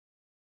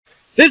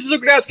This is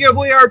Uknaski of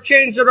We Are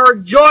Changed and are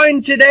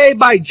joined today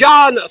by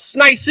John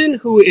Snyson,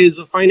 who is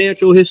a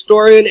financial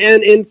historian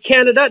and in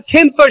Canada.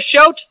 Tim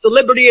Pashot, the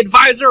Liberty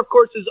Advisor, of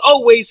course, is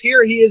always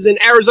here. He is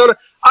in Arizona.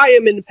 I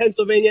am in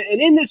Pennsylvania. And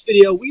in this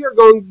video, we are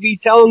going to be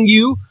telling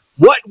you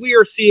what we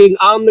are seeing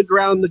on the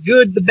ground, the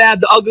good, the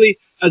bad, the ugly,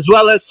 as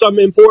well as some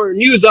important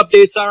news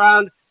updates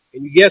around.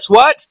 And you guess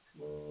what?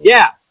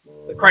 Yeah.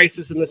 The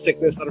crisis and the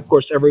sickness that, of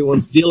course,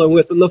 everyone's dealing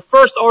with. And the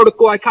first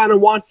article I kind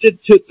of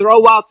wanted to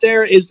throw out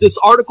there is this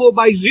article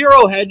by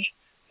Zero Hedge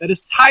that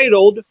is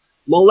titled,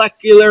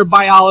 Molecular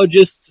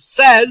Biologist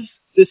Says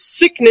This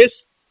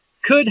Sickness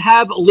Could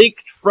Have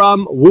Leaked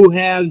from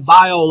Wuhan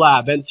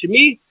Biolab. And to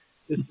me,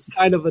 this is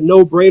kind of a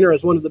no-brainer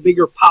as one of the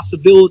bigger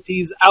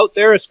possibilities out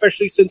there,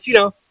 especially since, you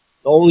know,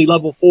 the only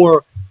level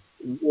 4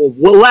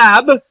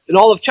 lab in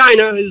all of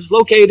China is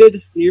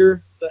located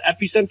near the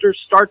epicenter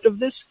start of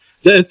this.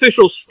 The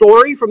official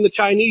story from the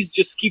Chinese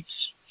just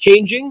keeps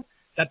changing.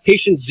 That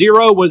patient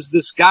 0 was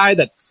this guy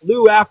that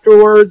flew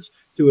afterwards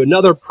to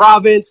another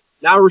province.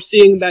 Now we're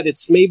seeing that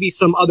it's maybe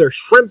some other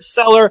shrimp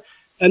seller.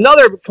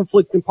 Another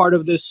conflicting part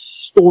of this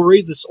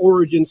story, this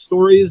origin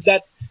story, is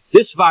that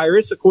this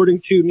virus,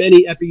 according to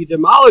many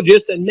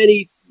epidemiologists and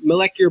many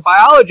molecular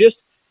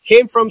biologists,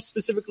 came from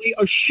specifically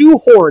a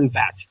shoehorn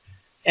bat.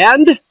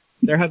 And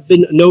there have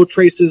been no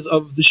traces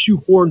of the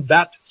shoehorn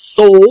bat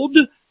sold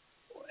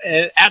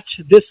at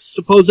this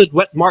supposed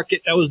wet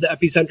market that was the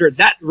epicenter.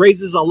 That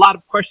raises a lot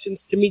of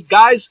questions to me.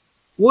 Guys,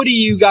 what do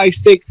you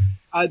guys think?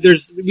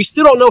 We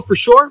still don't know for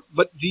sure,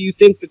 but do you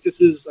think that this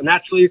is a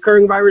naturally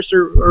occurring virus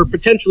or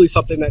potentially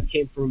something that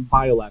came from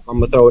Biolab? I'm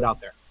going to throw it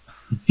out there.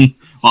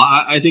 Well,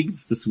 I think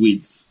it's the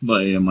Swedes,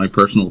 by my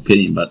personal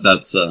opinion, but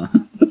that's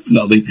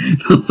nothing.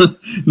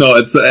 No,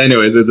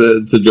 anyways,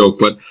 it's a joke,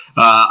 but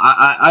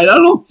I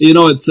don't know. You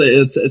know,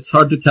 it's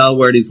hard to tell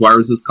where these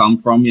viruses come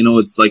from. You know,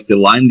 it's like the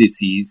Lyme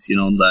disease. You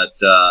know,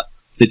 that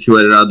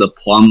situated out of the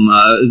Plum,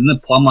 isn't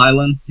it Plum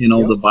Island? You know,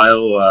 yep. The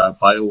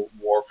bio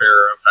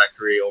warfare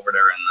factory over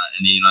there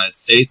in the United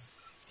States.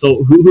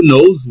 So who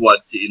knows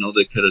what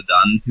they could have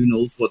done? Who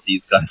knows what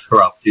these guys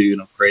are up to? You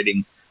know,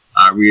 creating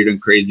weird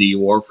and crazy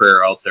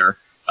warfare out there.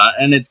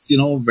 And it's,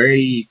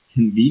 very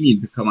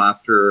convenient to come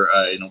after,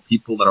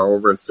 people that are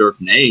over a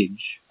certain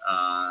age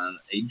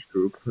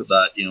group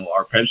that,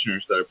 are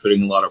pensioners that are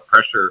putting a lot of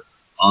pressure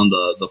on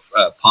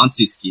the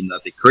Ponzi scheme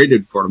that they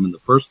created for them in the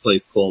first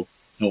place called,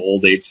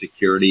 old age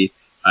security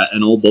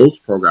and all those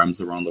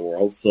programs around the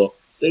world. So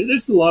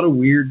there's a lot of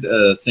weird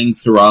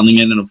things surrounding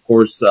it. And of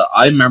course,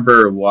 I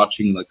remember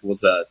watching,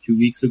 2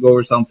 weeks ago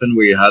or something,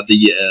 where you had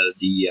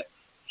the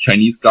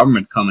Chinese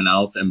government coming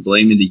out and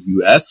blaming the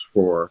U.S.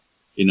 for,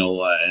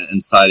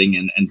 inciting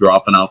and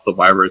dropping off the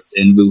virus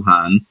in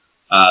Wuhan.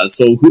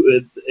 So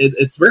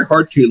it's very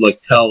hard to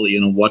tell,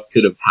 what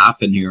could have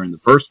happened here in the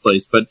first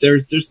place. But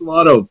there's a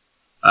lot of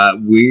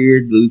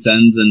weird loose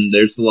ends, and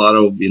there's a lot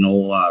of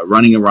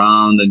running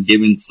around and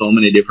giving so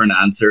many different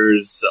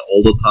answers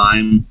all the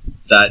time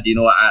that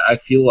I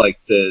feel like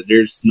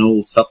there's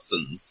no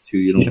substance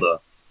to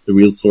the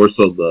real source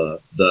of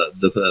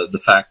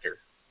the factor.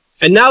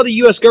 And now the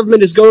U.S.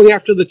 government is going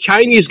after the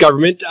Chinese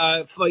government,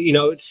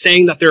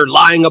 saying that they're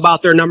lying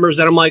about their numbers.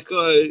 And I'm like,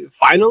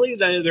 finally,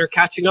 they're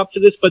catching up to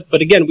this. But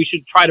again, we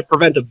should try to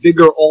prevent a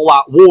bigger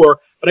all-out war.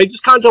 But I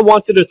just kind of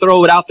wanted to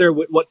throw it out there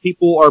with what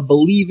people are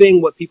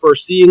believing, what people are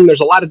seeing.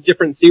 There's a lot of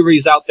different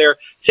theories out there.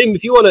 Tim,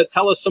 if you want to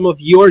tell us some of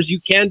yours, you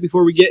can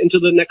before we get into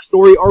the next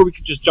story, or we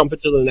could just jump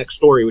into the next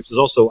story, which is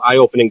also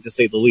eye-opening to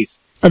say the least.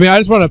 I mean, I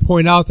just want to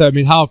point out that,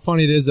 how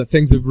funny it is that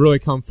things have really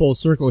come full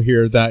circle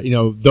here, that,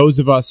 those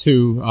of us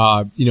who,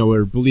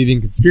 were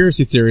believing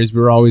conspiracy theories,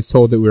 we were always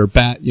told that we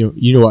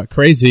were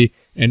crazy.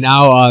 And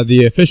now,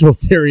 the official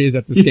theory is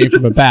that this came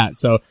from a bat.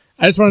 So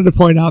I just wanted to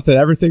point out that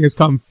everything has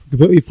come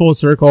completely full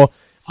circle.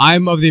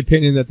 I'm of the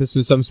opinion that this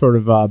was some sort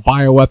of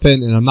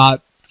bioweapon, and I'm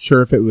not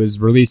sure if it was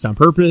released on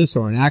purpose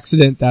or an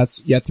accident.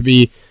 That's yet to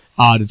be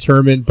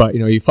determined. But,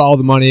 you follow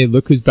the money,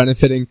 look who's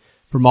benefiting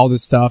from all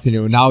this stuff.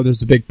 Now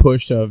there's a big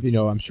push of,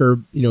 I'm sure,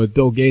 with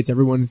Bill Gates,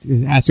 everyone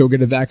has to go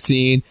get a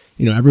vaccine.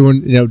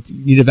 Everyone,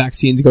 need a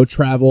vaccine to go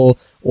travel,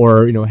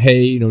 or,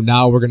 hey,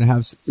 now we're going to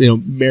have,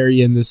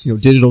 marry in this,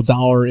 digital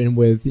dollar in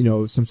with,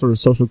 some sort of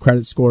social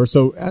credit score.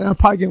 So I'm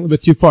probably getting a little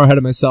bit too far ahead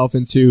of myself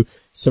into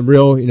some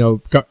real,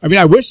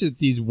 I wish that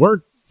these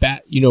weren't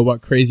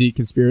crazy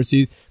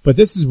conspiracies, but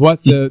this is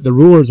what the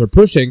rulers are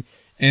pushing.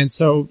 And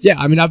so, yeah,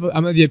 I'm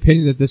of the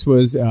opinion that this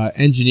was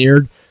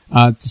engineered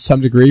to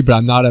some degree, but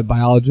I'm not a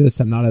biologist.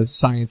 I'm not a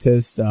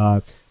scientist.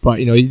 But,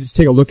 you just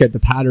take a look at the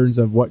patterns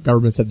of what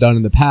governments have done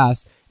in the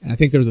past. And I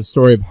think there's a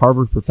story of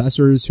Harvard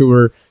professors who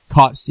were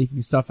caught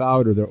sneaking stuff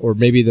out, or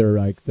maybe their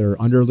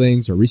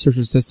underlings or research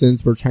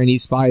assistants were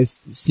Chinese spies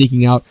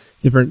sneaking out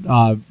different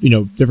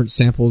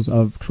samples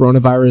of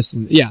coronavirus.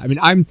 And yeah,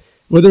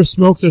 where there's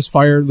smoke, there's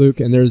fire, Luke,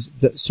 and there's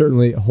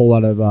certainly a whole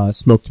lot of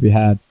smoke to be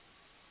had.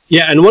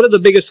 Yeah, and one of the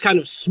biggest kind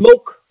of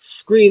smoke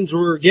screens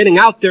we're getting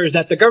out there is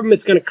that the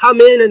government's going to come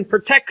in and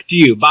protect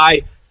you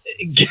by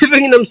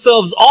giving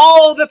themselves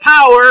all the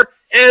power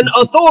and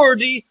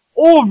authority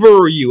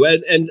over you.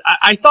 And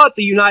I thought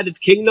the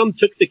United Kingdom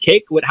took the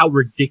cake with how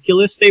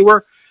ridiculous they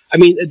were. I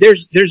mean,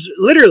 there's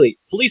literally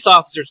police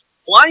officers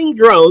flying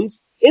drones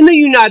in the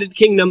United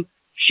Kingdom,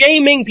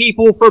 shaming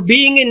people for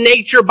being in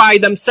nature by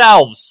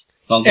themselves.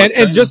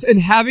 And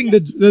having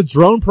the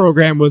drone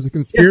program was a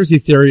conspiracy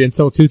theory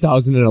until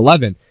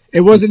 2011.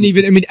 It wasn't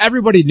even, I mean,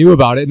 everybody knew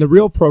about it, and the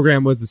real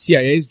program was the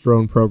CIA's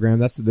drone program.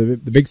 That's the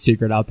big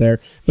secret out there.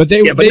 But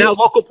now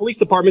local police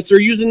departments are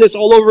using this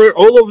all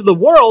over the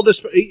world,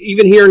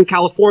 even here in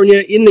California,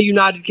 in the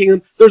United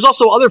Kingdom. There's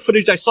also other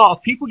footage I saw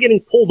of people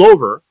getting pulled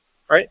over,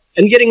 right,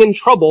 and getting in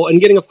trouble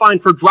and getting a fine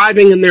for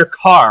driving in their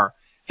car.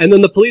 And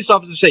then the police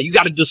officers say, you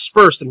got to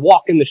disperse and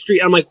walk in the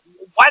street. I'm like,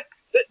 what?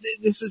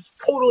 This is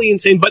totally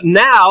insane. But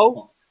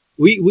now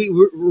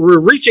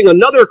we're reaching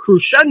another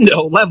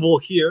crescendo level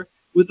here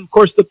with, of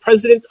course, the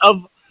president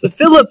of the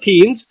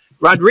Philippines,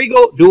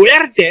 Rodrigo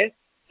Duterte,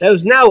 that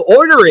is now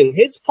ordering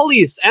his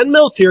police and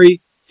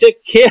military to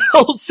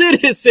kill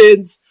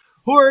citizens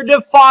who are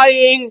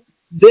defying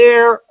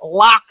their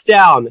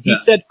lockdown. He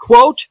said,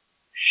 quote,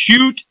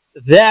 shoot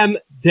them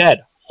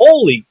dead.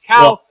 Holy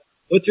cow. Well,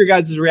 what's your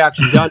guys'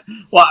 reaction, John?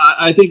 Well,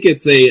 I think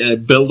it's a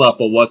build-up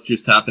of what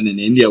just happened in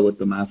India with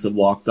the massive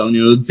lockdown.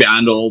 You know,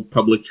 banned all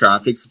public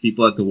traffic, so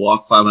people had to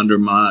walk 500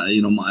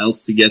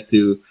 miles to get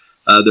to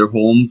their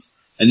homes.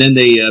 And then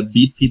they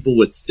beat people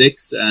with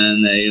sticks,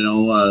 and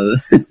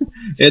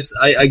it's.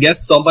 I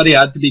guess somebody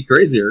had to be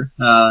crazier.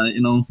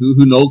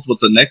 Who knows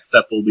what the next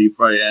step will be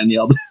for any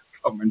other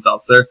government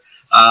out there.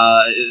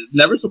 It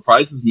never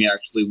surprises me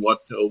actually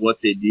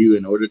what they do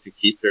in order to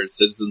keep their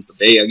citizens at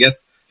bay. I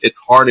guess it's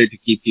harder to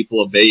keep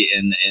people at bay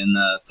in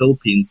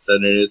Philippines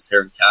than it is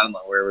here in Canada,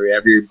 where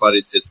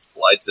everybody sits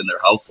polite in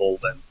their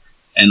household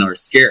and are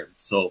scared.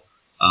 So.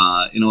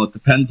 It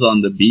depends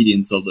on the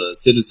beatings of the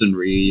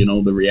citizenry,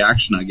 the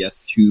reaction, I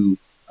guess, to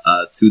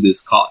this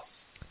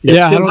cause.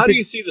 Yeah, Tim, how do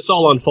you see this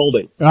all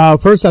unfolding?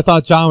 First, I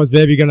thought John was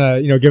maybe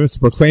gonna, give us a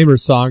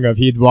Proclaimers song of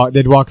they'd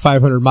walk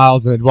 500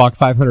 miles and they'd walk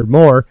 500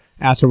 more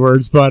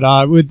afterwards.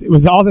 But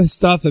with all this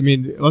stuff, I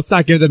mean, let's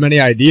not give them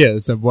any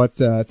ideas of what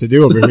to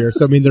do over here.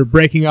 So I mean, they're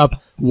breaking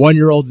up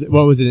 1-year-olds.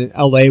 What was it in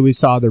L.A. We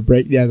saw they're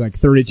like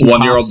 32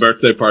 1-year-old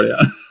birthday party.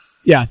 Yeah.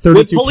 Yeah, 32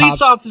 with police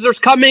officers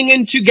coming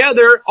in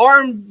together,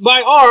 arm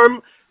by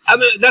arm. I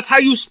mean, that's how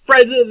you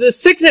spread the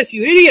sickness,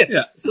 you idiots.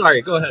 Yeah.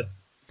 Sorry, go ahead.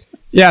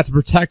 Yeah, to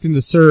protect and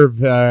to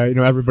serve,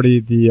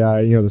 everybody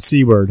the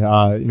C word,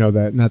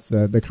 and that's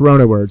the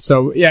Corona word.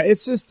 So yeah,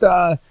 it's just,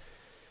 I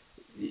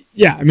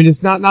mean,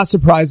 it's not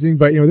surprising,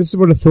 but this is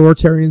what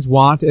authoritarians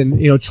want,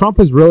 and Trump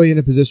was really in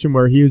a position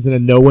where he was in a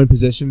no-win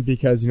position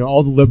because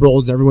all the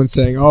liberals, everyone's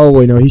saying,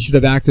 he should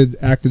have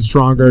acted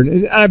stronger,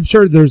 and I'm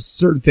sure there's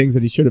certain things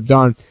that he should have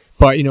done.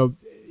 But,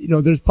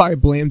 there's probably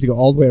blame to go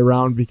all the way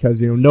around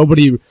because,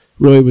 nobody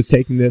really was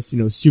taking this,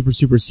 super,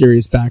 super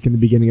serious back in the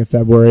beginning of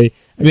February.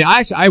 I mean,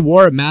 I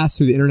wore a mask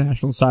through the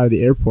international side of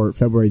the airport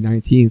February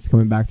 19th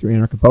coming back through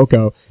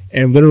Anarchapulco.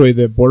 And literally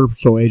the Border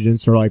Patrol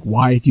agents are like,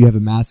 why do you have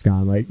a mask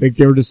on? Like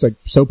they were just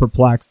so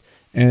perplexed.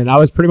 And I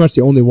was pretty much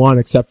the only one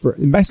except for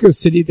in Mexico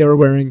City, they were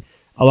wearing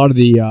a lot of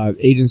the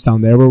agents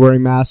down there were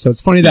wearing masks. So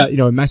it's funny that,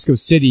 in Mexico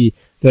City,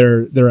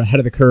 they're ahead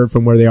of the curve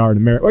from where they are in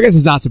America. Well, I guess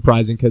it's not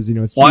surprising because,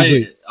 it's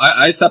usually...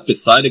 I sat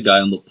beside a guy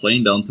on the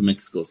plane down to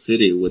Mexico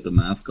City with a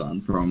mask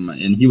on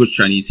and he was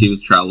Chinese. He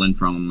was traveling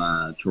from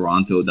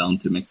Toronto down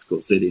to Mexico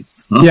City.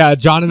 So. Yeah,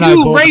 John and I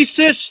both...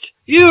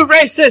 You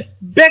racist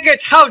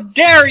bigot! How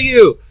dare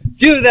you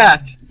do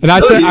that? And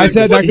I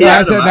sat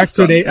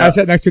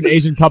next to an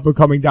Asian couple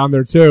coming down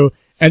there too.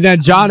 And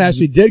then John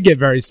actually did get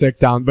very sick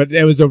down, but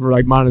it was over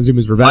like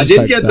Montezuma's revenge. I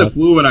did get the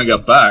flu when I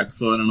got back,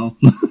 so I don't know.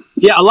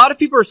 Yeah, a lot of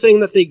people are saying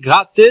that they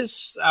got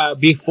this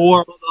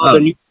before the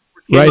new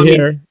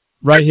game.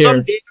 Right here.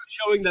 Some data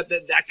showing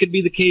that could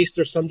be the case.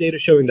 There's some data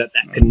showing that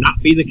could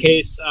not be the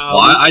case. Well,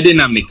 I didn't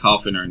have any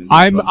coughing or anything.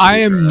 I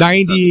am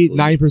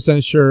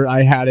 99% sure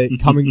I had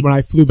it coming when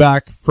I flew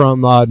back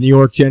from New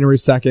York January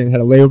 2nd,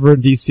 had a layover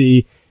in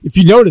DC. If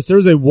you notice, there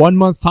was a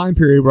 1-month time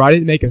period where I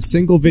didn't make a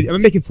single video.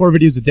 I'm making 4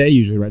 videos a day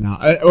usually right now.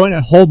 I went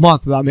a whole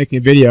month without making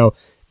a video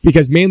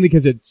because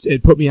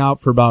it put me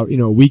out for about,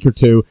 a week or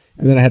two,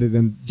 and then I had to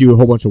then do a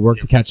whole bunch of work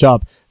to catch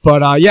up.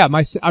 But, I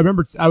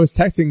remember I was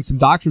texting some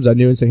doctors I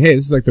knew and saying, hey,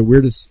 this is like the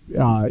weirdest,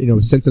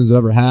 symptoms I've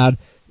ever had.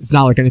 It's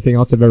not like anything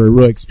else I've ever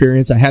really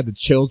experienced. I had the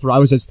chills where I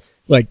was just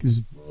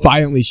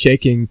violently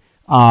shaking,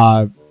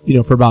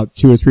 for about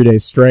 2 or 3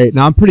 days straight.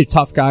 Now I'm a pretty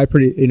tough guy,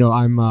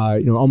 I'm,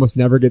 almost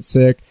never get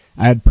sick.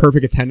 I had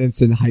perfect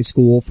attendance in high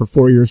school for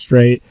 4 years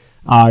straight.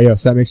 So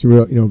that makes me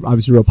real,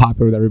 obviously real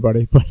popular with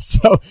everybody. But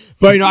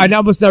I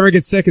almost never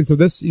get sick. And so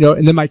this,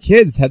 and then my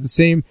kids had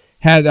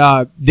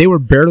they were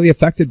barely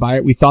affected by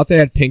it. We thought they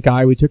had pink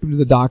eye. We took them to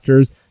the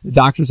doctors. The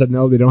doctors said,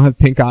 no, they don't have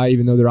pink eye,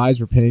 even though their eyes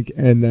were pink.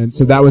 And then,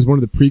 so that was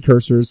one of the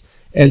precursors.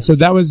 And so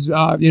that was,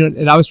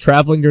 and I was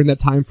traveling during that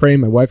time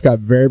frame. My wife got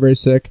very, very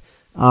sick.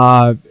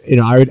 I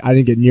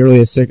didn't get nearly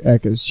as sick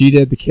as she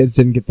did. The kids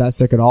didn't get that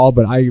sick at all,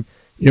 but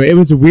it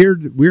was a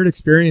weird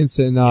experience.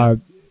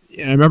 And,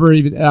 and I remember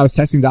even I was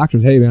texting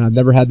doctors, hey man, I've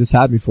never had this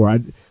happen before.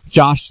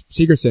 Josh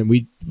Segerson,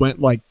 we went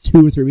like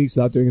 2 or 3 weeks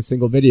without doing a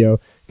single video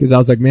because I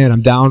was like, man,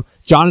 I'm down.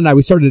 John and I,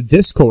 we started a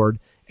Discord.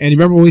 And you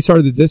remember when we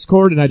started the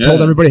Discord and I told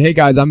everybody, hey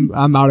guys,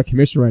 I'm out of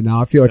commission right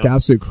now. I feel like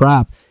absolute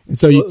crap. And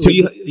so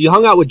you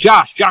hung out with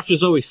Josh. Josh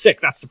is always sick.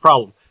 That's the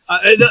problem.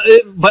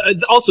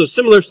 But also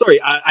similar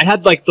story. I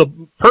had like the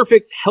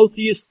perfect,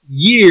 healthiest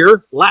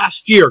year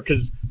last year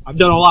because I've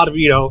done a lot of,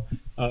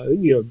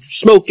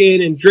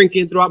 smoking and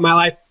drinking throughout my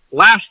life.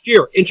 Last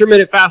year,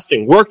 intermittent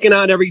fasting, working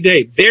out every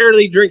day,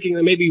 barely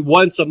drinking maybe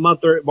once a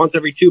month or once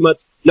every 2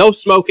 months, no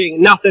smoking,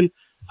 nothing.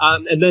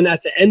 And then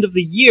at the end of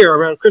the year,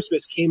 around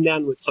Christmas, came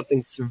down with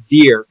something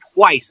severe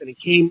twice, and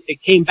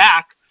it came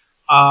back,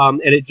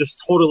 and it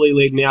just totally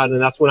laid me out.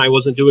 And that's when I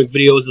wasn't doing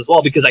videos as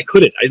well because I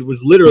couldn't. I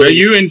was literally. Are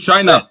you in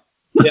China?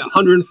 Yeah,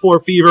 104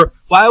 fever.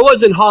 Well, I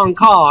was in Hong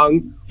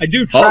Kong. I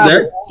do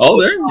travel.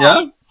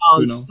 Yeah.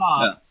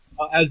 Nonstop.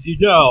 Yeah. As you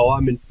know,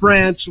 I'm in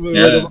France.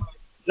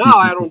 No,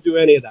 I don't do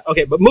any of that.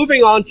 Okay, but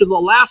moving on to the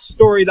last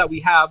story that we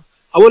have,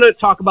 I want to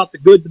talk about the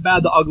good, the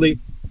bad, the ugly.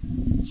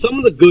 Some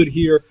of the good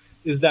here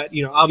is that,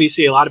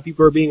 obviously a lot of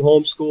people are being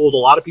homeschooled. A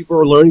lot of people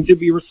are learning to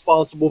be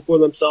responsible for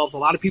themselves. A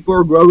lot of people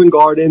are growing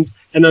gardens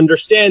and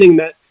understanding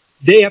that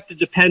they have to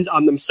depend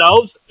on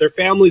themselves, their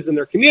families, and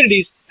their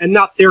communities, and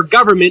not their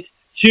government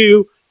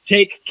to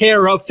take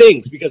care of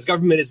things, because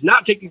government is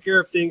not taking care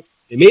of things.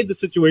 They made the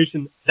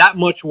situation that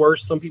much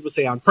worse. Some people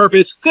say on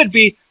purpose. Could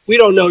be. We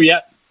don't know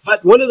yet.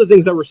 But one of the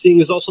things that we're seeing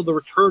is also the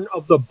return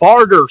of the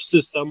barter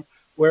system,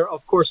 where,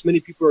 of course,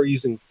 many people are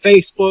using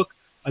Facebook,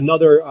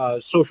 another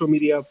social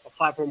media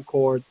platform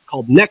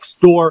called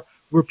Nextdoor,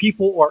 where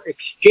people are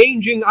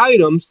exchanging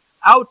items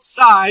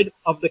outside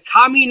of the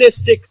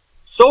communistic,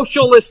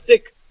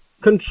 socialistic,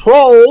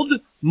 controlled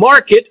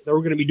market that we're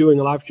going to be doing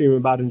a live stream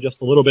about in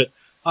just a little bit.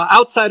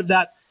 Outside of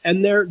that,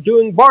 and they're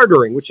doing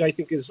bartering, which I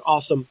think is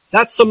awesome.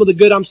 That's some of the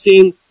good I'm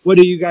seeing. What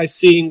are you guys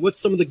seeing? What's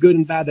some of the good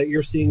and bad that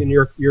you're seeing in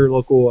your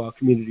local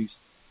communities?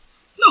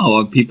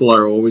 No, people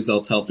are always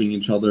out helping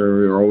each other.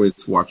 We're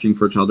always watching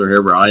for each other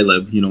here where I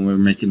live. We're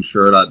making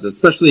sure that,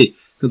 especially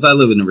because I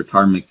live in a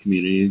retirement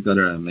community, you got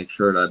to make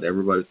sure that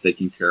everybody's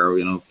taken care of.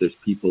 If there's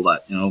people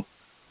that,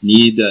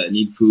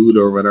 need food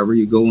or whatever,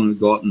 you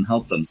go out and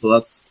help them. So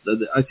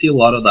I see a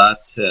lot of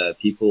that.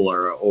 People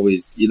are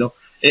always,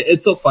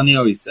 it's so funny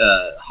always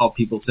how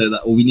people say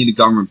that, we need a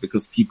government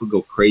because people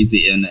go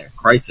crazy in a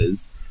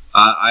crisis.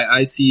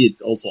 I see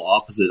it also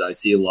opposite. I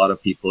see a lot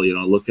of people,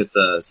 look at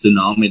the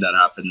tsunami that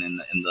happened in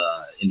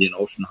the Indian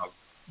Ocean, how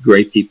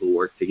great people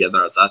worked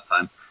together at that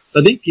time. So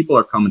I think people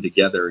are coming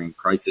together in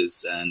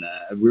crisis, and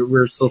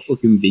we're social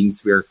human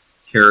beings. We're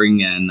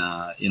caring, and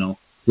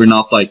we're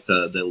not like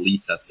the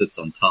elite that sits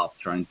on top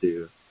trying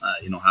to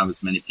have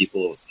as many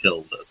people as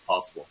killed as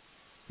possible.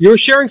 You were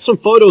sharing some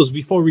photos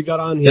before we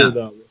got on here,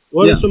 though.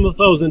 What are some of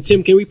those? And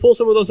Tim, can we pull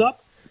some of those up?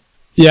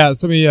 Yeah,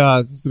 let me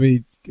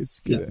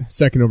get a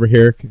second over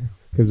here,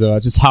 because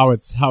just how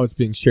it's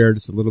being shared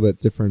is a little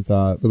bit different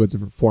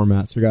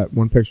format. So we got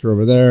one picture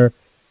over there.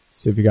 Let's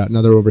see if we got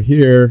another over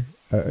here.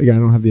 Again, I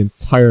don't have the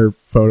entire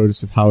photo,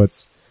 just of how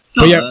it's.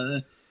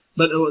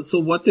 So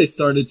what they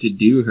started to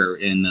do here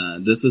in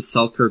this is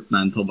Selkirk,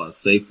 Manitoba,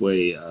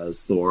 Safeway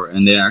store,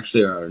 and they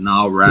actually are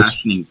now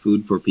rationing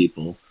food for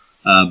people,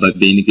 but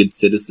being a good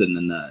citizen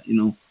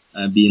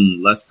and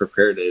being less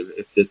prepared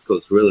if this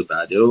goes really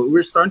bad.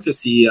 We're starting to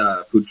see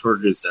food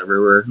shortages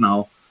everywhere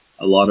now.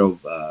 A lot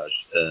of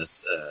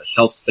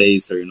shelf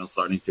space are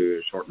starting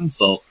to shorten.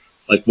 So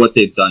like what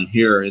they've done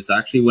here is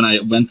actually, when I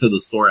went to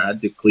the store, I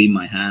had to clean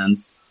my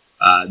hands.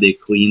 They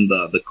cleaned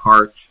the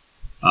cart.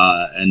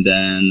 And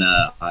then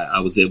I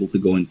was able to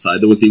go inside.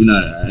 There was even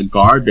a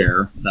guard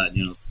there that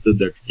stood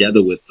there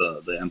together with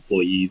the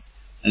employees.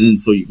 And then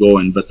so you go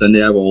in, but then they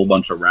have a whole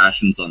bunch of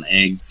rations on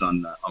eggs,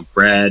 on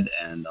bread,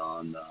 and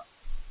on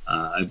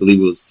I believe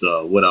it was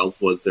what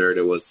else was there?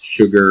 There was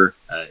sugar.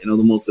 The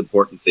most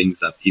important things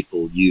that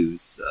people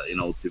use,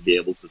 to be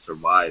able to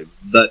survive.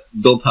 That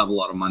don't have a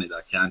lot of money,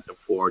 that can't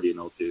afford,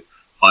 to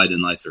buy the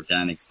nice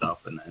organic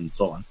stuff and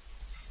so on.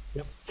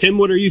 Yep. Tim,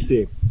 what are you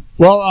seeing?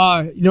 Well,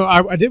 I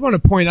did want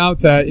to point out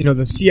that,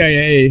 the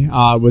CIA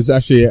was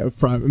actually, I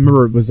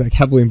remember it was like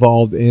heavily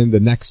involved in the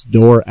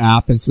Nextdoor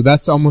app. And so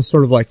that's almost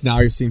sort of like now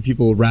you're seeing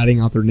people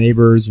ratting out their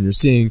neighbors, and you're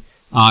seeing,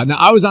 now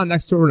I was on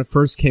Nextdoor when it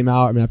first came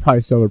out. I mean, I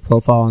probably still have a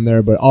profile on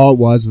there, but all it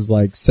was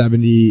like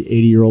 70,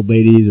 80-year-old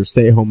ladies or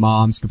stay-at-home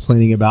moms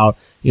complaining about,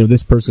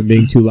 this person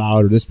being too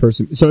loud or this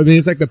person. So, I mean,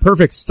 it's like the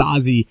perfect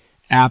Stasi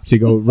app to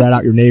go rat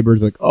out your neighbors.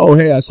 Like, oh,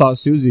 hey, I saw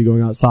Susie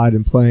going outside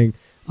and playing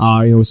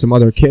with some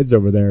other kids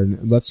over there,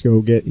 and let's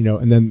go get,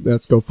 and then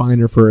let's go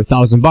find her for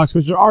 $1,000,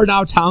 which there are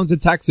now towns in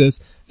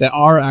Texas that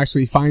are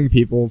actually finding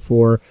people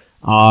for,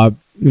 for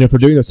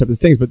doing those types of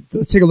things. But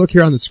let's take a look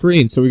here on the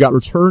screen. So we got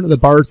return of the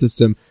barter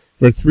system,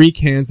 where 3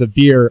 cans of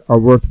beer are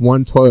worth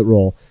 1 toilet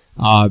roll.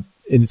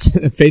 In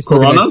Facebook.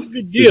 Coronas? That's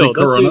a good deal.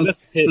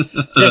 That's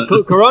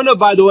it. Corona,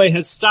 by the way,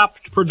 has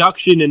stopped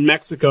production in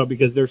Mexico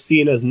because they're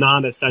seen as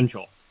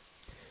non-essential.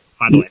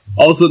 by the way.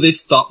 Also, they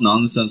stopped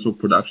non-essential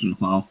production.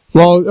 Wow.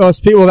 Well,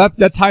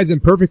 that ties in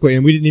perfectly,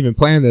 and we didn't even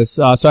plan this.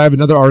 So I have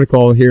another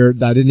article here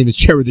that I didn't even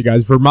share with you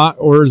guys. Vermont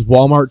orders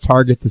Walmart,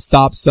 Target to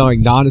stop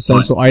selling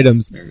non-essential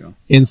items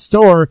in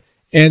store.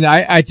 And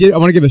I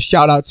want to give a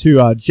shout out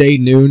to Jay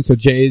Noon. So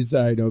Jay's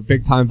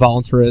big time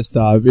voluntarist,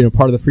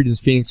 part of the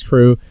Freedom's Phoenix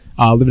crew,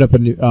 living up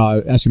in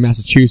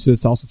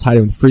Massachusetts, also tied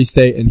in with Free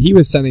State, and he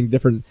was sending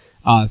different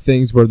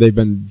things where they've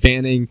been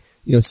banning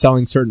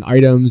selling certain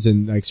items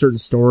and like certain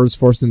stores,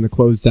 forcing them to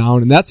close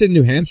down. And that's in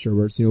New Hampshire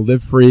where it's,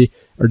 live free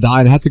or die.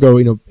 And I had to go,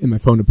 in my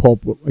phone to pull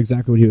up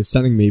exactly what he was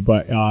sending me.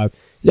 But,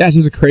 it's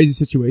just a crazy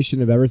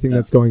situation of everything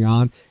that's going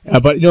on.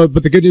 But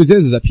the good news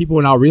is that people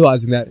are now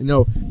realizing that,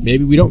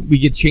 maybe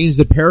we could change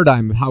the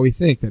paradigm of how we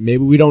think, that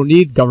maybe we don't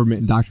need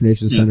government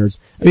indoctrination centers.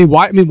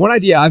 One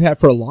idea I've had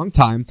for a long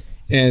time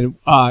and,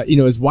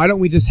 is why don't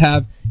we just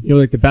have,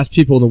 the best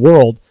people in the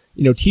world,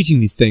 teaching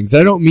these things.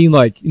 I don't mean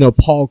like,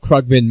 Paul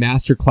Krugman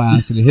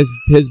masterclass and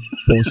his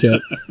bullshit,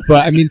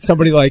 but I mean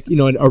somebody like,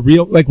 a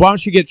real, like, why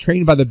don't you get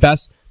trained by the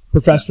best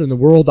professor in the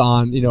world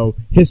on,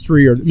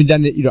 history or,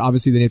 then,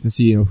 obviously they have to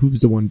see,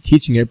 who's the one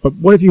teaching it. But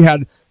what if you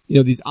had,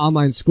 these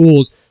online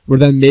schools where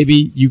then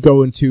maybe you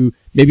go into,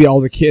 maybe all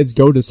the kids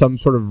go to some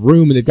sort of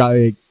room and they've got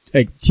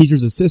like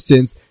teachers'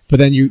 assistants, but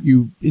then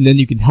you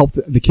can help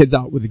the kids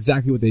out with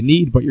exactly what they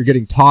need, but you're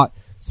getting taught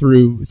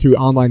through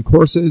online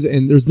courses.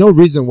 And there's no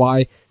reason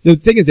why. The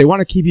thing is, they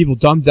want to keep people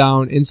dumbed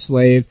down,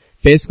 enslaved.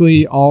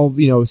 Basically, all,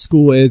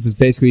 school is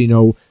basically,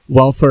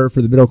 welfare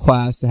for the middle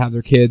class to have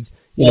their kids,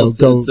 it's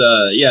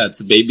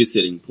a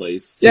babysitting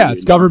place. Yeah,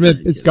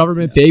 government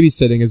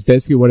babysitting is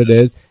basically what it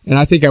is. And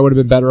I think I would have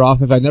been better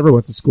off if I never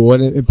went to school.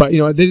 But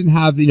they didn't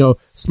have,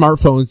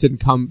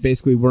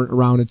 smartphones weren't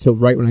around until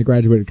right when I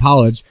graduated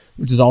college,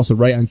 which is also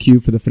right on cue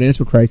for the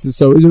financial crisis.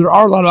 So there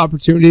are a lot of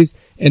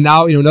opportunities. And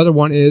now, another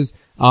one is,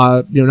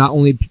 not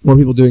only more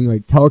people doing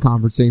like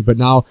teleconferencing, but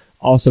now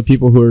also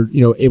people who are,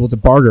 able to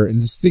barter and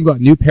just think about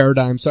new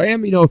paradigms. So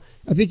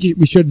I think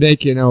we should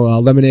make,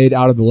 lemonade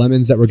out of the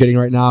lemons that we're getting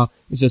right now.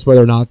 It's just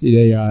whether or not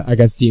they,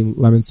 deem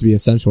lemons to be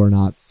essential or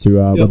not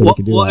to, whether we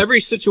can do that. Every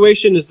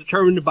situation is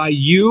determined by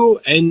you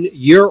and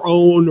your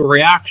own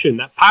reaction.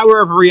 That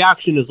power of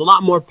reaction is a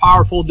lot more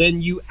powerful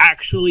than you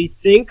actually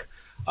think.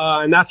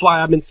 And that's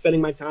why I've been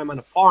spending my time on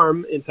a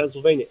farm in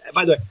Pennsylvania.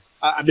 By the way,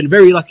 I've been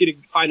very lucky to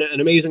find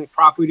an amazing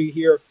property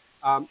here.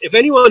 If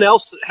anyone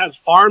else has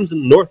farms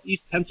in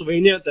northeast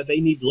Pennsylvania that they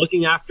need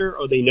looking after,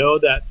 or they know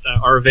that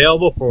are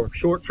available for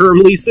short-term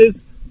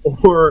leases,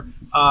 or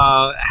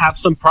have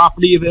some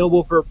property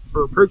available for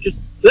purchase,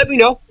 let me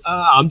know.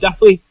 I'm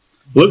definitely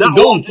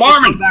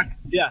farming.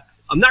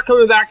 I'm not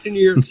coming back to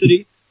New York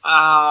City.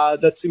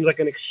 That seems like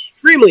an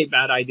extremely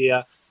bad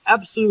idea.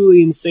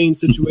 Absolutely insane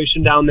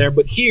situation down there.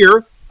 But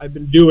here, I've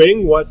been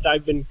doing what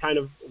I've been kind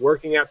of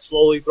working at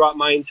slowly throughout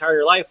my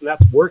entire life, and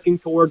that's working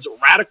towards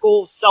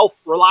radical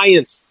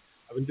self-reliance.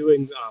 I've been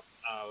doing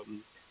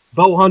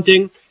bow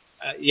hunting.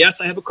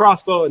 Yes, I have a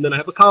crossbow, and then I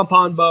have a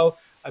compound bow.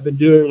 I've been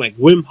doing like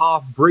Wim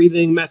Hof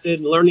breathing method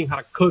and learning how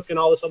to cook and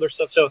all this other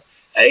stuff. So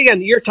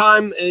again, your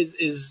time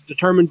is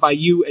determined by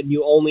you and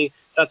you only.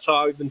 That's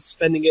how I've been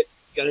spending it.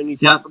 Got any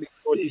property in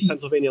Northeast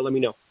Pennsylvania? Let me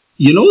know.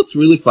 You know what's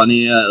really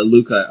funny,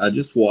 Luke? I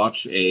just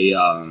watched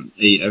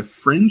a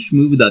French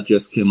movie that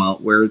just came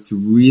out where it's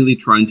really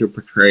trying to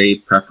portray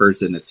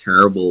preppers in a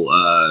terrible,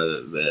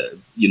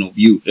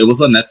 view. It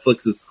was on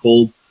Netflix. It's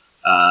called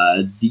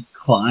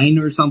Decline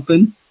or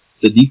something.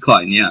 The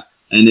Decline, yeah.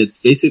 And it's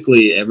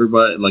basically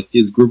everybody, like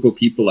this group of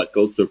people that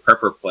goes to a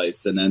prepper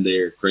place, and then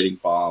they're creating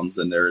bombs,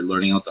 and they're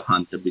learning how to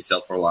hunt and be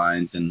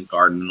self-reliant and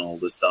garden and all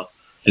this stuff.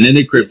 And then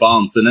they create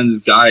bombs, and then this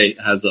guy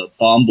has a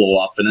bomb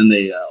blow up, and then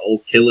they all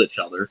kill each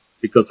other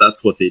because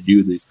that's what they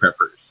do, these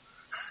preppers.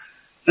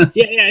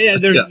 Yeah.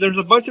 There's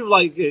a bunch of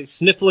like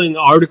sniffling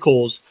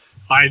articles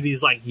by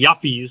these like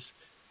yuppies,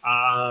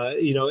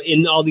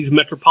 in all these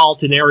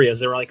metropolitan areas.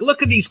 They're like,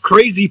 look at these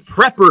crazy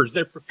preppers.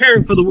 They're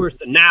preparing for the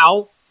worst. And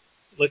now,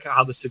 look at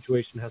how the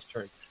situation has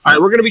turned. All right,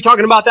 we're going to be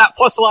talking about that,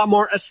 plus a lot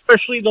more,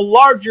 especially the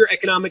larger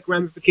economic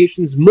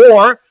ramifications,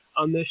 more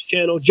on this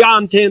channel.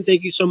 John, Tim,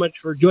 thank you so much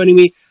for joining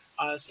me.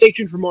 Stay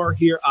tuned for more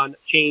here on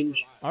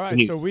Change. All right,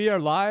 so we are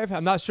live.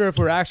 I'm not sure if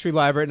we're actually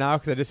live right now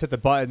because I just hit the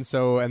button.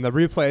 So, and the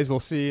replays, we'll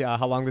see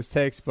how long this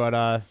takes. But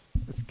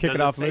let's kick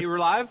it off. Say we're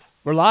live?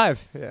 We're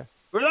live. Yeah,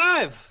 we're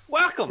live.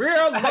 Welcome.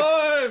 We're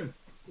live.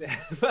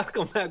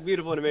 Welcome back,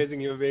 beautiful and amazing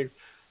human beings.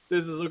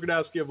 This is Luke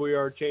Radowski of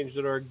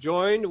WeAreChange.org,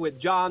 joined with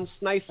John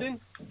Snyson,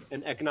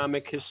 an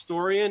economic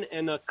historian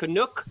and a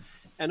Canuck,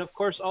 and of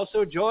course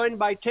also joined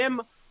by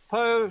Tim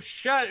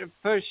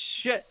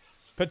Pachot.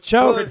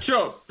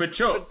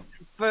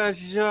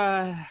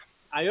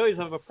 I always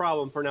have a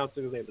problem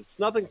pronouncing his name. It's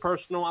nothing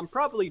personal. I'm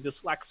probably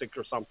dyslexic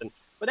or something.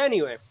 But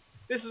anyway,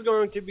 this is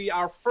going to be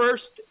our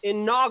first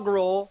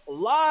inaugural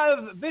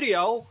live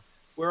video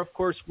where, of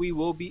course, we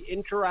will be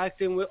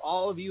interacting with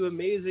all of you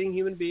amazing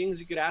human beings.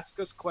 You could ask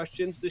us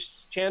questions.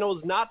 This channel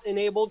is not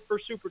enabled for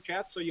Super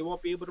Chats, so you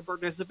won't be able to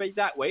participate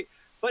that way.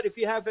 But if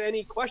you have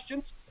any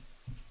questions,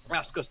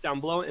 ask us down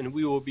below, and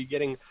we will be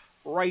getting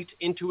right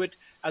into it,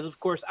 as of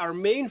course our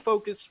main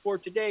focus for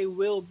today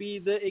will be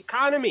the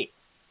economy.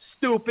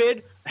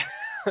 Stupid.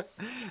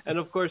 And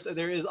of course,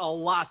 there is a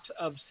lot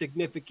of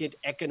significant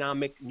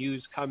economic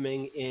news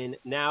coming in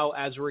now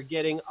as we're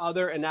getting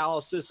other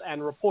analysis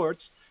and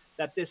reports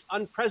that this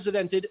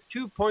unprecedented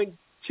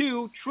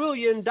 $2.2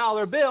 trillion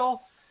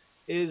bill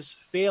is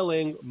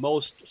failing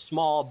most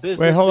small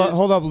businesses. Wait,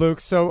 hold up, Luke.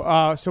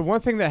 So, so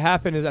one thing that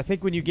happened is I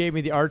think when you gave me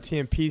the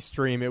RTMP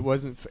stream, it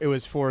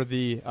was for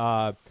the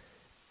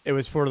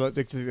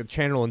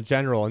channel in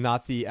general and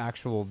not the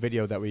actual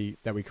video that we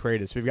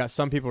created. So we've got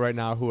some people right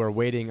now who are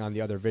waiting on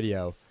the other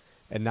video,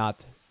 and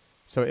not.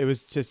 So it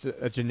was just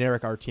a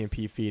generic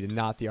RTMP feed and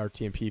not the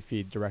RTMP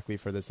feed directly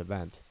for this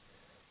event.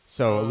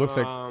 So it looks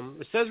like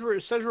it says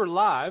we're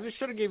live. It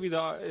should have gave you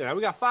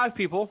we got 5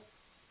 people.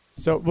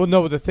 So, well,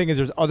 no, the thing is,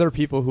 there's other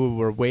people who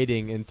were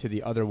waiting into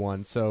the other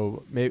one.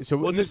 So maybe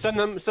we'll just send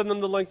them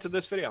the link to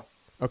this video.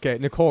 Okay,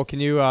 Nicole, can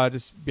you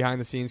just behind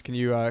the scenes? Can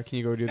you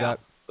go do that?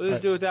 We'll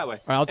just do it that way.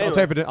 All right, I'll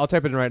type it in. I'll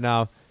type it in right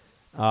now.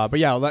 But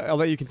yeah, I'll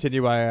let you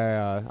continue.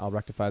 I'll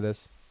rectify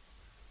this.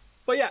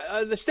 But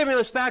yeah, the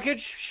stimulus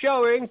package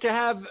showing to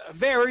have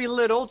very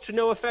little to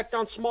no effect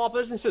on small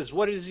businesses.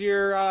 What is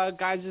your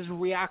guys'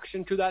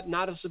 reaction to that?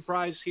 Not a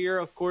surprise here,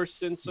 of course,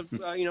 since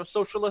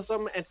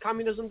socialism and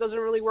communism doesn't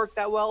really work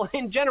that well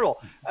in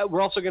general.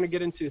 We're also going to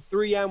get into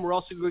 3M. We're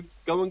also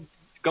going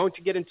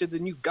to get into the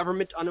new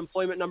government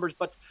unemployment numbers.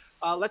 But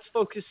let's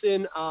focus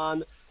in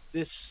on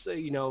this,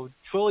 $1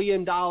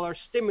 trillion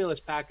stimulus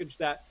package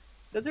that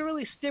doesn't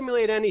really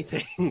stimulate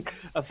anything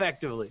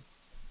effectively.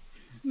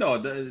 No,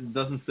 it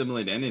doesn't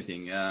stimulate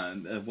anything.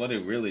 What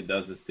it really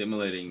does is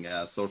stimulating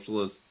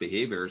socialist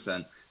behaviors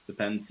and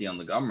dependency on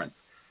the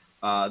government.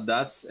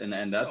 That's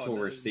what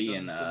we're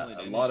seeing.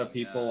 A lot of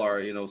people are,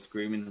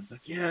 screaming. It's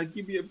like, yeah,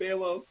 give me a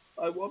bailout.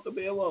 I want the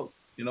bailout.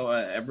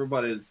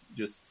 Everybody's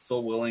just so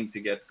willing to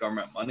get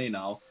government money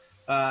now.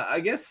 I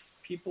guess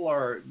people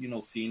are,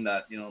 seeing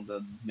that,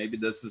 maybe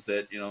this is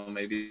it.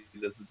 Maybe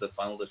this is the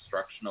final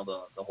destruction of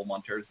the whole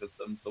monetary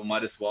system. So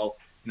might as well,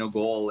 go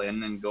all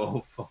in and go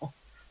full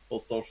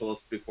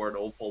socialist before it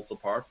all falls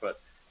apart. But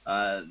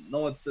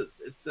no, it's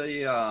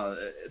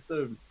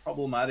a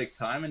problematic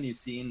time, and you've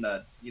seen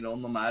that no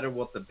matter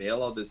what the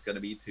bailout is going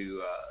to be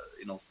to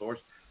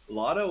stores, a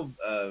lot of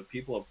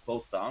people have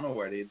closed down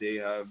already. They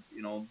have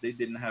they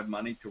didn't have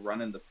money to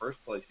run in the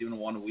first place, even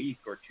 1 week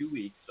or 2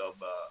 weeks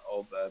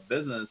of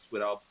business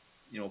without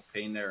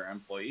paying their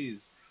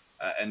employees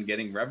and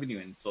getting revenue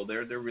in. So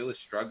they're really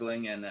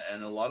struggling, and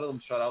a lot of them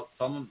shut out.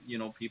 Some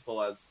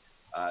people, as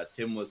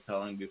Tim was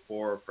telling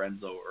before,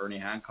 friends of Ernie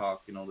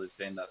Hancock, they're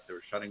saying that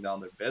they're shutting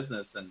down their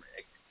business and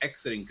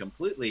exiting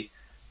completely,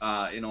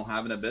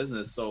 having a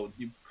business. So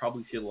you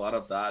probably see a lot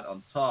of that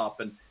on top,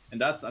 and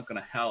that's not going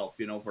to help,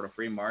 for the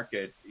free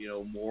market.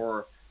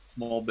 More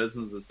small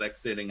businesses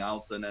exiting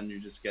out, and then you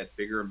just get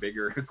bigger and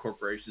bigger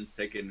corporations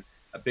taking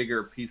a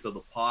bigger piece of the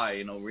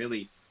pie,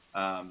 really.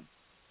 And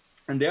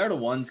they're the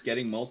ones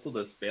getting most of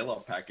this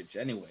bailout package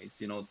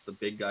anyways. It's the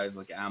big guys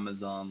like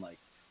Amazon, like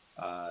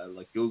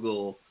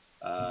Google,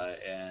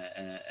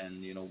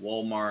 and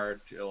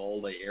Walmart,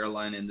 all the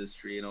airline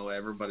industry,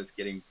 everybody's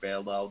getting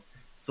bailed out.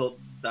 So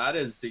that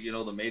is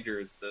the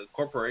majors. The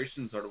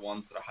corporations are the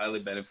ones that are highly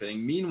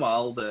benefiting.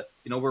 Meanwhile,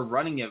 we're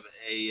running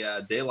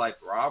a daylight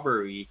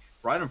robbery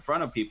right in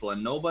front of people,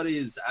 and nobody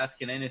is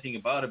asking anything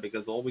about it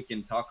because all we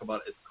can talk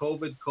about is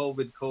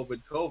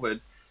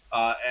COVID.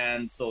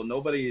 And so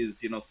nobody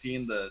is,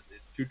 seeing the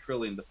 2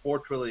 trillion, the 4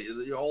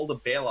 trillion, all the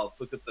bailouts.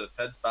 Look at the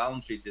Fed's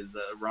balance sheet is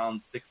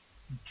around $6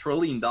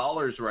 trillion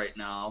right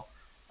now.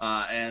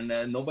 And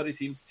nobody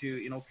seems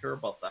to, care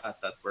about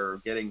that we're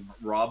getting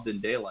robbed in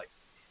daylight.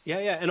 Yeah.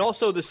 And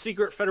also the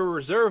secret Federal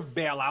Reserve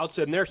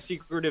bailouts and their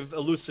secretive,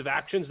 elusive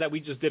actions that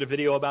we just did a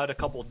video about a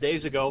couple of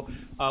days ago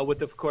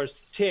with, of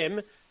course,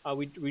 Tim.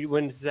 We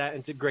went into that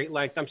into great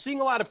length. I'm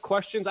seeing a lot of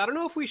questions. I don't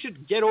know if we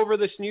should get over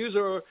this news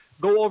or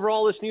go over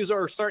all this news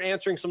or start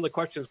answering some of the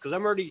questions, because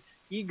I'm already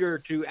eager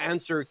to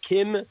answer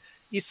Kim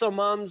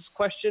Isamam's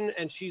question.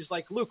 And she's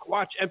like, Luke,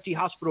 watch empty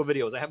hospital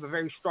videos. I have a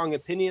very strong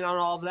opinion on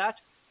all of that.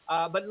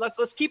 But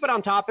let's keep it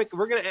on topic.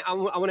 I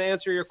want to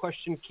answer your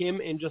question, Kim,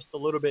 in just a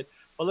little bit.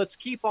 But let's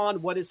keep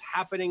on what is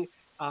happening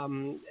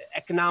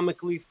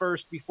economically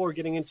first before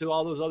getting into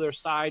all those other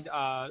side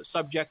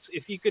subjects.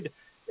 If you could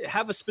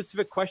have a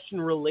specific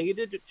question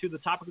related to the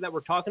topic that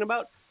we're talking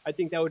about, I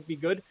think that would be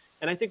good.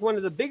 And I think one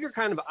of the bigger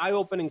kind of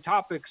eye-opening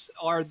topics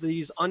are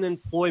these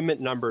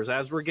unemployment numbers,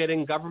 as we're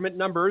getting government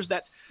numbers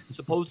that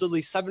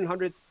supposedly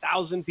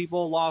 700,000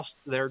 people lost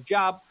their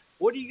job.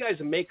 What do you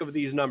guys make of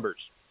these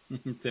numbers?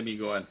 Timmy,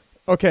 go ahead.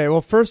 Okay,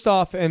 well, first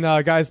off, and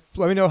guys,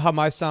 let me know how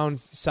my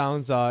sounds,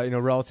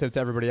 relative to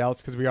everybody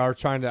else, because we are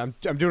trying to.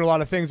 I'm doing a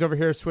lot of things over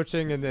here,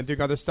 switching and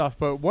doing other stuff.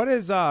 But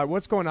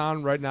what's going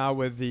on right now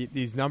with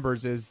these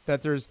numbers is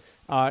that there's.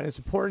 It's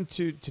important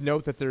to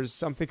note that there's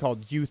something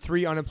called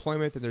U3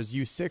 unemployment, and there's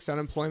U6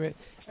 unemployment,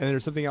 and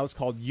there's something else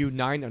called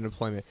U9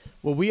 unemployment.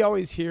 What we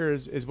always hear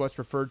is what's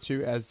referred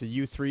to as the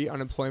U3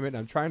 unemployment.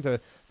 I'm trying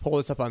to pull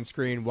this up on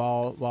screen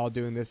while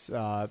doing this.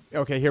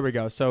 Okay, here we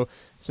go. So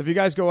if you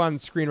guys go on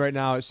screen right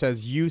now, it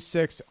says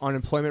U6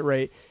 unemployment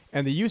rate,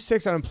 and the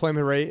U6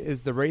 unemployment rate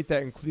is the rate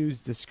that includes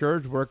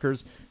discouraged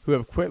workers who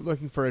have quit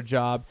looking for a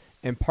job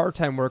and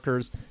part-time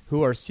workers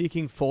who are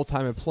seeking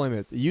full-time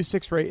employment. The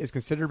U6 rate is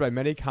considered by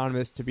many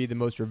economists to be the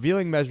most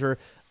revealing measure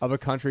of a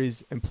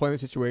country's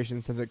employment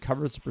situation, since it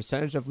covers the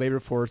percentage of labor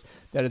force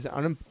that is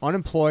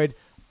unemployed,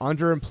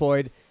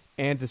 underemployed,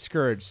 and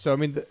discouraged. So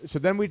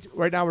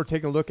right now we're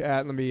taking a look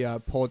at. Let me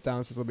pull it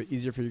down so it's a little bit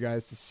easier for you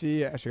guys to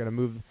see. Actually, I got to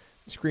move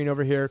the screen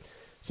over here.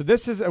 So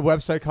this is a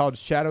website called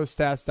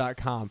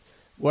shadowstats.com.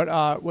 What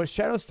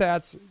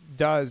ShadowStats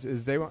does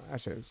is what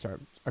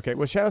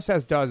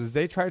ShadowStats does is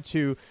they try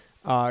to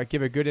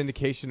give a good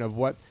indication of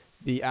what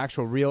the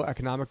actual real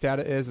economic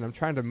data is, and I'm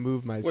trying to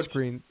move my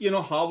screen. You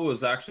know how it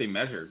was actually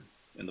measured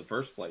in the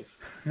first place.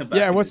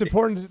 Yeah, and what's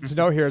important to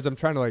know here is I'm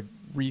trying to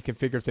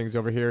reconfigure things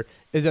over here,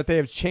 is that they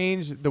have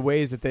changed the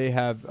ways that they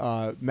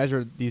have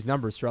measured these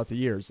numbers throughout the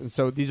years. And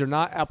so these are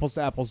not apples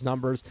to apples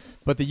numbers,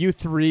 but the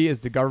U3 is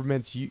the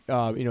government's,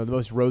 the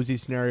most rosy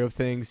scenario of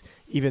things.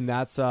 Even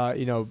that's,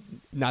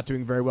 not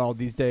doing very well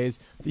these days.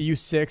 The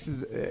U6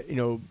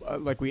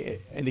 is, like we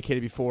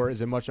indicated before,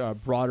 is a much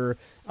broader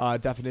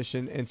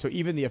definition. And so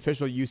even the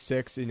official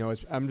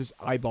U6, I'm just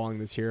eyeballing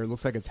this here. It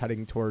looks like it's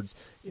heading towards,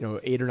 8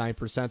 or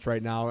 9%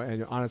 right now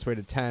and on its way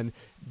to 10.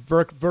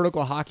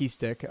 Vertical hockey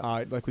stick,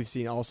 like we've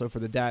seen also for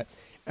the debt.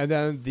 And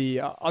then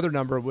the other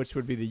number, which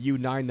would be the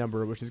U9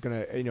 number, which is going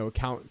to,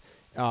 account,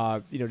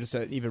 just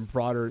an even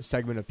broader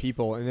segment of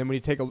people. And then when you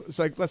take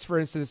let's, for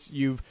instance,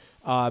 you've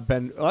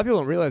been, a lot of people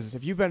don't realize this.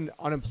 If you've been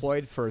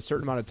unemployed for a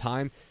certain amount of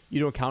time, you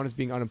don't count as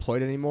being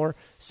unemployed anymore.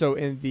 So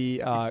in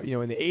the,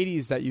 in the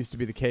 80s, that used to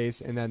be the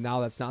case. And then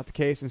now that's not the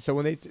case. And so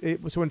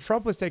when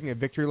Trump was taking a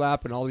victory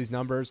lap and all these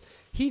numbers,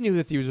 he knew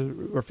that these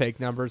were fake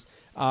numbers.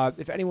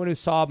 If anyone who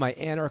saw my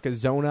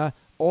Anarchizona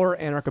or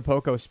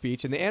Anarchapulco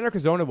speech, and the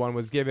Anarchizona one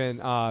was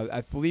given,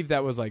 I believe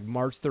that was like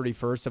March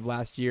 31st of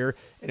last year,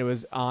 and it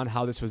was on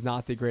how this was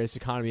not the greatest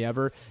economy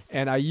ever.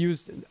 And I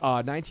used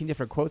 19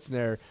 different quotes in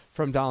there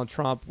from Donald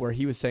Trump where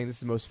he was saying this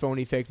is the most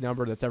phony fake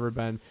number that's ever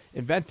been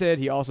invented.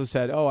 He also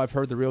said, I've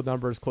heard the real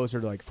number is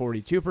closer to like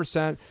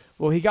 42%.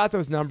 Well, he got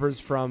those numbers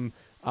from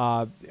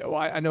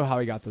I know how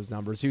he got those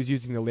numbers. He was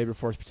using the labor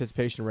force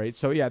participation rate.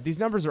 So yeah, these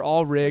numbers are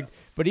all rigged,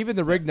 but even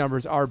the rigged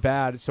numbers are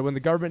bad. So when the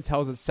government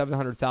tells us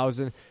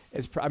 700,000,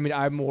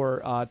 I'm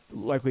more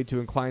likely to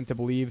incline to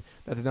believe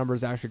that the number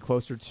is actually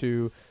closer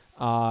to,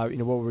 what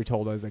were we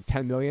told? It was like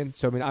 10 million.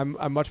 So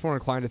I'm much more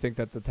inclined to think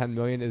that the 10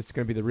 million is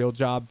going to be the real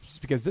job,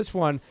 because this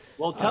one.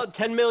 Well,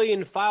 10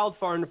 million filed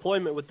for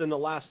unemployment within the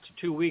last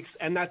 2 weeks,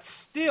 and that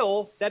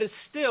is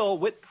still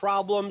with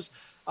problems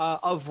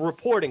of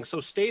reporting.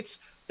 So states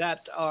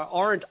that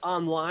aren't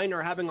online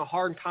are having a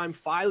hard time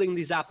filing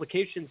these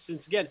applications,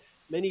 since, again,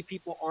 many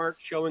people aren't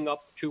showing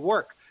up to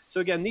work.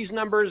 So, again, these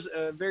numbers,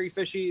 very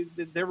fishy.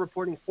 They're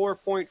reporting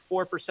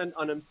 4.4%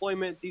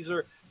 unemployment. These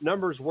are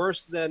numbers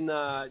worse than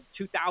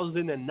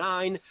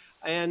 2009.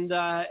 And,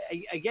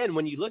 again,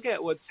 when you look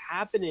at what's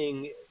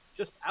happening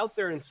just out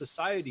there in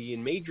society,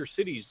 in major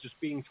cities just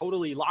being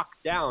totally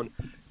locked down,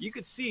 you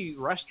could see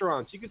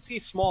restaurants, you could see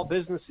small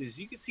businesses,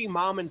 you could see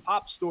mom and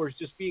pop stores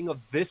just being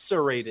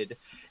eviscerated.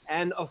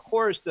 And of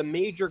course, the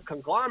major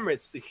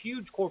conglomerates, the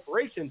huge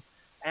corporations,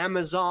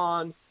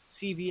 Amazon,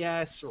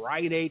 CVS,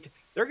 Rite Aid,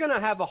 they're going to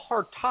have a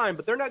hard time,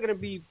 but they're not going to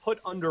be put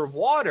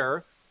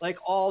underwater like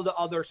all the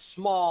other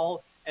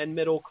small and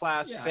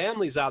middle-class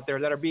families out there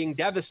that are being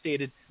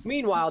devastated.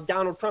 Meanwhile,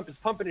 Donald Trump is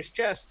pumping his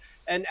chest,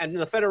 and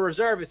the Federal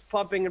Reserve is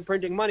pumping and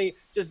printing money,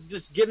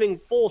 just giving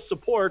full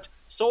support,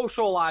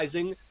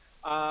 socializing,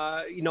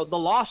 the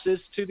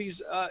losses to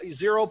these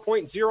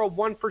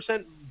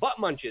 0.01% butt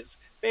munches.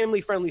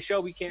 Family-friendly show.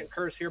 We can't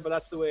curse here, but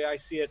that's the way I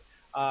see it.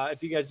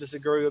 If you guys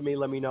disagree with me,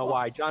 let me know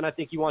why. John, I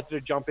think you wanted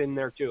to jump in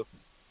there too.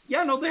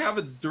 Yeah, no, they have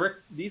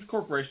these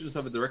corporations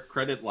have a direct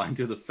credit line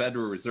to the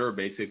Federal Reserve,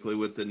 basically,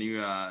 with the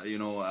new,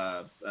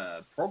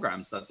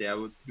 programs that they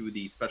have through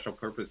the special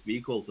purpose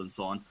vehicles and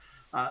so on.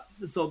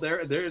 So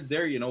they're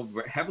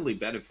heavily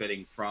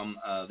benefiting from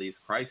these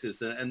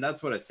crises. And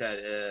that's what I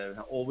said,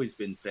 always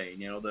been saying,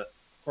 the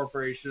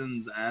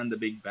corporations and the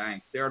big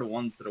banks, they are the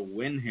ones that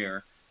win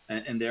here.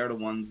 And they're the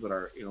ones that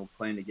are,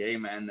 playing the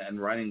game and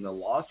writing the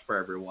laws for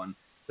everyone.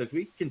 So if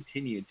we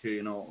continue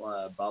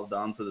to, bow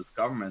down to this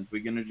government,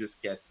 we're going to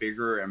just get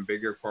bigger and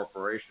bigger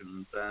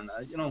corporations. And,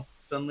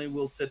 suddenly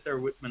we'll sit there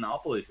with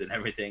monopolies and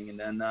everything. And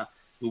then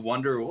we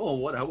wonder,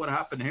 what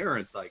happened here?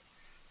 It's like,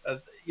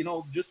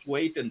 just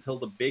wait until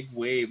the big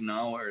wave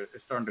now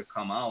is starting to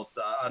come out.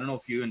 I don't know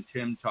if you and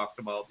Tim talked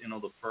about,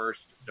 the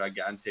first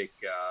gigantic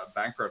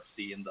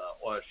bankruptcy in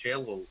the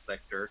shale oil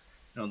sector,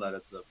 that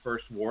it's the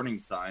first warning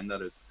sign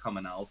that is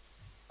coming out.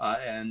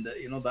 And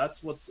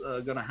that's what's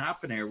going to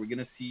happen here. We're going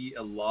to see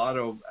a lot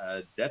of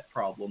debt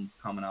problems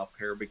coming up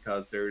here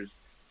because there's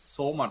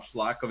so much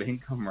lack of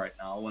income right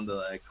now when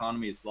the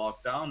economy is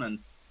locked down,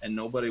 and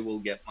nobody will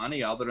get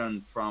money other than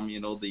from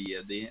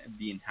the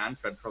being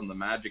hand-fed from the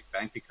magic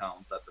bank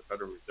account that the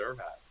Federal Reserve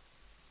has.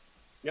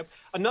 Yep.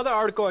 Another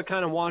article I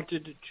kind of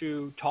wanted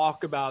to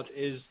talk about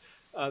is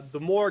the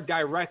more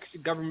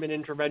direct government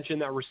intervention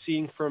that we're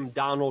seeing from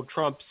Donald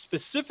Trump,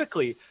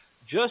 specifically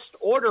just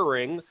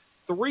ordering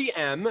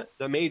 3M,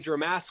 the major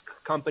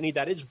mask company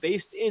that is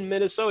based in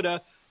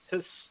Minnesota,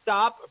 to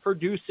stop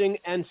producing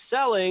and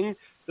selling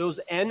those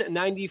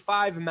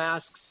N95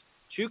 masks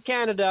to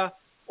Canada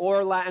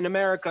or Latin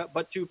America,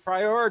 but to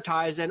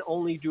prioritize and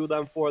only do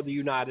them for the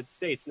United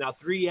States. Now,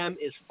 3M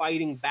is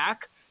fighting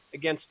back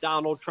against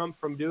Donald Trump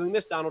from doing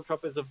this. Donald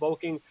Trump is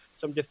evoking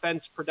some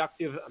Defense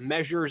Productive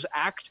Measures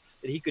Act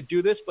that he could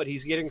do this, but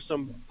he's getting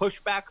some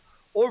pushback.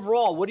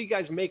 Overall, what do you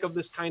guys make of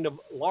this kind of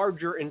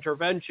larger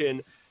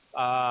intervention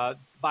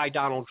by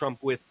Donald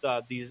Trump with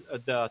the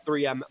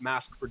 3M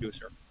mask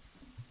producer?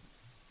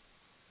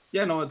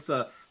 Yeah, no, it's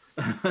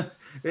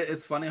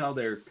it's funny how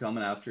they're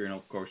coming after,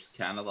 of course,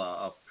 Canada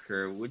up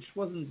here, which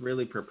wasn't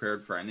really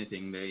prepared for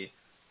anything.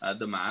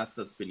 The mask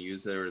that's been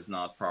used there is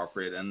not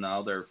appropriate, and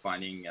now they're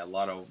finding a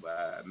lot of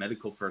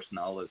medical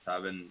personnel is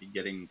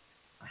getting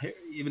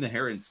even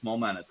here in small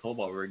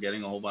Manitoba, we're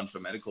getting a whole bunch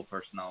of medical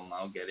personnel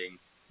now getting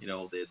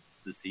the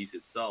disease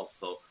itself.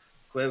 So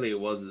clearly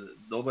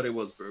nobody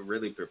was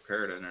really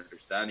prepared and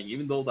understanding,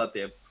 even though that they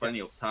have plenty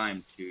of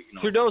time to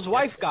Trudeau's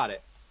wife got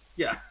it.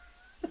 Yeah.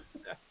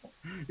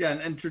 Yeah,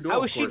 and Trudeau.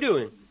 How is she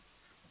doing?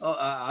 Oh,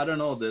 I don't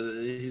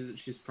know.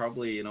 She's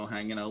probably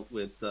hanging out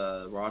with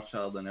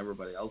Rothschild and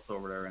everybody else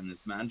over there in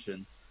his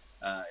mansion,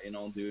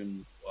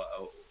 doing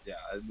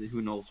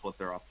who knows what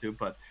they're up to.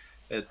 But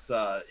it's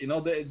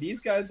these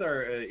guys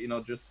are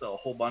just a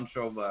whole bunch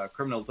of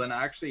criminals. And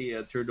actually,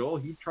 Trudeau,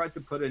 he tried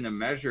to put in a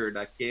measure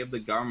that gave the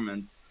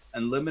government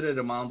a limited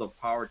amount of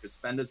power to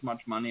spend as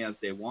much money as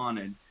they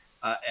wanted.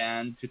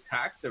 And to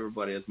tax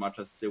everybody as much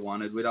as they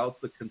wanted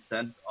without the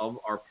consent of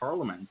our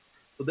parliament.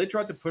 So they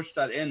tried to push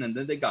that in, and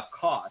then they got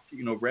caught,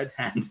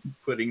 red-handed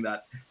putting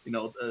that,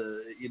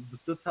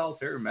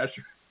 totalitarian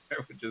measure there,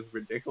 which is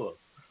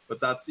ridiculous.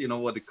 But that's,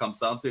 what it comes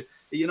down to.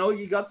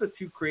 You got the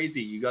two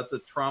crazy. You got the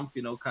Trump,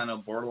 kind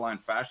of borderline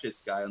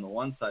fascist guy on the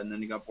one side, and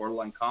then you got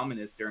borderline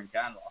communist here in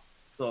Canada.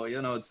 So,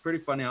 it's pretty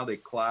funny how they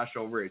clash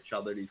over each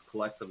other, these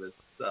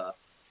collectivists'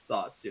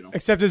 thoughts,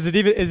 Except is it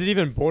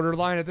even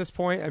borderline at this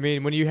point? I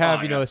mean, when you have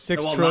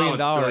 $6 trillion,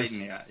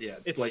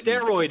 it's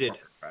steroided.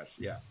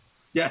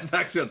 Yeah, it's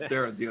actually on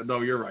steroids.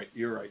 No, you're right.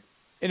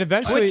 And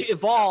eventually, Twitch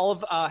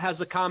Evolve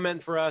has a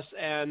comment for us,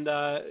 and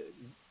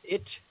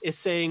it is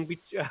saying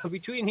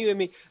between you and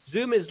me,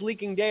 Zoom is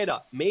leaking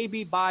data,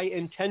 maybe by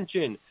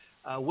intention.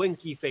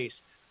 Winky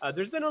face.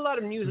 There's been a lot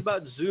of news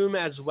about Zoom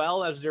as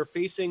well, as they're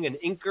facing an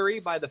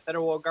inquiry by the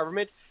federal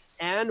government.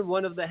 And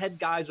one of the head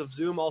guys of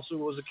Zoom also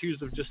was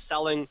accused of just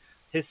selling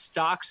his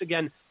stocks.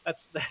 Again,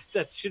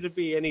 that shouldn't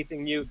be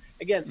anything new.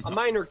 Again, a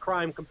minor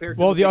crime compared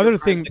to the other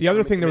thing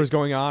that was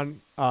going on,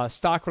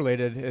 stock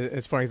related.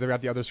 It's funny because I've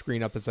got the other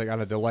screen up. It's like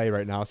on a delay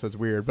right now, so it's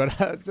weird.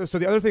 But so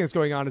the other thing that's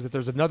going on is that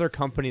there's another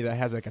company that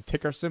has like a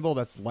ticker symbol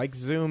that's like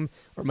Zoom,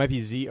 or it might be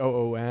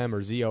ZOOM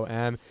or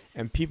ZOM,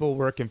 and people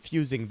were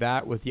confusing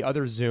that with the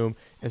other Zoom,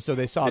 and so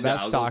they saw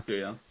that stock.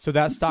 So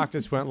that stock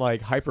just went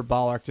like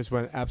hyperbolic, just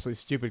went absolutely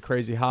stupid,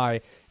 crazy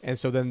high. And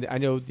so then I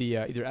know the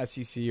either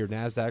SEC or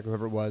NASDAQ,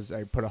 whoever it was,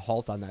 I put a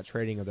halt on that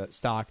trading of that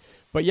stock.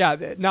 But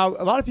yeah, now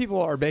a lot of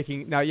people are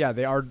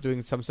they are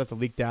doing some stuff to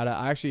leak data.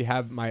 I actually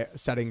have my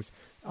settings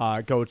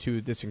go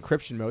to this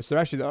encryption mode. So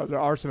there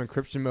are some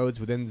encryption modes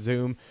within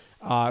Zoom.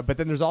 But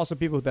then there's also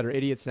people that are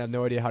idiots and have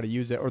no idea how to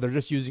use it, or they're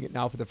just using it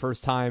now for the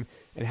first time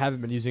and haven't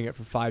been using it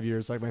for 5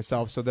 years like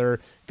myself. So they're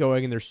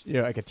going and there's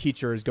like a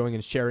teacher is going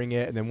and sharing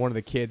it, and then one of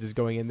the kids is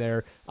going in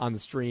there on the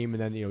stream,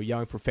 and then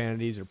yelling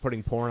profanities or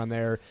putting porn on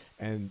there,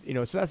 and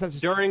so that's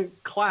just during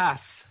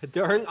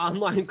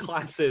online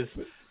classes.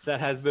 That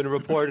has been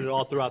reported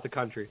all throughout the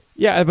country.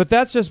 Yeah, but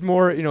that's just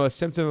more, a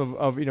symptom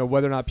of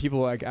whether or not people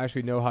like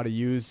actually know how to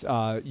use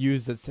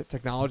the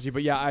technology.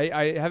 But yeah,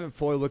 I haven't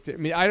fully looked at. I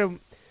mean,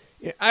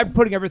 I'm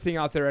putting everything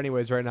out there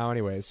anyways right now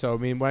anyways. So I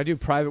mean, when I do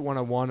private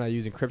one-on-one, I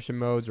use encryption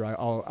modes,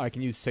 or I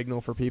can use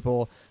Signal for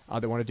people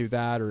that want to do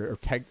that, or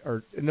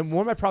and then one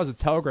of my problems with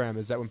Telegram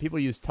is that when people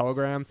use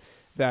Telegram,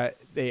 that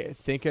they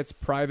think it's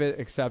private,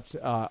 except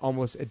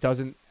almost it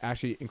doesn't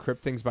actually encrypt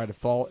things by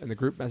default, and the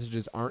group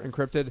messages aren't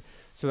encrypted.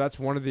 So that's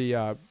one of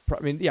the.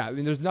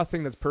 There's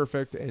nothing that's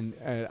perfect, and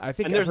I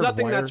think. And there's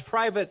nothing that's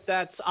private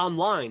that's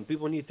online.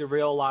 People need to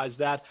realize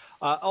that.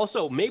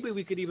 Also, maybe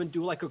we could even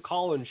do like a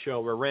call-in show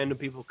where random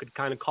people could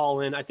kind of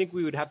call in. I think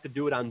we would have to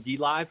do it on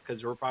DLive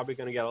because we're probably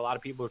going to get a lot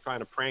of people who are trying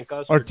to prank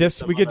us. Or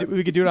we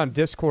could do it on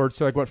Discord.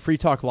 So like what Free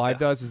Talk Live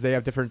does is they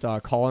have different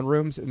call-in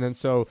rooms, and then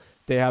so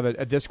they have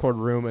a Discord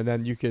room, and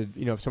then you could,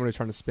 if somebody's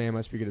trying to spam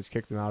us, we could just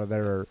kick them out of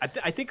there. Or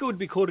I think it would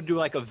be cool to do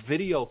like a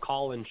video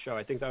call-in show.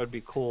 I think that would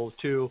be cool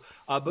too.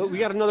 But we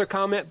got another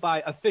comment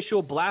by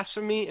Official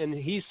Blasphemy, and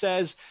he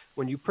says,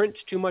 when you print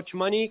too much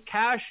money,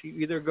 cash, you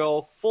either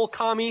go full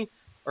commie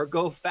or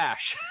go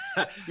fash.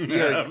 He's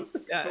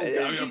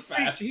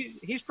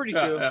pretty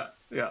true.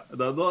 Yeah.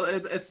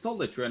 It's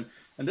totally true.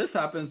 And this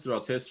happens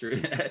throughout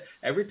history.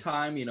 Every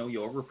time, you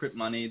overprint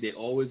money, they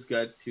always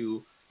get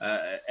to...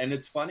 and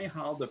it's funny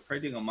how the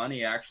printing of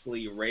money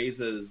actually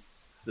raises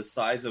the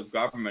size of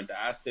government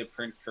as they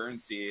print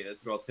currency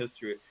throughout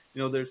history.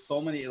 There's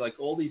so many, like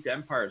all these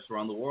empires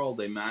around the world,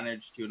 they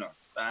manage to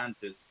expand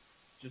to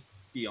just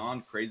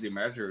beyond crazy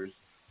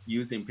measures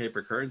using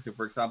paper currency.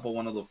 For example,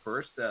 one of the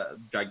first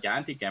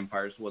gigantic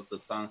empires was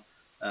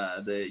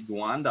the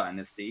Yuan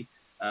dynasty,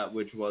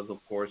 which was,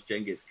 of course,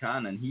 Genghis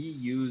Khan. And he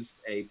used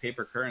a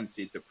paper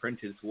currency to print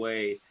his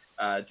way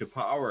to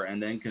power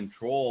and then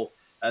control.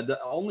 The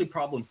only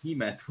problem he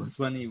met was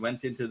when he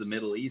went into the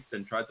Middle East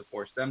and tried to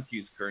force them to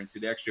use currency.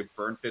 They actually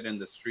burnt it in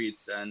the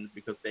streets, and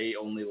because they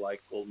only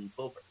like gold and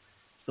silver.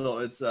 So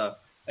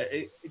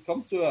it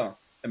comes to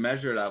a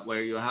measure that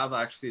where you have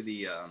actually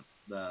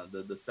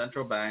the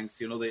central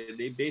banks,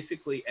 they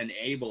basically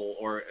enable,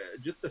 or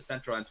just the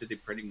central entity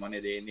printing money,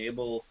 they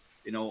enable,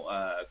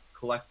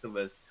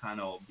 collectivist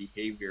kind of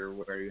behavior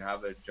where you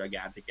have a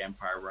gigantic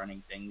empire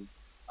running things.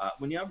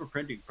 When you have a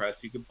printing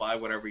press, you can buy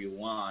whatever you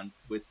want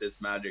with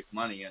this magic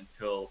money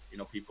until,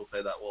 people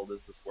say that, well,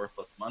 this is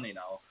worthless money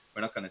now.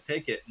 We're not going to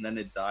take it. And then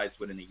it dies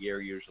within a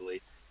year,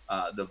 usually,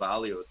 the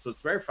value. So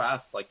it's very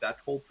fast. Like that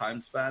whole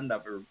time span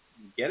that we're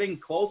getting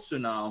close to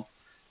now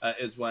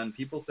is when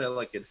people say,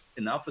 like, it's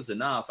enough is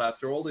enough.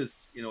 After all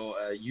this,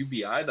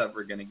 UBI that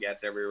we're going to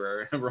get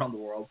everywhere around the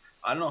world,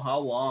 I don't know how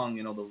long,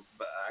 the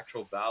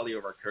actual value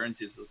of our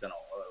currencies is going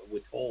to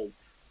withhold.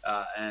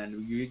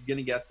 And you're going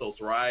to get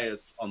those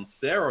riots on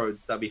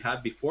steroids that we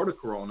had before the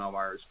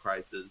coronavirus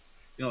crisis.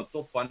 It's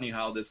so funny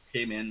how this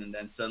came in and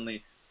then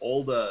suddenly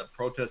all the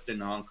protests in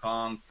Hong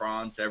Kong,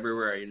 France,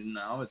 everywhere,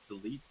 now it's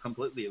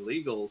completely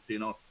illegal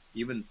to,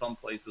 even some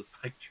places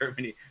like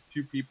Germany,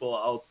 2 people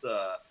out,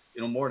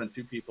 more than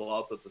 2 people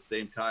out at the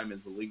same time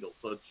is illegal.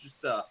 So it's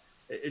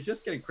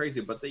just getting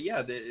crazy. But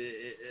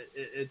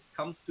it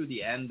comes to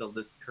the end of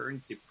this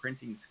currency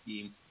printing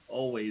scheme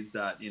always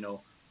that,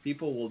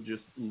 people will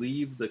just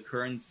leave the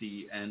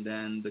currency and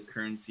then the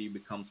currency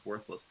becomes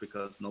worthless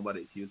because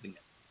nobody's using it.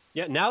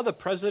 Yeah, now the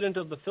president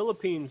of the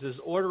Philippines is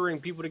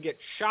ordering people to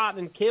get shot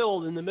and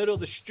killed in the middle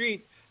of the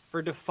street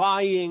for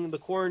defying the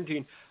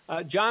quarantine.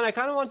 John, I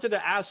kind of wanted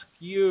to ask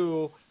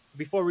you,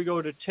 before we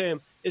go to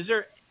Tim, is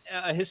there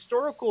a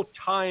historical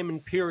time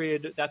and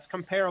period that's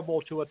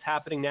comparable to what's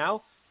happening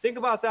now? Think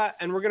about that,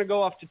 and we're going to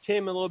go off to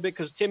Tim a little bit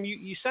because, Tim,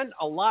 you sent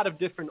a lot of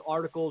different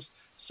articles,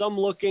 some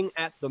looking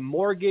at the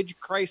mortgage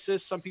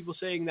crisis, some people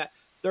saying that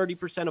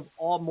 30% of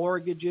all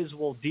mortgages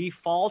will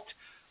default.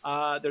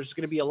 There's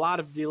going to be a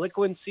lot of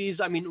delinquencies.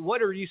 I mean,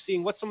 what are you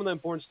seeing? What's some of the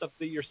important stuff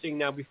that you're seeing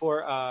now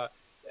before?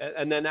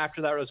 And then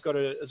after that, let's go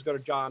to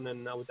John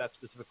and with that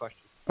specific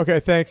question. Okay,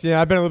 thanks.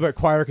 Yeah, I've been a little bit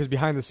quieter because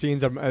behind the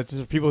scenes, it's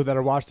people that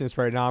are watching this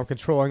right now, I'm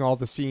controlling all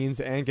the scenes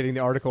and getting the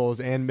articles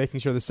and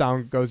making sure the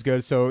sound goes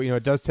good. So,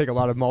 it does take a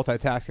lot of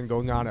multitasking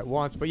going on at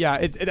once. But yeah,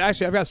 it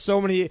actually, I've got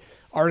so many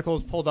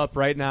articles pulled up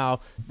right now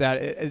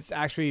that it's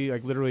actually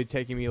like literally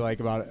taking me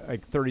about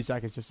 30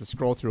 seconds just to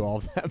scroll through all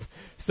of them.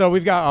 So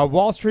we've got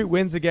Wall Street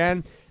wins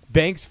again.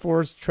 Banks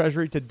force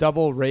Treasury to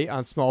double rate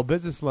on small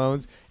business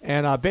loans.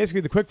 And basically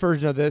the quick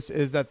version of this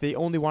is that they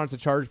only wanted to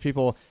charge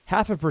people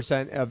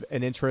 0.5% of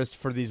an interest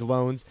for these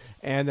loans.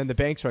 And then the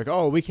banks are like,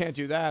 oh, we can't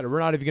do that, or we're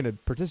not even going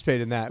to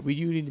participate in that.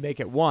 You need to make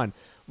it 1.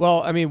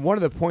 Well, I mean, one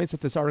of the points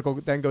that this article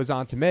then goes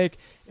on to make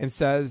and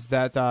says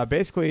that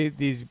basically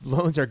these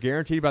loans are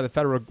guaranteed by the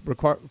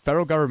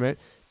federal government,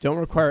 don't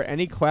require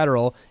any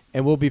collateral,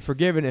 and will be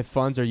forgiven if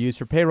funds are used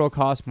for payroll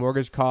costs,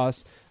 mortgage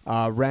costs,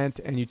 rent,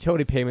 and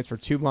utility payments for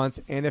 2 months,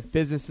 and if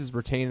businesses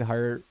retain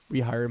and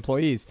rehire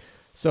employees.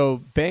 So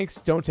banks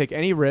don't take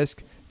any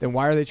risk, then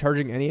why are they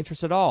charging any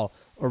interest at all?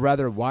 Or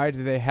rather, why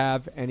do they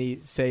have any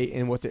say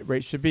in what the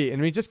rate should be?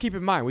 And just keep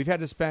in mind, we've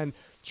had to spend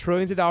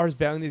trillions of dollars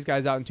bailing these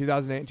guys out in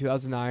 2008 and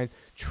 2009,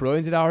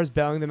 trillions of dollars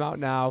bailing them out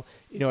now.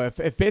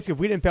 if basically if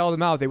we didn't bail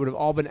them out, they would have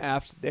all been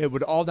effed. They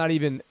would all not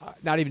even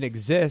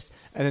exist.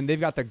 And then they've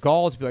got the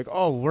gall to be like,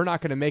 oh, we're not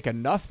going to make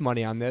enough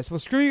money on this. Well,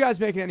 screw you guys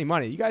making any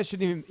money. You guys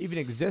shouldn't even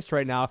exist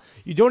right now.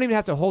 You don't even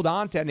have to hold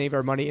on to any of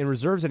our money in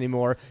reserves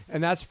anymore.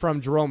 And that's from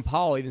Jerome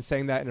Powell even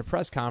saying that in a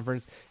press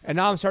conference. And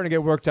now I'm starting to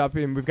get worked up,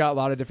 and we've got a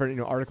lot of different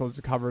articles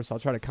to cover, so I'll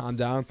try to calm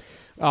down.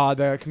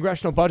 The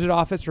Congressional Budget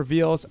Office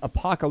reveals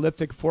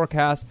apocalyptic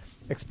forecast,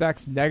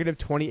 expects negative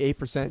 28%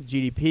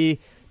 GDP,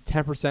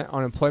 10%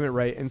 unemployment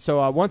rate. And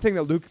so one thing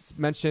that Luke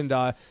mentioned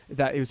is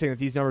that he was saying that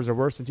these numbers are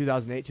worse than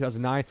 2008,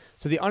 2009.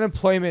 So the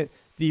unemployment,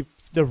 the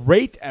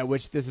rate at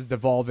which this is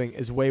devolving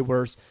is way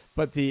worse,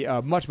 but the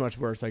much, much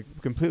worse, like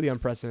completely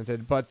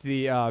unprecedented. But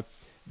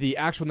the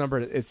actual number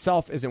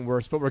itself isn't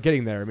worse, but we're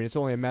getting there. I mean, it's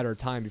only a matter of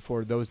time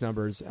before those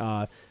numbers. So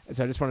I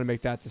just wanted to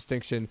make that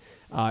distinction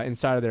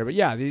inside of there. But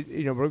yeah,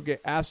 we're going to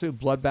get absolute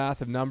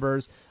bloodbath of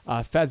numbers.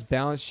 Fed's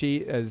balance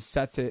sheet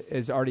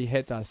is already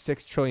hit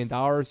 $6 trillion,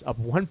 up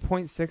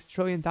 $1.6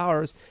 trillion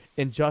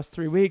in just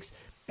 3 weeks.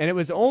 And it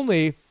was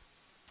only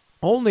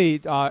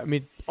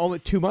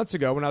 2 months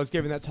ago when I was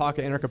giving that talk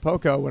at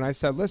Acapulco when I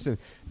said, listen,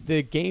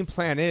 the game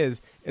plan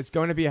is it's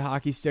going to be a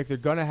hockey stick. They're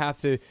going to have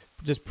to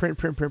just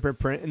print.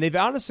 And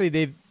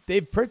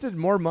they've printed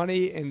more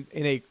money in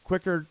a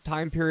quicker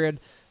time period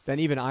than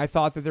even I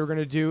thought that they were going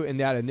to do in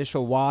that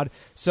initial wad.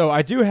 So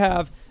I do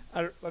have,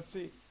 let's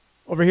see,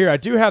 over here, I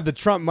do have the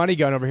Trump money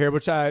gun over here,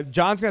 which John's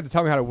going to have to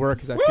tell me how to work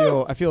because I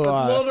feel.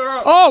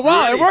 Oh,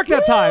 wow, it worked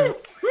that time.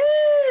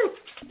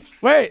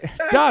 Wait,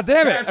 God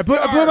damn it. I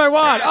blew my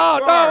wad.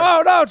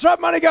 Oh, no, Trump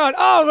money gun.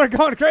 Oh, we're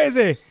going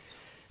crazy.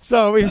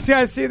 So we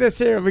guys see this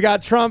here. We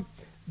got Trump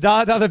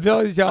dollar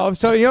bills, y'all.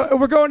 So,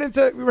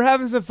 we're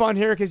having some fun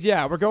here because,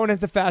 we're going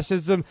into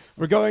fascism.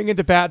 We're going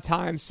into bad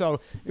times.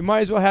 So we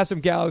might as well have some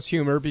gallows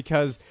humor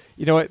because,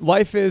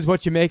 life is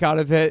what you make out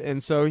of it.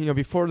 And so,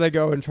 before they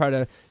go and try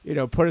to,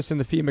 put us in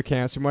the FEMA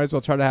camps, we might as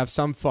well try to have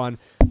some fun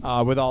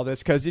with all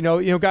this because,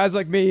 guys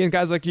like me and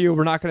guys like you,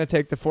 we're not going to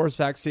take the forced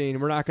vaccine.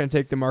 We're not going to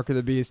take the mark of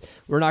the beast.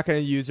 We're not going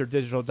to use their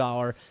digital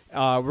dollar.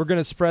 We're going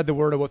to spread the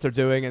word of what they're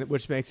doing, and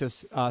which makes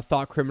us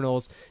thought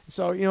criminals.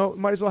 So,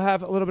 might as well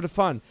have a little bit of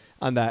fun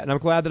on that. And I'm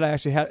glad that I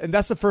actually had, and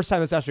that's the first time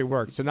this actually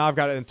worked. So now I've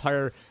got an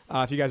entire,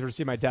 if you guys were to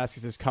see my desk,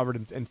 it's just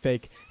covered in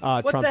fake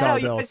Trump dollar bills. What the hell?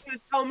 You guys gonna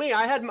tell me?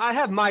 I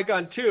have my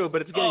gun too,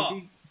 but it's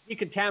getting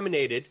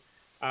decontaminated.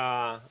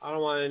 I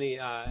don't want any,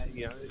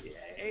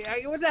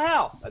 what the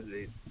hell?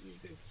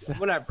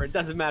 Whatever, it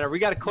doesn't matter. We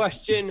got a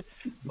question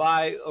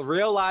by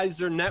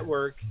Realizer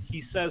Network.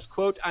 He says,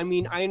 quote, I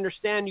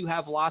understand you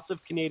have lots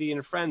of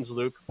Canadian friends,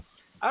 Luke.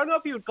 I don't know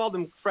if you would call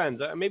them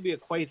friends, maybe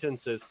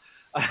acquaintances.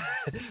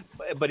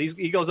 But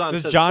he goes on.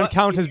 Does John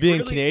count as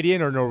being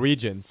Canadian or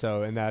Norwegian?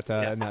 So in that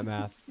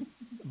math.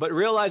 But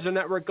Realizer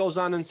Network goes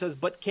on and says,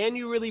 but can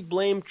you really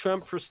blame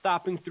Trump for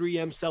stopping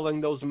 3M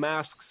selling those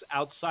masks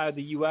outside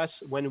the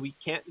U.S. when we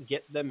can't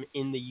get them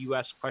in the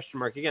U.S. ?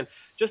 Again,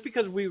 just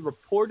because we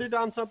reported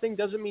on something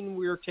doesn't mean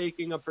we're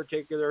taking a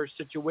particular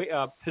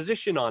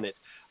position on it.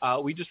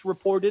 We just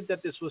reported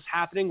that this was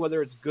happening,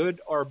 whether it's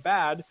good or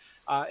bad.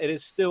 It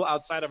is still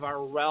outside of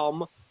our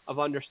realm of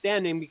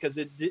understanding because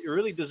it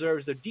really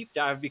deserves a deep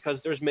dive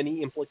because there's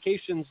many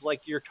implications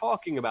like you're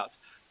talking about.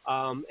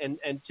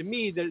 And to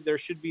me, there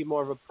should be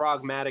more of a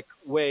pragmatic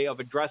way of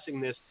addressing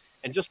this.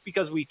 And just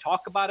because we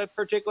talk about a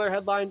particular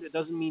headline, it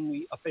doesn't mean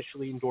we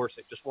officially endorse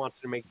it. Just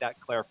wanted to make that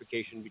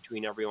clarification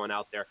between everyone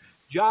out there.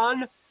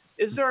 John,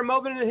 is there a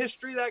moment in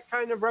history that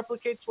kind of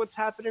replicates what's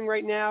happening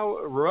right now?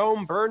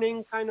 Rome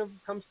burning kind of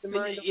comes to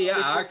mind?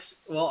 Yeah,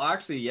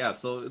 actually, yeah.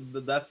 So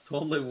that's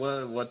totally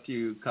what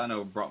you kind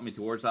of brought me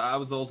towards. I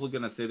was also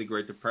going to say the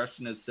Great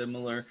Depression is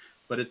similar,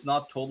 but it's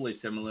not totally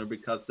similar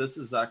because this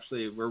is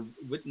actually, we're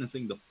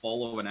witnessing the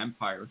fall of an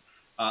empire.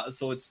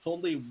 So it's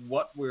totally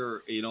what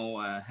we're,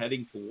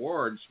 heading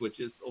towards, which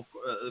is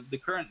the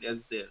current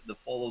is the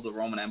fall of the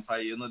Roman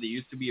Empire. They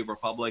used to be a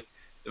republic,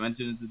 they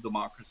went into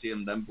democracy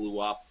and then blew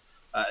up.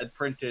 It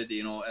printed,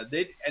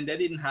 they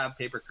didn't have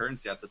paper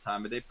currency at the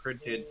time, but they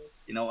printed,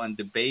 and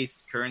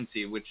debased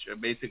currency, which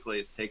basically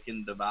is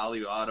taking the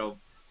value out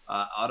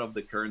of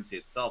the currency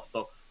itself.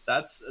 So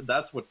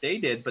that's what they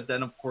did. But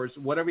then, of course,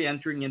 what are we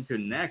entering into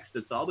next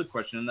is the other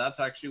question, and that's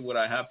actually what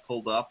I have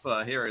pulled up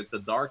here is the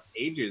Dark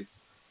Ages,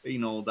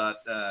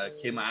 that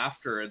came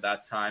after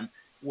that time,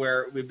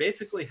 where we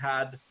basically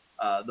had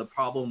the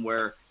problem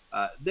where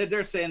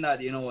they're saying that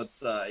it's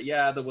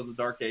there was a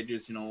Dark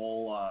Ages,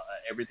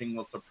 everything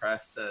was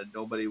suppressed,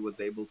 nobody was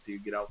able to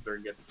get out there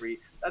and get free.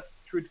 That's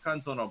true to kind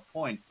of a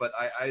point, but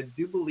I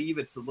do believe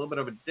it's a little bit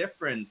of a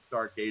different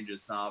Dark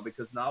Ages now,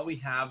 because now we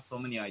have so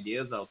many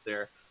ideas out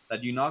there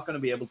that you're not going to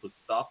be able to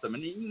stop them,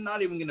 and you're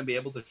not even going to be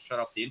able to shut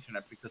off the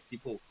internet because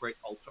people create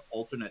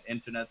alternate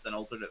internets and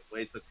alternate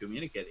ways of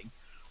communicating.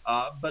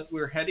 But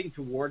we're heading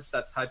towards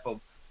that type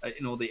of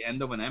the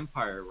end of an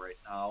empire right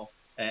now.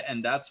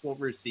 And that's what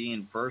we're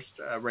seeing first,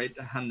 right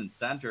hand and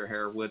center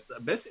here, with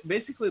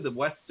basically the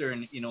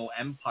Western,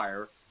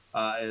 empire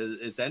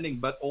is ending.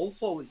 But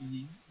also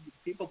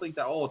people think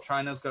that, oh,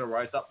 China's going to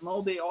rise up.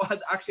 No, they all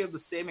actually have the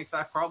same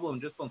exact problem,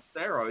 just on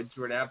steroids,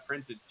 where they have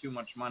printed too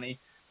much money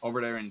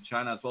over there in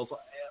China as well. So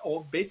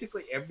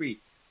basically every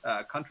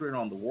country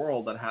around the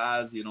world that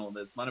has,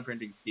 this money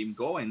printing scheme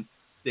going,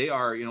 they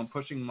are,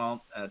 pushing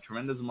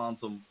tremendous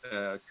amounts of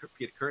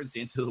fiat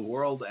currency into the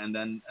world, and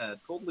then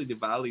totally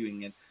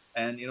devaluing it.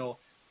 And,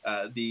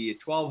 the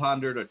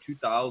 1,200 or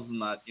 2,000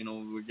 that,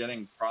 we're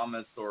getting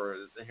promised, or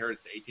here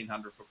it's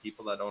 1,800 for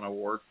people that don't have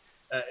work,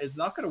 is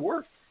not going to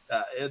work.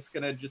 It's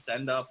going to just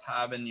end up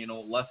having,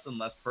 less and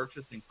less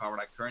purchasing power,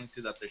 that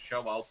currency that they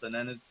shove out, and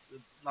then it's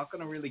not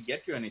going to really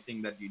get you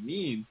anything that you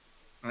need.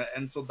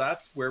 And so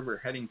that's where we're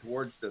heading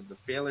towards, the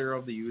failure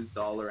of the US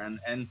dollar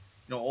and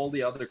all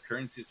the other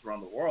currencies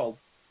around the world,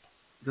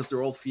 because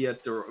they're all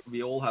fiat, or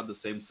we all have the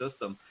same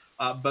system.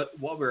 But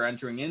what we're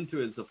entering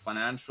into is a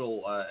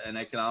financial and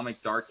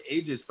economic dark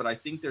ages. But I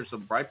think there's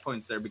some bright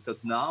points there,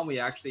 because now we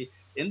actually,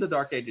 in the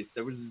dark ages,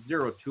 there was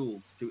zero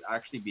tools to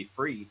actually be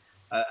free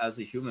as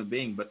a human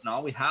being. But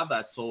now we have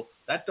that. So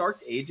that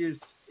dark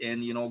ages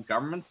in,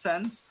 government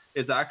sense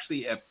is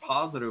actually a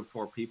positive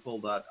for people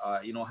that,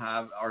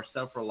 are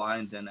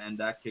self-reliant and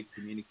that can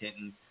communicate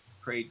and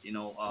create,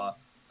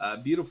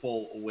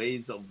 beautiful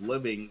ways of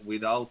living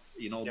without,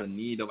 the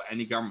need of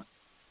any government.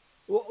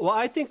 Well,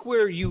 I think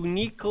we're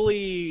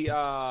uniquely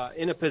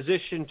in a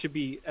position to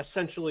be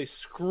essentially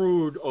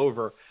screwed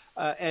over.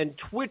 And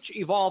Twitch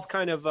Evolve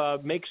kind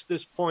of makes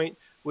this point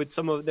with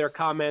some of their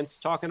comments,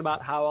 talking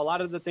about how a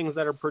lot of the things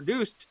that are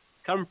produced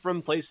come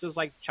from places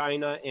like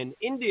China and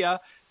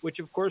India, which,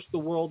 of course, the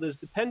world is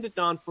dependent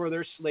on for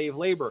their slave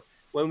labor.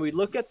 When we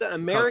look at the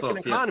American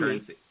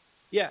economy,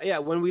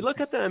 when we look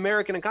at the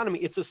American economy,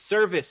 it's a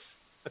service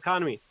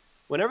economy.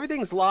 When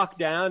everything's locked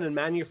down and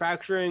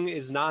manufacturing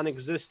is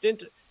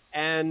non-existent,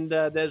 and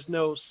there's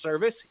no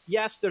service.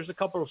 Yes, there's a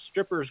couple of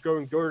strippers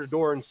going door to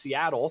door in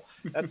Seattle.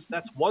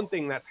 That's one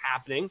thing that's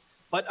happening.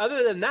 But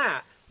other than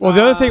that, well,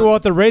 the other thing,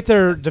 at the rate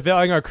they're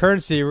devaluing our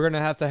currency, we're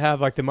gonna have to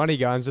have like the money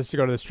guns just to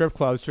go to the strip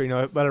clubs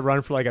to let it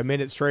run for like a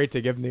minute straight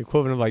to give them the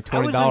equivalent of like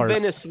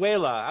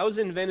 $20. I was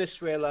in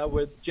Venezuela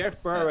with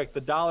Jeff Berwick,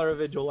 the dollar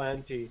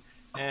vigilante,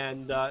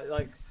 and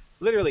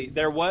literally,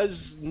 there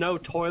was no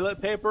toilet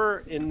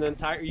paper in the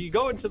entire. You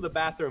go into the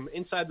bathroom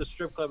inside the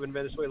strip club in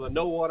Venezuela,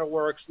 no water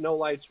works, no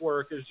lights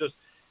work. It's just,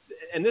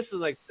 and this is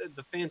like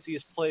the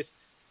fanciest place,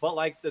 but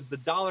like the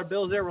dollar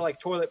bills there were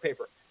like toilet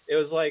paper. It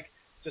was like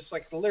just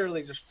like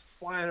literally just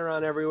flying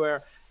around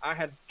everywhere. I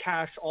had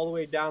cash all the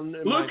way down.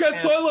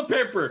 Lucas, toilet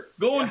paper.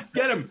 Go and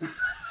get him.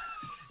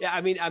 Yeah,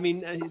 I mean,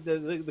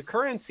 the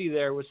currency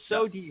there was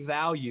so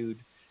devalued,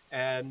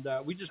 and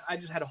I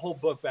just had a whole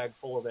book bag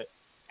full of it.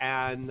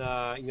 And,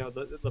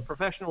 the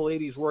professional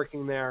ladies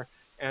working there.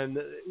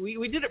 And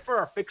we did it for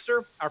our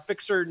fixer. Our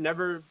fixer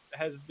never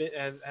has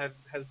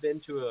been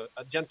to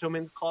a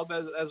gentleman's club,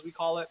 as we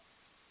call it.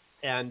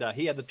 And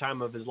he had the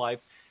time of his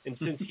life. And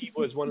since he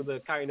was one of the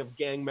kind of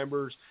gang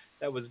members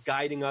that was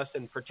guiding us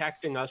and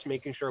protecting us,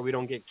 making sure we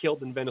don't get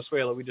killed in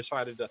Venezuela, we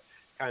decided to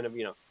kind of,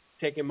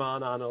 take him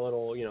on a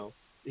little,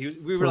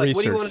 we were like, research.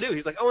 What do you want to do?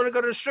 He's like, I want to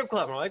go to the strip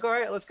club. And we're like, all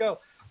right, let's go.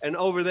 And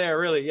over there,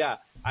 really,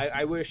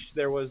 I wish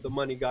there was the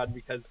money god,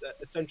 because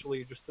essentially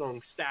you're just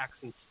throwing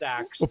stacks and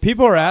stacks. Well,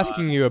 people are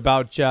asking you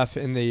about Jeff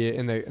in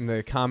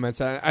the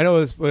comments. I know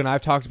this, when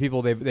I've talked to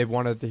people, they've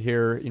wanted to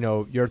hear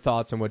your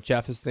thoughts on what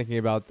Jeff is thinking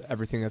about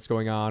everything that's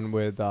going on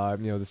with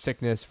the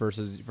sickness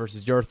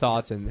versus your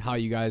thoughts, and how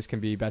you guys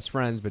can be best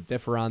friends but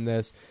differ on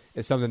this.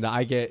 Is something that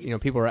I get.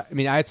 People are. I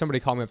mean, I had somebody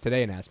call me up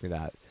today and ask me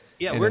that.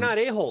 Yeah, we're not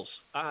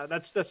a-holes.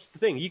 That's the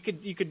thing. You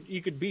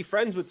could be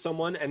friends with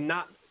someone and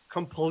not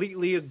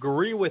completely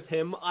agree with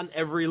him on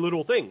every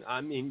little thing.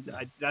 I mean,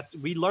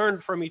 we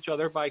learned from each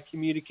other by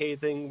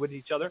communicating with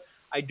each other.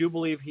 I do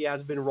believe he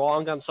has been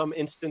wrong on some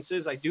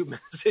instances. I do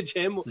message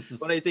him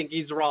when I think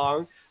he's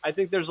wrong. I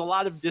think there's a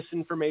lot of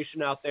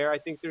disinformation out there. I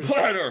think there's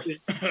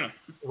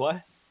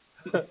what?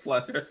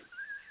 Flat Earth.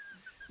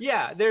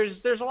 Yeah,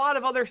 there's a lot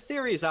of other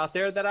theories out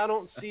there that I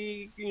don't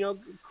see,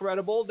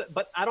 credible,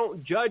 but I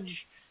don't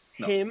judge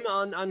him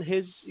on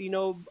his,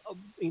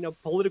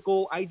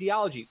 political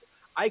ideology.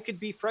 I could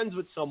be friends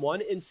with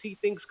someone and see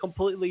things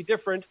completely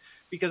different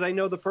because I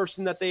know the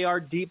person that they are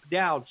deep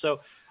down.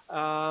 So,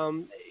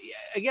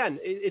 again,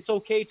 it's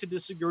okay to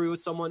disagree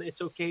with someone.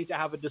 It's okay to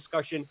have a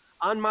discussion.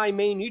 On my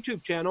main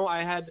YouTube channel,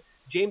 I had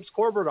James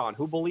Corbett on,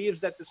 who believes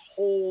that this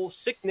whole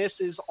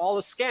sickness is all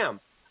a scam.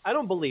 I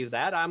don't believe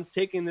that. I'm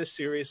taking this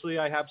seriously.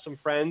 I have some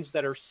friends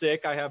that are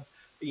sick. I have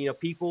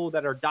people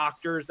that are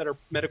doctors, that are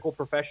medical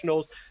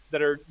professionals,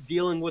 that are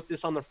dealing with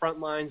this on the front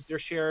lines. They're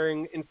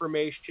sharing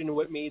information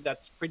with me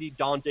that's pretty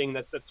daunting,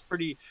 that's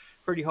pretty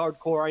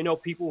hardcore. I know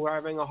people who are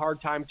having a hard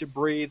time to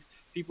breathe,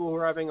 people who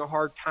are having a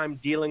hard time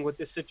dealing with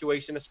this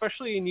situation,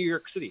 especially in New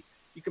York City.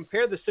 You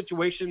compare the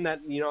situation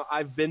that,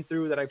 I've been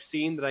through, that I've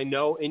seen, that I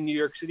know in New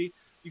York City,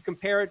 you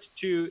compare it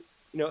to,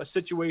 a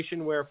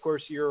situation where, of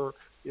course, you're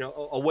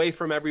away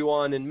from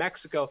everyone in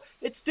Mexico.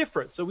 It's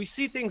different. So we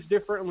see things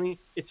differently.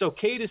 It's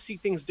okay to see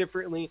things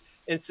differently.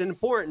 It's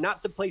important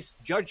not to place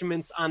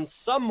judgments on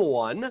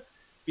someone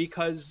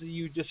because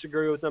you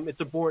disagree with them. It's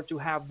important to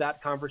have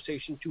that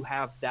conversation, to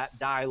have that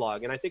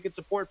dialogue. And I think it's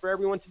important for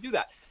everyone to do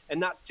that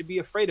and not to be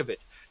afraid of it.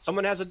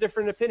 Someone has a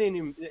different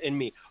opinion in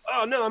me.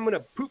 Oh, no, I'm going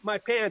to poop my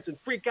pants and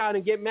freak out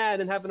and get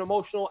mad and have an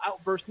emotional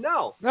outburst.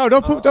 No,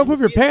 don't poop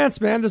your pants,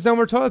 man. There's no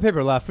more toilet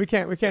paper left. We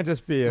can't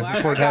just be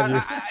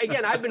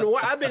again, I've been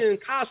in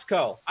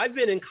Costco. I've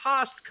been in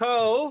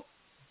Costco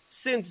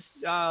since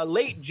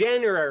late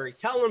January,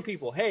 telling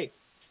people, hey,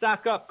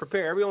 stock up,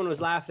 prepare. Everyone was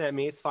laughing at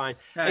me. It's fine.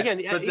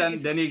 Again, but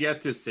then you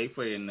get to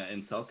Safeway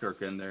in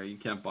Selkirk, and there you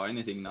can't buy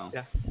anything now.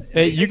 Yeah.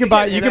 Hey, you can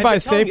buy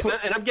Safeway,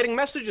 and I'm getting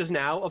messages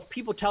now of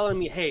people telling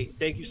me, "Hey,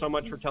 thank you so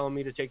much for telling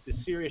me to take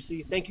this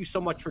seriously. Thank you so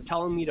much for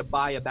telling me to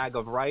buy a bag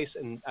of rice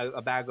and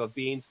a bag of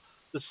beans.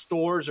 The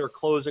stores are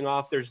closing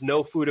off. There's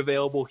no food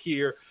available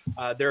here.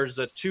 There's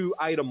a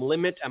 2-item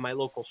limit at my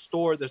local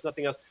store. There's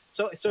nothing else."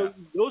 So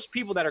those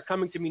people that are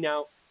coming to me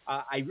now,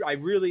 I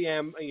really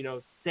am,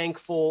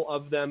 thankful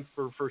of them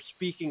for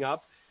speaking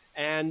up.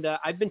 And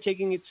I've been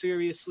taking it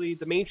seriously.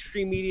 The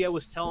mainstream media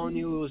was telling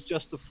you it was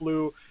just the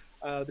flu.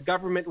 The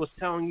government was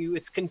telling you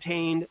it's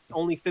contained.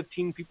 Only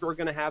 15 people are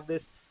going to have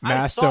this.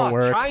 Masks I saw don't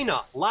work.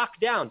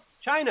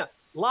 China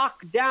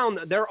lock down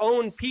their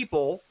own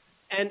people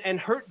and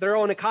hurt their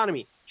own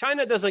economy.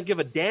 China doesn't give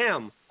a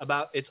damn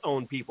about its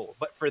own people.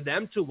 But for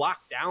them to lock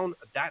down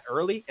that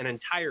early an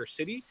entire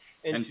city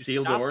and to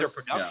seal stop doors,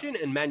 their production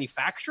and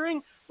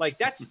manufacturing, like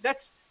that's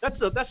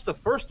the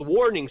first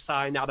warning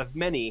sign out of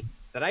many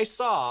that I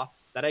saw,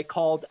 that I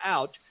called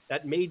out,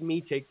 that made me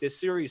take this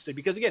seriously.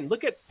 Because again,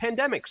 look at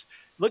pandemics.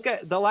 Look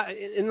at in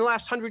the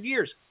last 100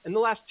 years, in the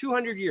last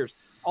 200 years,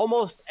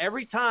 almost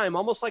every time,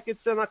 almost like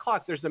it's on a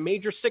clock, there's a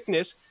major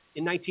sickness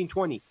in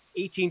 1920,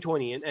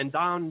 1820, and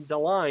down the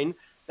line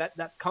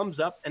that comes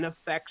up and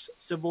affects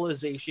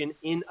civilization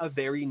in a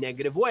very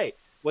negative way.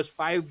 Was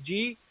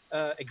 5G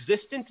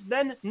existent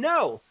then?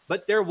 No,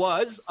 but there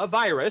was a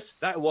virus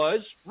that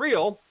was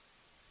real,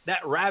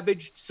 that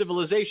ravaged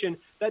civilization,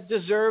 that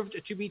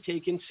deserved to be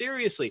taken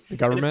seriously. The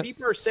government. And if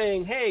people are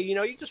saying, "Hey,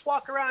 you just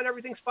walk around,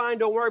 everything's fine,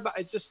 don't worry about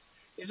it,"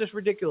 it's just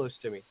ridiculous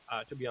to me,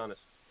 to be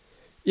honest.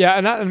 Yeah,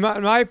 and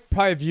my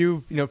probably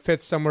view,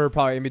 fits somewhere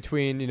probably in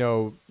between,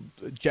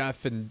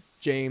 Jeff and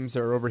James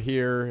are over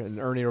here and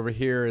Ernie over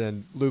here,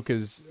 and Luke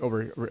is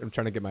over. I'm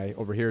trying to get my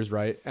over here's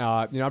right.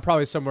 I'm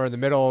probably somewhere in the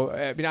middle.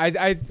 I mean,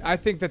 I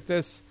think that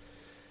there's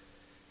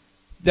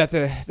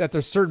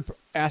certain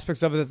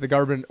aspects of it that the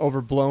government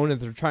overblown,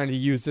 and they're trying to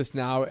use this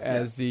now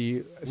as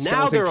the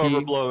now they're key.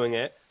 overblowing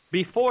it.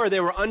 Before they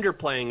were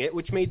underplaying it,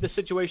 which made the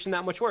situation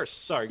that much worse.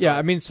 Sorry. Yeah,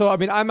 I mean,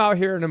 I'm out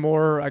here in a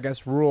more, I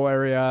guess, rural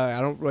area. I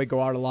don't really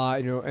go out a lot,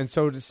 and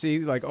so to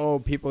see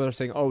people that are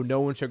saying, "Oh, no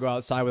one should go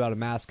outside without a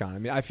mask on." I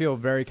mean, I feel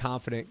very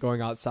confident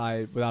going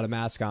outside without a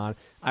mask on.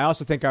 I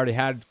also think I already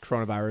had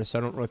coronavirus, so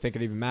I don't really think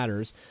it even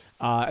matters.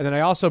 And then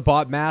I also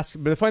bought masks.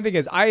 But the funny thing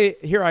is, I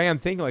am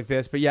thinking like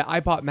this, but yeah, I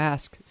bought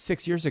masks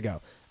 6 years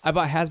ago. I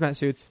bought hazmat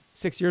suits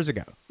 6 years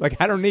ago.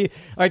 I don't need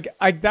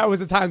that was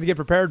the time to get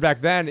prepared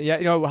back then. Yeah,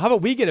 how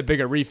about we get a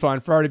bigger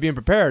refund for already being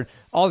prepared?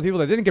 All the people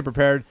that didn't get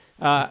prepared,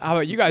 how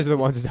about you guys are the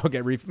ones that don't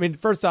get refund? I mean,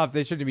 first off,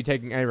 they shouldn't be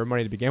taking any of our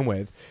money to begin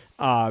with.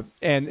 But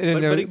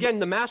again,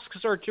 the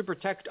masks are to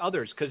protect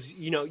others because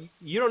you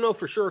don't know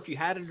for sure if you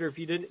had it or if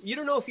you didn't. You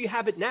don't know if you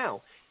have it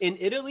now. In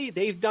Italy,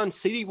 they've done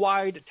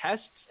citywide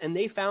tests and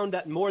they found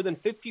that more than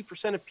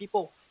 50% of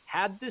people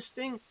had this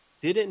thing,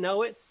 didn't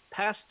know it,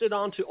 passed it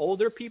on to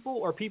older people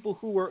or people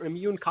who were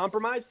immune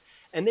compromised,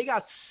 and they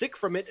got sick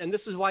from it. And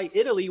this is why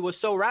Italy was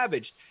so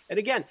ravaged. And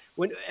again,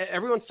 when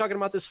everyone's talking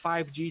about this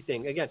 5G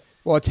thing, again,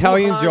 well,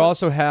 Italians, you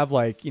also have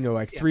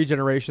 3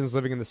 generations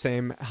living in the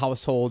same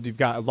household. You've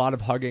got a lot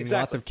of hugging,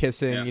 lots of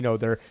kissing. Yeah.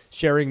 They're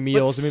sharing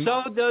meals. But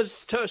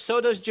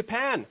so does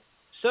Japan.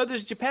 So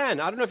does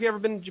Japan. I don't know if you've ever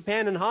been to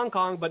Japan and Hong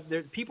Kong,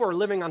 but people are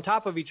living on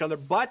top of each other.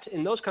 But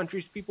in those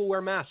countries, people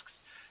wear masks.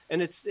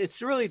 And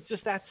it's really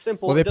just that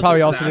simple. Well, they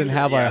probably also didn't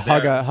have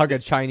hug a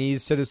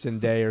Chinese citizen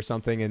day or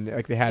something, and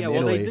like they had in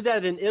Italy. Well, they did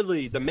that in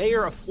Italy. The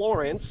mayor of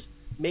Florence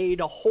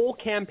made a whole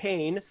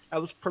campaign that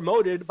was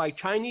promoted by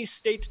Chinese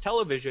state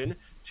television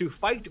to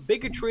fight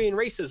bigotry and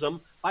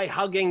racism by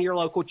hugging your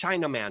local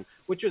Chinaman,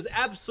 which was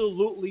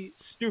absolutely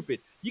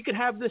stupid. You could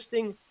have this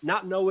thing,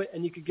 not know it,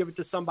 and you could give it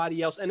to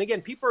somebody else. And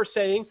again, people are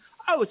saying,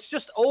 "Oh, it's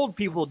just old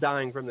people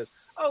dying from this.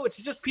 Oh,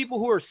 it's just people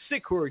who are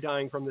sick who are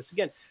dying from this."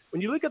 Again,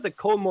 when you look at the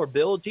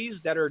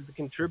comorbidities that are the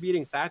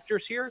contributing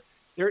factors here,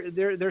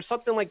 there's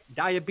something like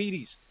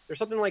diabetes. There's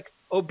something like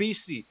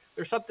obesity.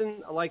 There's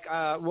something like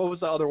what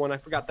was the other one? I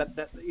forgot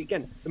that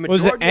again. The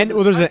majority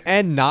there's an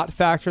N not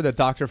factor that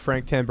Dr.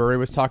 Frank Tamburri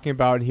was talking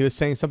about, and he was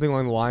saying something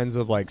along the lines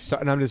of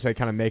and I'm just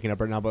kind of making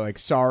up right now, but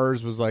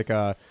SARS was like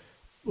a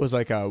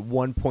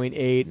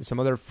 1.8, and some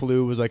other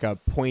flu was like a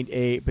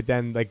 0.8, but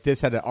then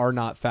this had an R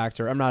naught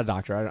factor. I'm not a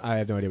doctor. I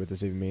have no idea what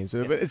this even means.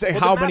 But it's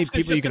how many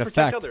people you can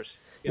affect.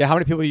 Yeah, how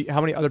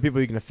many other people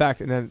you can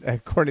affect, and then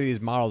according to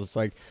these models,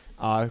 it's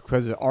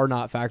because the R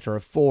naught factor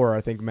of 4,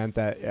 I think meant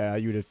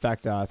that you would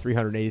affect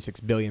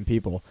 386 billion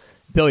people.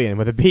 Billion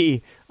with a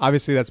B.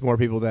 Obviously, that's more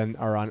people than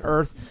are on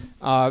Earth.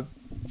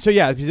 So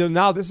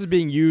now this is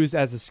being used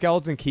as a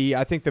skeleton key.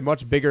 I think the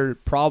much bigger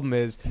problem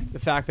is the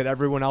fact that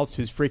everyone else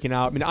who's freaking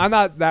out. I mean, I'm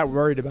not that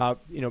worried about,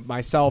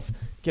 myself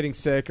getting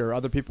sick or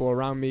other people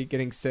around me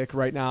getting sick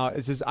right now.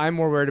 It's just I'm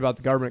more worried about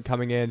the government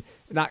coming in,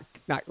 not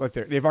like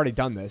they've already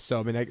done this. So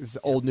I mean, it's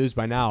old news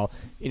by now.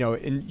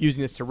 In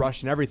using this to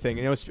rush and everything.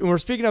 When we're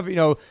speaking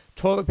of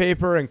toilet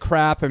paper and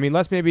crap. I mean,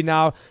 let's maybe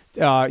now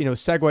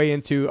segue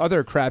into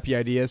other crappy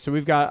ideas. So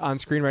we've got on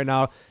screen right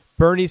now,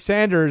 Bernie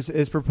Sanders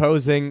is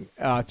proposing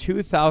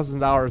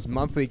 $2,000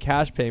 monthly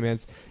cash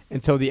payments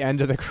until the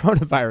end of the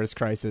coronavirus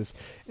crisis.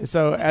 And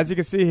so, as you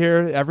can see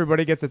here,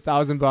 everybody gets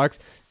 $1,000.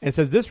 And it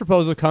says this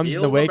proposal comes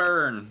in the wake.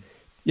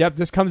 Yep,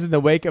 this comes in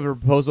the wake of a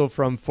proposal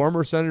from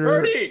former Senator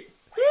Bernie.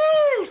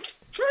 Woo!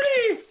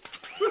 Bernie.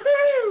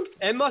 Woo-hoo!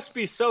 It must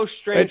be so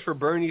strange for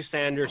Bernie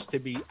Sanders to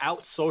be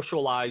out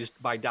socialized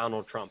by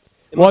Donald Trump.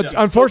 Well,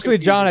 unfortunately,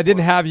 John, I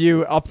didn't have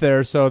you up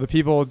there, so the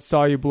people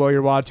saw you blow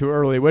your wad too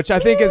early, which I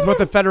think is what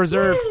the Federal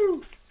Reserve.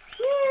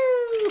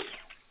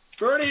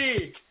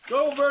 Bernie,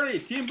 go Bernie,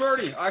 Team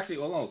Bernie. Actually,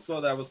 no, so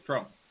that was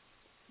Trump.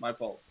 My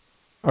fault.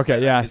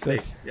 Okay, yeah,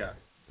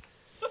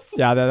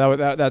 yeah,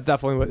 that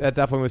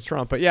definitely was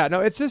Trump. But yeah, no,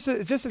 it's just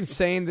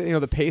insane that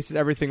the pace of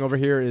everything over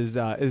here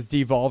is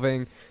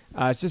devolving.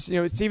 It's just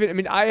it's even. I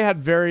mean,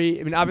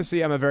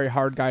 obviously I'm a very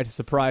hard guy to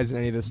surprise in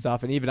any of this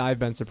stuff, and even I've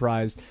been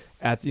surprised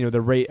at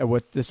the rate at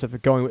what this stuff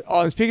is going.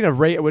 Oh, and speaking of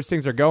rate at which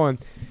things are going,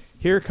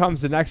 here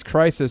comes the next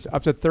crisis.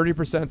 Up to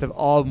 30% of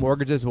all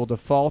mortgages will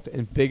default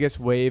in biggest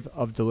wave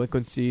of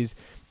delinquencies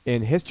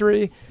in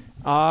history.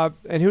 And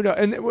who knows?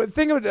 And the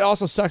thing that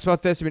also sucks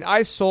about this, I mean,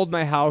 I sold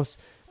my house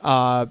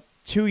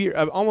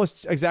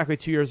almost exactly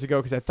 2 years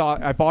ago because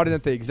I bought it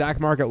at the exact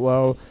market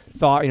low.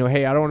 Thought,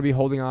 hey, I don't want to be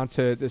holding on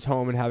to this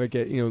home and have it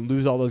get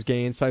lose all those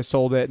gains. So I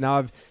sold it. Now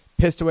I've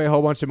pissed away a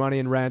whole bunch of money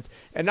in rent.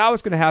 And now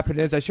what's going to happen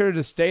is I should have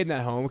just stayed in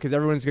that home because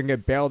everyone's going to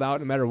get bailed out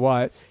no matter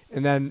what.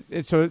 And then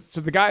so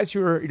the guys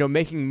who are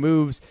making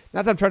moves,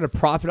 not that I'm trying to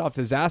profit off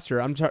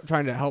disaster, I'm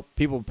trying to help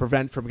people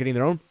prevent from getting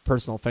their own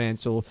personal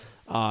financial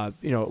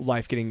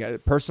life getting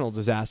personal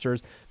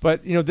disasters.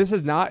 But this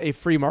is not a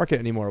free market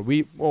anymore.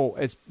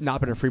 It's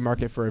not been a free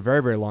market for a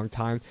very, very long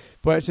time.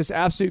 But it's just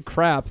absolute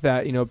crap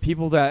that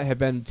people that have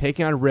been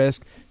taking on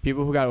risk,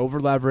 people who got over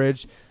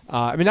leveraged.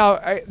 Now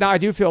I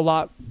do feel a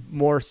lot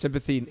more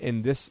sympathy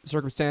in this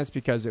circumstance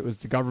because it was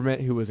the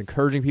government who was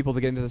encouraging people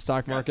to get into the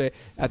stock market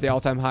at the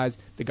all-time highs.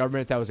 The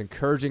government that was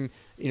encouraging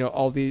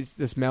all this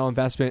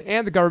malinvestment,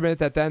 and the government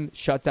that then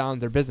shut down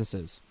their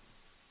businesses.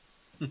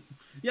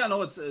 Yeah,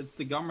 no, it's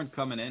the government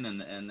coming in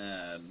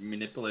and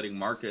manipulating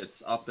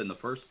markets up in the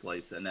first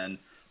place, and then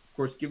of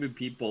course giving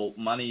people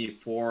money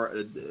for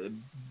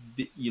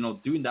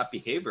doing that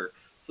behavior.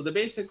 So they're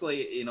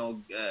basically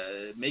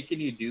making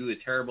you do a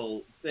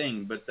terrible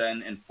thing, but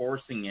then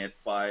enforcing it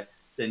by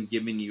then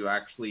giving you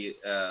actually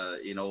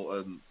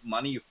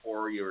money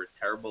for your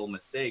terrible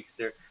mistakes.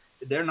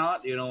 They're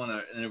not in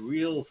a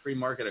real free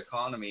market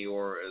economy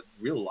or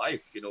real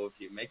life.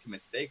 If you make a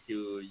mistake,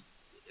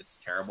 it's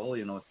terrible,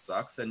 it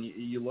sucks, and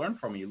you learn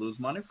from it, you lose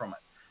money from it.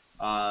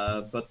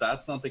 But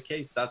that's not the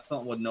case. That's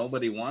not what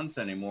nobody wants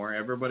anymore.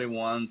 Everybody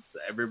wants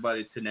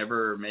everybody to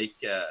never make,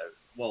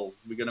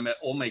 we're going to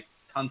all make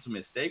tons of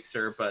mistakes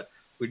here, but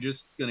we're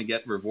just going to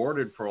get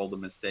rewarded for all the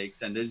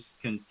mistakes and just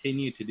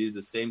continue to do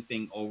the same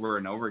thing over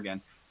and over again.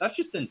 That's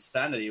just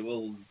insanity.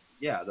 Well,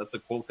 yeah, that's a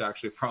quote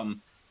actually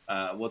from,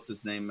 what's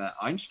his name,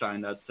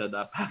 Einstein, that said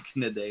that back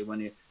in the day,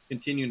 when you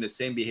continue the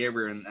same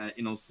behavior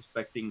and,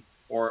 suspecting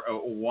or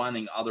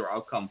wanting other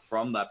outcome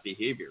from that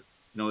behavior.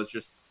 It's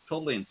just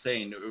totally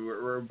insane.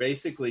 We're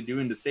basically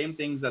doing the same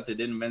things that they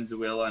did in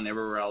Venezuela and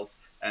everywhere else,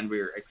 and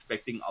we're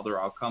expecting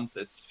other outcomes.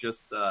 It's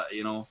just,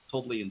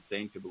 totally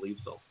insane to believe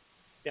so.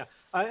 Yeah.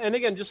 And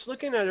again, just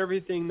looking at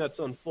everything that's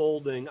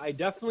unfolding, I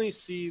definitely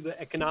see the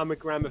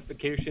economic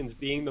ramifications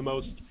being the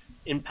most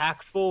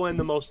impactful and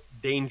the most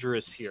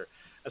dangerous here.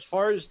 As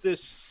far as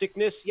this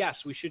sickness,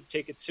 yes, we should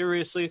take it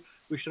seriously.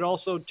 We should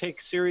also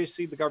take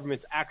seriously the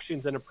government's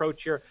actions and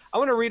approach here. I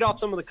want to read off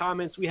some of the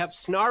comments. We have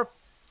Snarf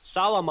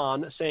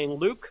Salaman saying,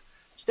 Luke,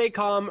 stay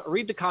calm,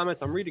 read the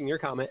comments. I'm reading your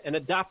comment, and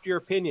adopt your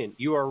opinion.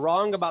 You are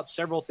wrong about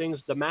several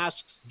things. The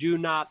masks do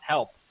not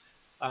help.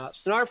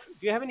 Snarf,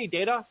 do you have any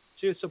data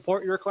to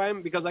support your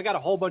claim? Because I got a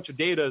whole bunch of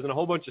data and a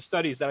whole bunch of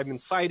studies that I've been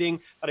citing,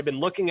 that I've been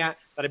looking at,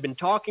 that I've been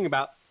talking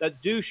about,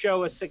 that do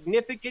show a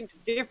significant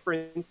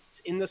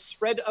difference in the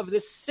spread of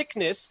this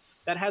sickness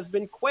that has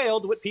been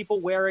quelled with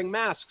people wearing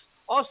masks.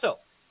 Also,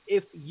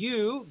 if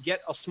you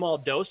get a small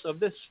dose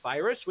of this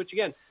virus, which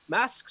again,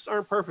 masks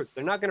aren't perfect.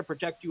 They're not going to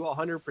protect you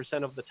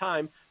 100% of the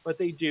time, but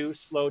they do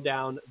slow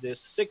down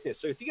this sickness.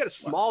 So if you get a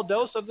small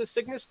dose of this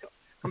sickness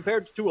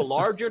compared to a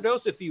larger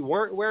dose, if you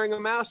weren't wearing a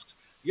mask,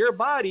 your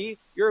body,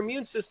 your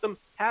immune system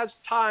has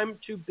time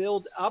to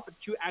build up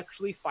to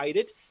actually fight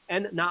it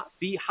and not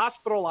be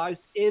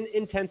hospitalized in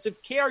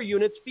intensive care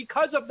units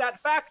because of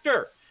that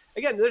factor.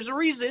 Again, there's a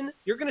reason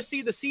you're going to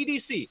see the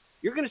CDC,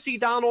 you're going to see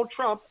Donald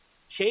Trump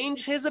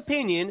change his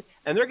opinion,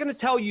 and they're going to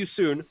tell you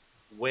soon,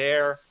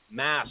 wear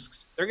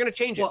masks. They're going to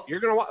change it. You're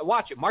going to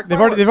watch it. Mark. They've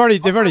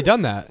already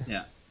done that.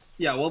 Yeah.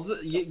 Yeah, well,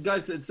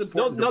 guys, it's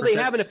important. No, they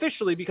haven't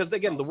officially because,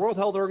 again, the World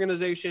Health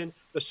Organization,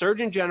 the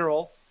Surgeon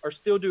General are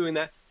still doing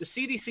that. The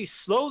CDC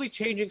slowly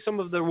changing some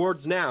of their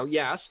words now,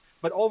 yes,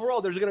 but overall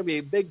there's going to be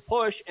a big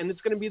push, and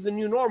it's going to be the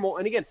new normal.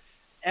 And again,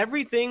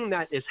 everything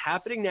that is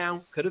happening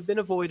now could have been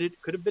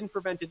avoided, could have been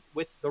prevented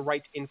with the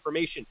right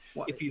information.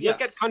 Well, if you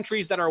look at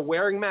countries that are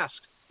wearing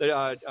masks,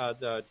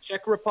 the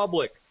Czech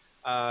Republic,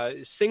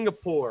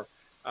 Singapore,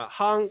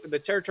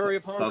 the territory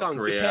of Hong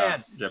Kong,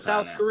 Japan,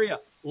 South Korea.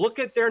 Look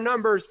at their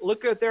numbers.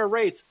 Look at their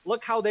rates.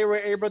 Look how they were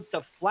able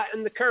to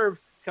flatten the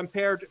curve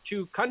compared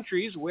to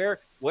countries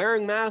where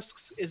wearing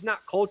masks is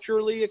not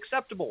culturally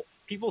acceptable.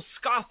 People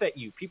scoff at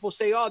you. People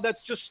say, oh,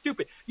 that's just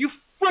stupid. You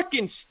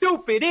freaking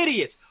stupid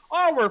idiots.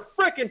 All we're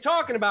freaking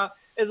talking about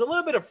is a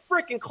little bit of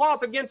freaking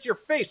cloth against your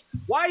face.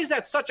 Why is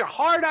that such a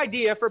hard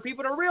idea for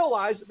people to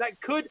realize that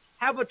could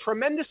have a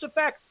tremendous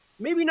effect?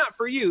 Maybe not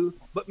for you,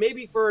 but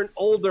maybe for an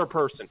older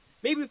person.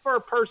 Maybe for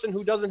a person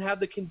who doesn't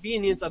have the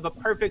convenience of a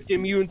perfect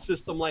immune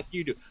system like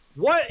you do.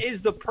 What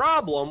is the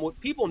problem with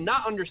people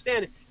not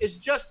understanding? It's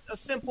just a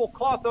simple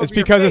cloth over It's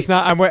because your it's face.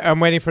 not. I'm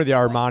waiting for the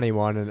Armani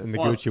one and the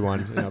Gucci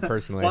one,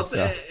 personally. Well,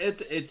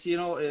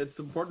 it's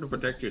important to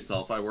protect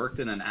yourself. I worked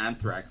in an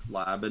anthrax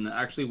lab, and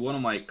actually one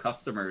of my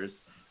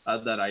customers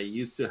that I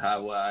used to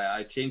have,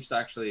 I changed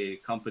actually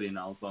company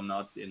now, so I'm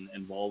not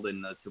involved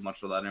in too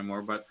much of that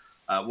anymore. But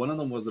one of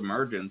them was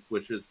Emergent,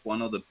 which is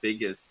one of the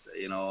biggest,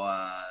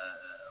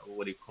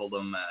 what do you call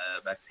them,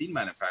 vaccine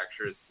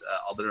manufacturers,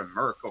 other than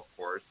Merck, of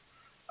course.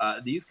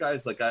 These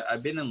guys, like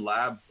I've been in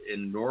labs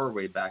in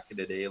Norway back in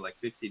the day, like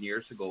 15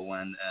 years ago,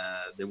 when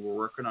they were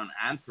working on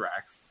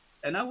anthrax,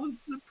 and I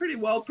was pretty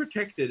well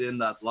protected in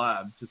that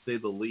lab, to say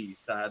the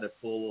least. I had a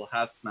full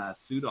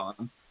hazmat suit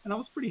on, and I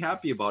was pretty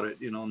happy about it,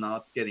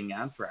 not getting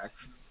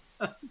anthrax.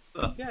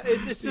 So, yeah,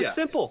 it's just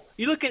simple.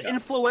 You look at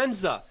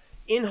influenza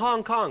in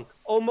Hong Kong,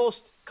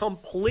 almost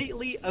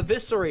completely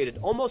eviscerated,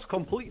 almost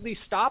completely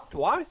stopped.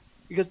 Why?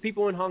 Because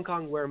people in Hong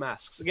Kong wear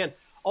masks. Again,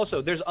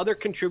 also, there's other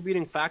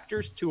contributing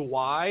factors to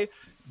why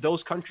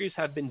those countries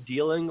have been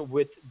dealing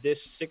with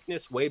this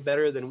sickness way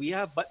better than we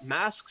have, but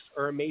masks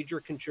are a major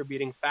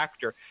contributing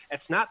factor.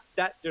 It's not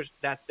that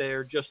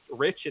they're just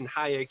rich and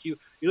high IQ.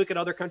 You look at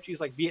other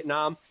countries like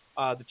Vietnam,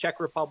 the Czech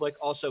Republic,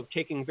 also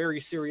taking very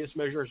serious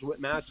measures with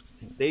masks.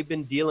 They've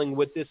been dealing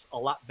with this a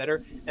lot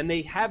better, and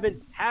they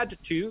haven't had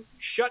to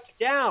shut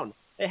down.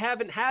 They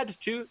haven't had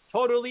to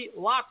totally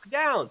lock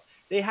down.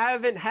 They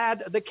haven't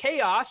had the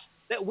chaos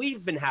that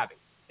we've been having.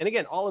 And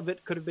again, all of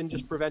it could have been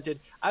just prevented.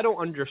 I don't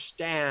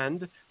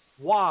understand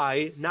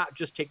why not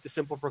just take the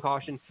simple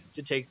precaution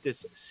to take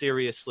this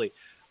seriously.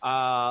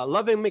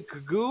 Loving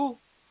McGoo,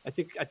 I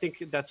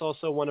think that's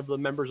also one of the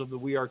members of the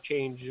We Are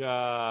Change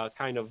member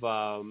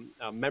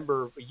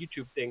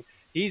YouTube thing.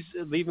 He's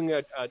leaving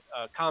a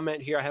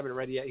comment here. I haven't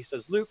read it yet. He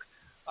says, Luke,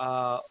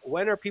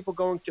 when are people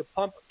going to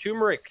pump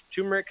turmeric?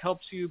 Turmeric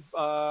helps you...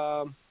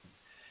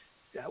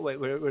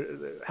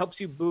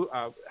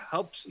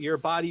 helps your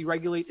body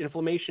regulate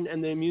inflammation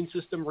and the immune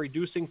system,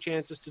 reducing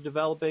chances to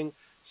developing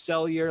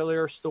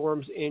cellular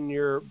storms in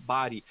your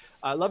body.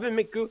 Lovin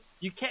McGoo,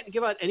 you can't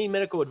give out any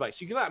medical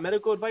advice. You give out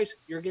medical advice,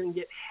 you're going to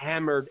get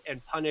hammered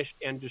and punished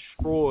and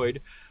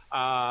destroyed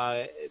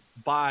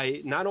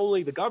by not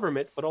only the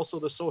government, but also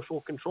the social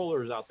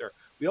controllers out there.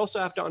 We also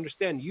have to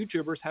understand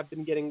YouTubers have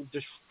been getting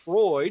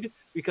destroyed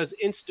because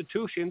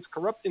institutions,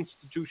 corrupt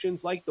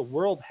institutions like the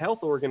World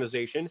Health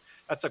Organization,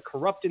 that's a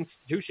corrupt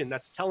institution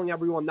that's telling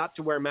everyone not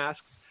to wear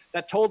masks,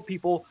 that told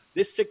people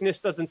this sickness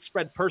doesn't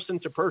spread person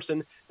to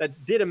person,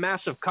 that did a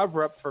massive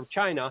cover-up from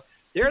China.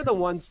 They're the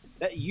ones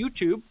that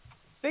YouTube,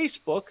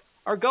 Facebook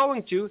are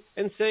going to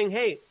and saying,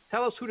 hey,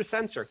 tell us who to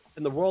censor.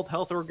 And the World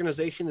Health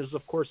Organization is,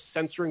 of course,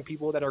 censoring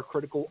people that are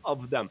critical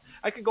of them.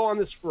 I could go on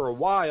this for a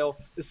while.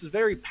 This is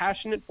very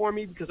passionate for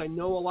me because I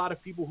know a lot of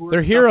people who are...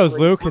 They're heroes,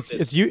 Luke.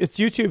 It's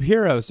YouTube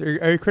heroes.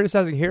 Are you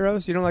criticizing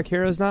heroes? You don't like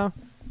heroes now?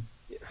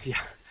 Yeah.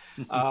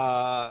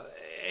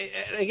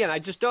 Again, I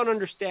just don't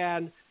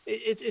understand.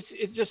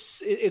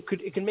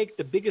 It can make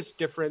the biggest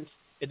difference.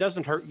 It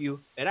doesn't hurt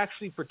you. It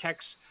actually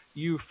protects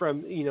you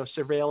from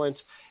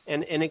surveillance,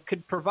 and it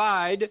could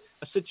provide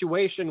a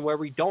situation where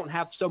we don't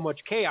have so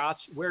much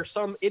chaos, where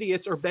some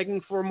idiots are begging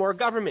for more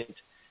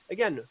government.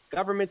 Again,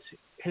 governments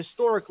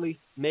historically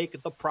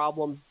make the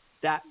problem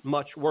that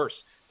much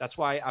worse. That's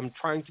why I'm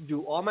trying to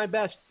do all my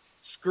best,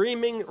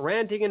 screaming,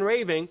 ranting, and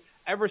raving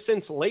ever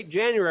since late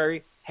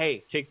January.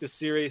 Hey, take this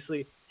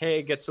seriously.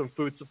 Hey, get some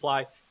food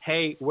supply.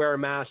 Hey, wear a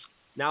mask.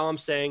 Now I'm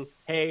saying,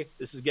 hey,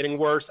 this is getting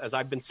worse. As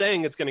I've been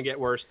saying, it's going to get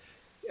worse.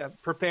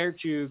 Prepare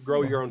to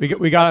grow your own food.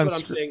 That's what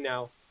I'm saying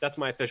now. That's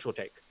my official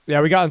take.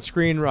 Yeah, we got on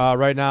screen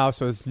right now.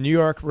 So it's New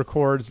York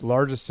records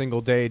largest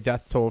single day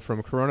death toll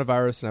from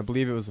coronavirus, and I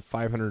believe it was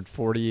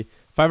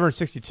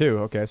 562.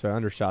 Okay, so I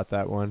undershot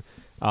that one.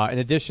 In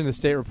addition, the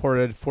state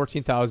reported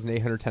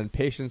 14,810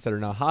 patients that are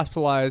now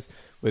hospitalized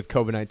with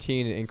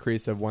COVID-19, an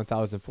increase of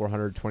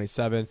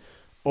 1,427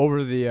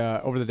 over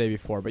the day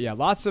before. But yeah,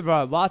 lots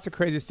of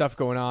crazy stuff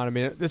going on. I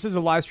mean, this is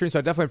a live stream, so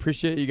I definitely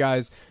appreciate you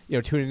guys,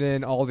 tuning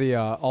in. All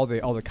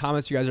the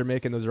comments you guys are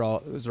making, those are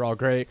all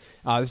great.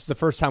 This is the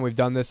first time we've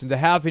done this, and to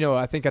have,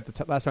 I think at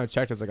the last time I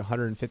checked, it was like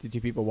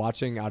 152 people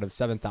watching out of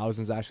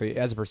 7,000 is actually,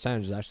 as a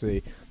percentage, is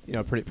actually,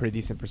 pretty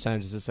decent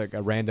percentage. It's just like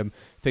a random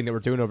thing that we're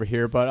doing over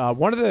here. But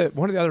one of the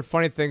other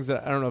funny things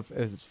that I don't know if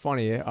it's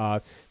funny,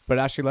 but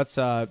actually let's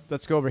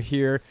go over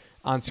here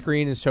on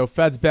screen and show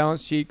Fed's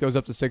balance sheet goes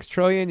up to $6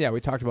 trillion. Yeah, we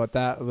talked about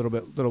that a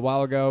little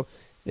while ago.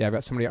 Yeah, I've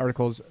got so many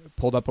articles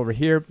pulled up over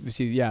here. You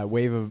see,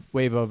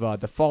 wave of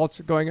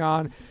defaults going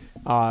on.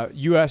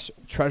 U.S.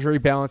 Treasury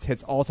balance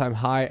hits all-time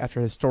high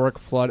after a historic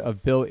flood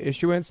of bill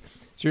issuance.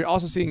 So you're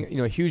also seeing,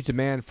 huge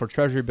demand for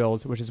Treasury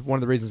bills, which is one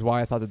of the reasons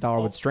why I thought the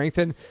dollar would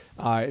strengthen,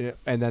 and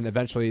then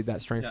eventually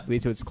that strength would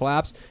lead to its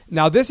collapse.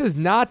 Now, this is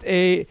not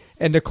and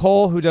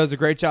Nicole, who does a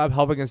great job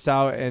helping us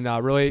out and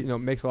really,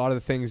 makes a lot of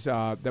the things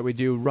that we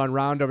do run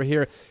round over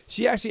here.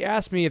 She actually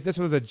asked me if this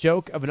was a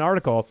joke of an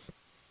article.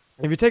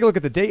 If you take a look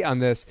at the date on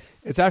this,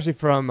 it's actually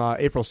from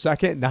April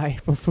 2nd, not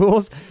April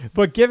Fool's.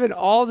 But given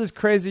all this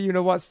crazy,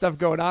 stuff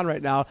going on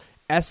right now,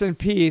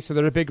 S&P, so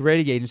they're a big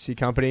rating agency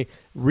company,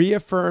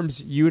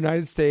 reaffirms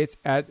United States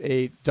at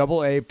a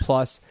AA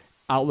plus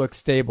outlook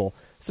stable.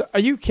 So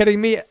are you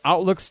kidding me?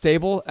 Outlook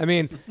stable? I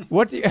mean,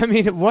 what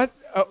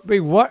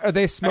are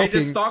they smoking?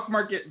 The stock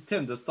market,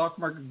 Tim, the stock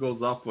market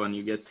goes up when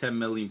you get 10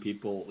 million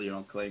people,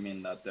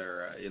 claiming that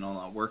they're,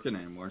 not working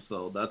anymore.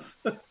 So that's,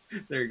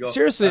 there you go.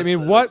 Seriously,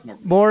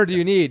 what more do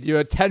you need? You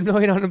had 10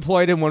 million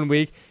unemployed in 1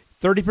 week.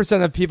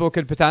 30% of people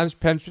could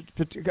potentially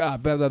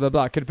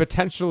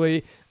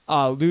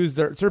lose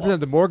their 30% of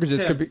the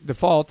mortgages could be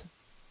default.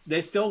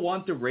 They still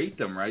want to rate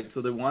them, right?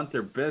 So they want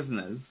their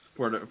business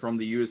from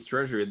the U.S.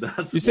 Treasury.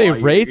 That's you say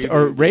rate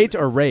or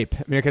rape?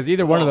 I mean, because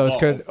either one of those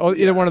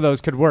one of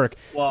those could work.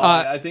 Well,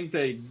 I think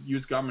the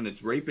U.S. government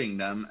is raping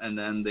them, and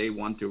then they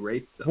want to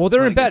rate them. Well,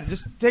 they're in bed.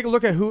 Just take a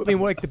look at who. I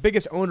mean, the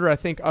biggest owner, I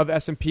think, of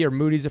S&P or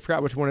Moody's, I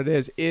forgot which one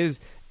it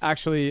is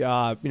actually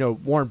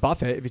Warren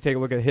Buffett. If you take a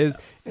look at his,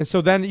 and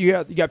so then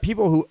you got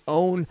people who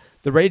own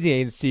the rating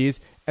agencies.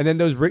 And then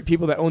those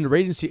people that own the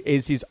rating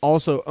agencies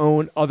also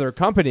own other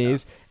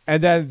companies,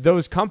 and then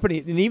those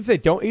companies, and even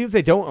if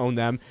they don't own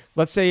them,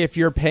 let's say if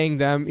you're paying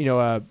them,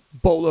 a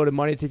boatload of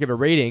money to give a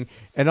rating,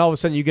 and all of a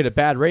sudden you get a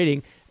bad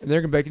rating, and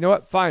they're gonna be like, you know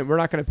what, fine, we're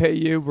not gonna pay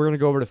you, we're gonna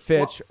go over to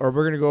Fitch, or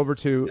we're gonna go over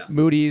to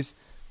Moody's.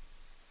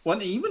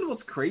 Well, even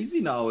what's crazy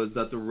now is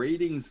that the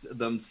ratings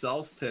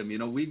themselves, Tim,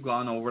 we've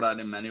gone over that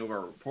in many of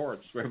our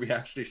reports where we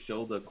actually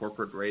show the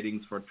corporate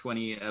ratings for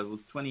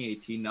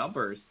 2018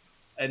 numbers.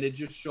 And it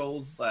just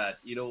shows that,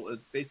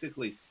 it's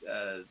basically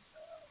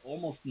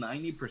almost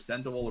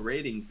 90% of all the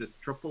ratings is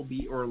triple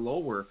B or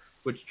lower,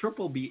 which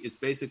triple B is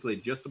basically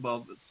just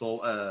above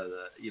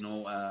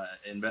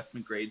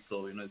investment grade.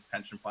 So, his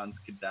pension funds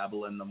could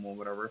dabble in them or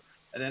whatever.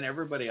 And then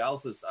everybody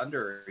else is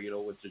under,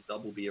 which is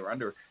double B or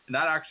under. And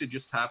that actually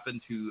just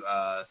happened to,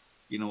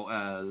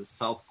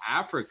 South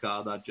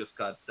Africa that just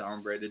got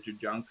downgraded to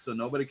junk. So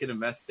nobody can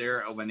invest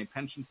there of any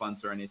pension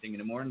funds or anything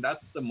anymore. And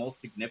that's the most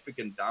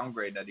significant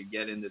downgrade that you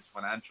get in this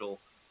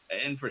financial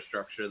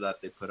infrastructure that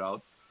they put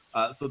out.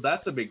 So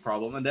that's a big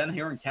problem. And then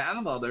here in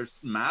Canada, there's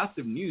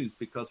massive news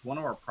because one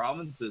of our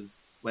provinces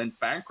went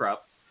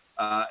bankrupt,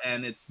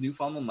 and it's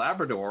Newfoundland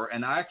Labrador.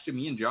 And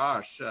me and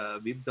Josh,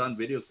 we've done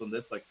videos on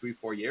this like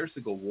 3-4 years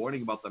ago,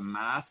 warning about the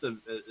massive,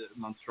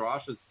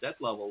 monstrous debt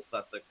levels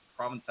that the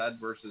province had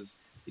versus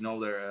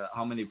their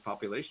how many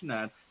population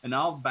had, and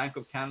now Bank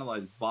of Canada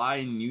is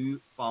buying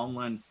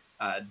Newfoundland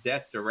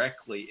debt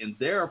directly in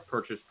their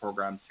purchase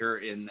programs here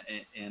in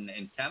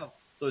Canada.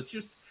 So it's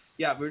just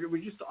we're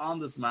just on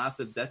this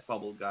massive debt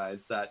bubble,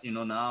 guys. That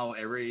now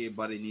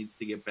everybody needs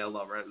to get bailed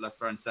out left,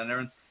 right, and center.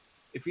 And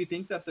if you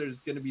think that there's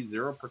going to be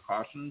zero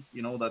precautions,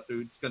 that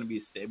there's going to be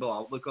a stable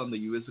outlook on the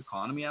U.S.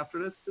 economy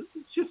after this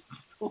is just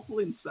total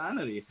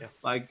insanity. Yeah.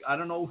 Like I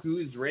don't know who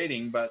is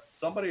rating, but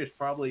somebody is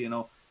probably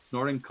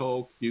snorting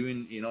coke,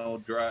 doing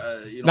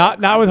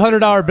not with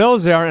 $100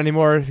 bills they aren't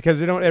anymore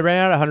because it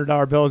ran out of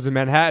 $100 bills in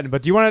Manhattan.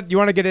 But do you want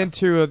to get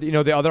into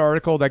the other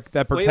article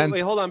that pretends? Wait,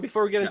 hold on.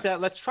 Before we get into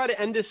that, let's try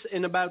to end this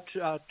in about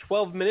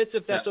 12 minutes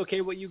if that's okay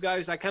with you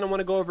guys. I kind of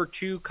want to go over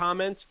 2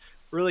 comments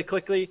really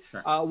quickly.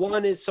 Sure.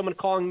 One is someone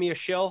calling me a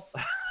shill.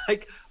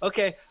 Like,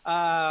 okay,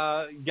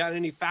 got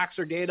any facts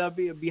or data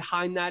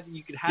behind that?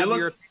 You could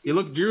have you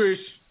look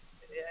Jewish.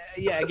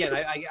 Yeah, again,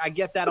 I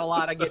get that a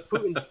lot. I get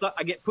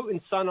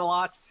Putin's son a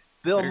lot.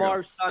 Bill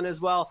Maher's son as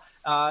well.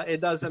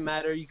 It doesn't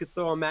matter. You could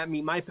throw them at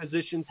me. My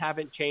positions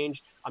haven't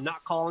changed. I'm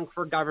not calling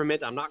for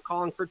government. I'm not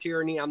calling for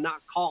tyranny. I'm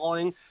not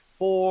calling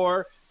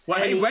for.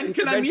 When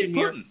can I meet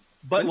Putin?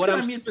 But what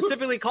I'm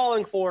specifically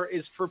calling for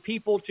is for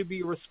people to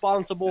be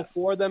responsible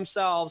for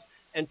themselves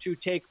and to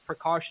take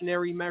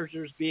precautionary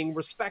measures, being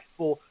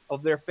respectful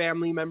of their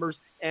family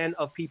members and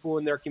of people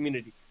in their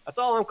community. That's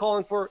all I'm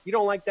calling for. You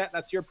don't like that,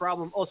 that's your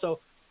problem. Also,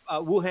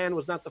 Wuhan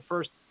was not the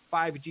first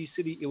 5G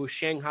city. It was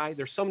Shanghai.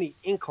 There's so many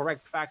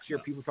incorrect facts here.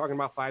 People talking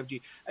about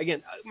 5G.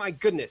 Again, my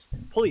goodness,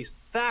 please,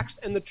 facts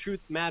and the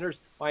truth matters.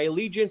 My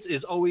allegiance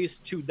is always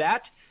to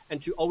that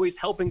and to always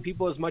helping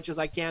people as much as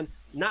I can,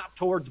 not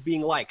towards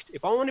being liked.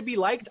 If I want to be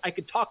liked, I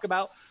could talk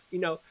about,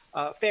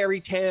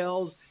 fairy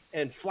tales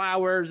and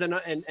flowers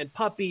and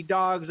puppy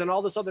dogs and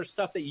all this other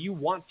stuff that you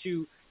want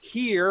to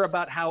hear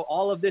about, how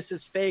all of this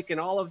is fake and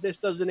all of this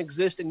doesn't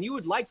exist. And you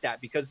would like that,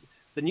 because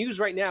the news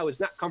right now is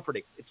not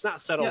comforting. It's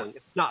not settling. Yeah.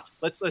 It's not.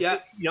 Let's and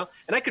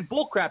I could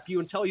bullcrap you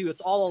and tell you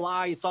it's all a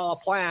lie, it's all a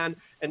plan,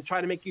 and try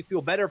to make you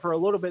feel better for a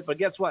little bit. But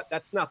guess what?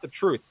 That's not the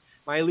truth.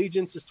 My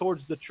allegiance is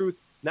towards the truth,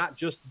 not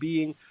just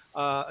being,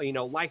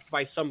 liked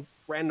by some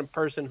random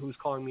person who's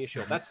calling me a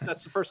shill. That's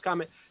the first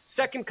comment.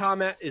 Second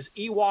comment is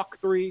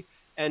Ewok3,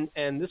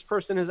 and this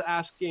person is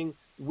asking,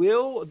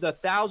 will the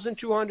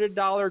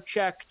 $1,200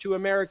 check to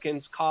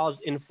Americans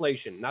cause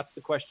inflation? That's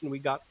the question we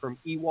got from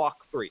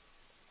Ewok3.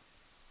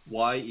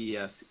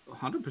 Yes,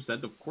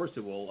 100%. Of course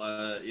it will.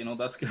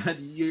 That's good.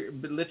 You're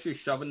literally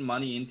shoving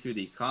money into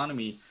the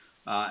economy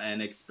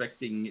and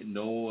expecting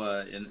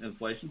no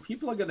inflation.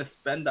 People are going to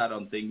spend that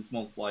on things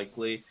most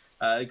likely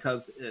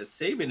because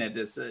saving it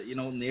is,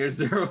 near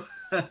zero.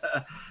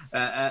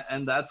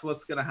 And that's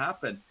what's going to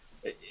happen.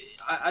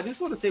 I just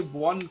want to say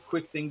one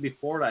quick thing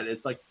before that.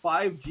 It's like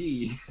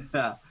 5G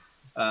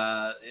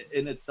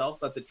in itself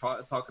that they're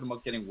talking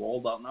about getting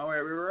rolled out now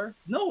everywhere.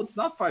 No, it's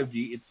not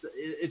 5G.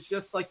 It's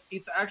just like,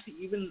 it's actually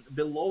even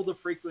below the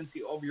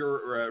frequency of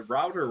your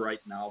router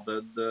right now,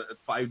 the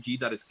 5G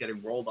that is getting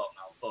rolled out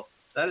now. So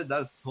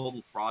that's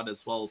total fraud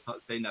as well,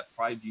 saying that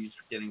 5G is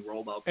getting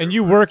rolled out. And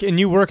you work in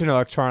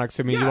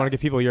electronics. I mean, you want to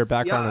give people your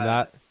background on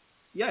that.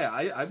 Yeah,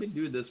 I've been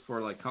doing this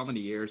for like how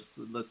many years?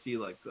 Let's see,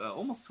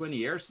 almost 20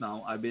 years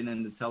now. I've been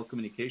in the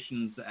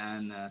telecommunications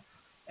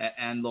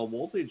and low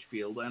voltage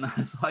field, and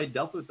so I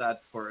dealt with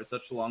that for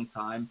such a long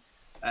time.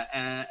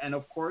 And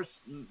of course,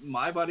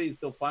 my body is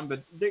still fine,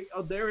 but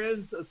there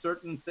is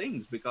certain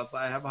things, because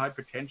I have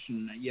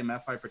hypertension,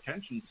 EMF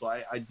hypertension. So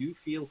I do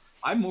feel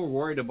I'm more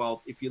worried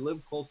about if you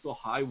live close to a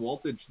high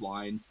voltage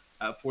line,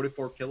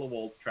 44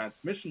 kilovolt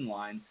transmission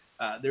line.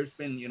 There's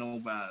been,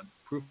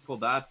 proof of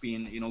that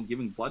being,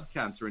 giving blood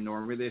cancer in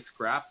Norway. They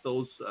scrapped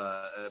those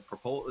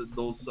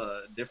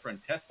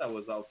different tests that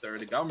was out there.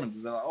 The government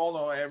is like, oh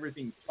no,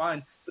 everything's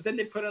fine. But then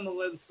they put in the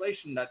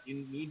legislation that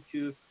you need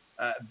to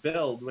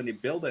when you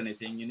build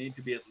anything, you need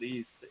to be at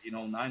least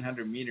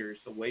 900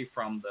 meters away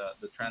from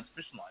the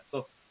transmission line. So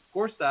of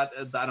course that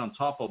on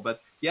top of,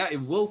 but yeah,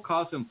 it will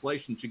cause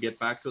inflation, to get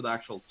back to the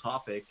actual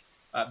topic.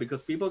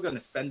 Because people are going to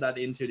spend that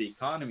into the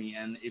economy,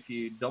 and if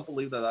you don't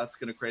believe that that's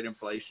going to create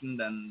inflation,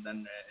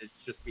 then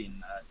it's just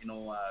being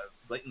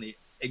blatantly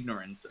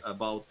ignorant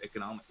about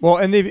economics. Well,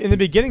 in the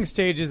beginning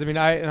stages, I mean,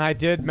 I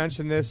did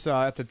mention this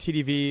at the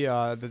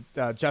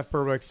TDV, Jeff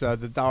Berwick's the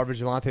Dollar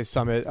Vigilante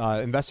Summit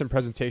investment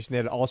presentation. They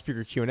had an all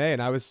speaker Q&A,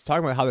 and I was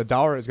talking about how the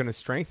dollar is going to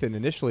strengthen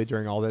initially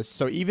during all this.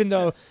 So even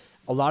though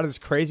a lot of this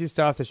crazy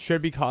stuff that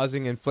should be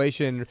causing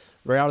inflation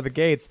right out of the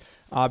gates,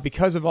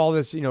 because of all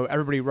this,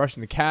 everybody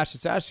rushing to cash,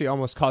 it's actually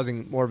almost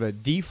causing more of a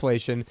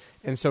deflation.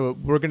 And so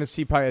we're going to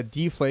see probably a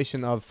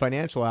deflation of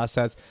financial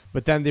assets.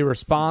 But then the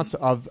response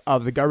of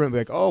the government will be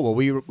like, oh, well,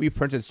 we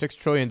printed $6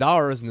 trillion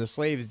and the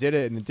slaves did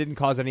it and it didn't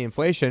cause any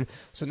inflation.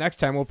 So next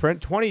time we'll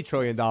print $20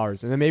 trillion. And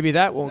then maybe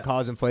that won't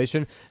cause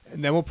inflation.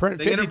 And then we'll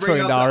print $50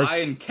 trillion. The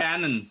iron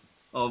cannon.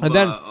 And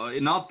then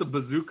not the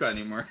bazooka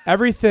anymore.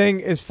 Everything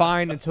is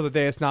fine until the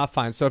day it's not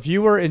fine. So if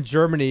you were in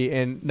Germany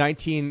in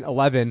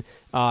 1911,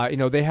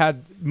 they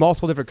had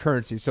multiple different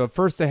currencies. So at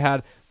first they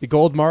had the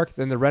gold mark,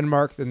 then the Ren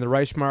mark, then the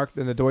Reichsmark,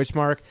 then the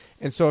Deutschmark.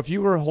 And so if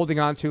you were holding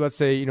on to, let's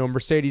say,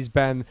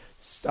 Mercedes-Benz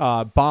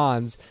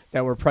bonds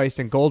that were priced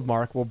in gold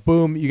mark, well,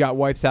 boom, you got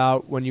wiped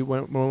out when it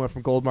went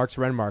from gold mark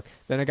to Ren mark.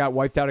 Then it got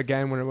wiped out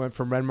again when it went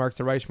from Ren mark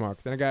to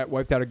Reichsmark. Then it got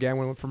wiped out again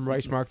when it went from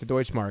Reichsmark to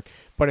Deutschmark.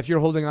 But if you're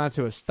holding on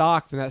to a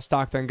stock, then that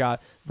stock then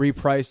got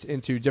repriced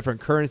into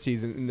different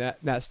currencies, and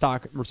that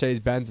stock,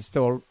 Mercedes-Benz, is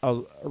still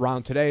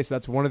around today. So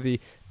that's one of the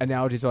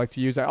analogies I like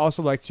to use. I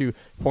also like to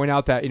point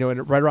out that,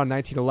 right around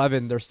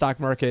 1911, their stock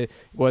market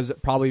was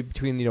probably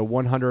between,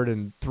 100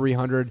 and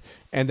 300.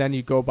 And then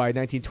you go by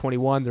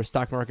 1921, their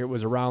stock market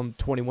was around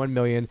 21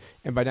 million.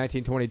 And by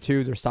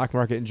 1922, their stock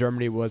market in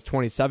Germany was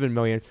 27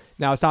 million.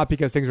 Now, it's not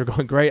because things were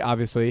going great,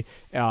 obviously,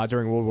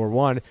 during World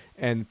War I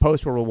and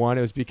post-World War I.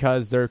 It was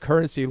because their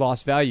currency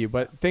lost value.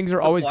 But things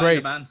are always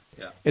great.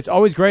 Yeah. It's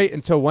always great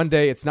until one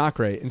day it's not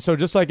great. And so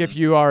just like if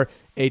you are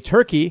a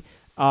turkey,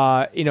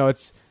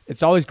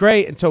 it's always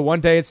great until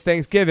one day it's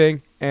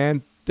Thanksgiving,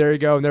 and there you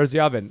go, and there's the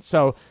oven.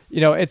 So,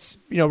 it's,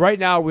 right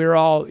now we're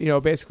all,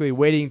 basically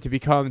waiting to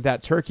become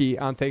that turkey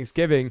on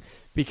Thanksgiving,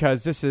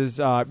 because this is,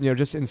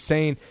 just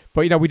insane.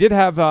 But, we did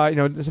have,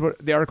 this is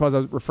what the article I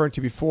was referring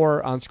to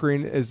before on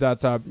screen is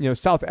that,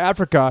 South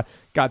Africa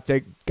got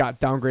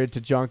downgraded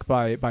to junk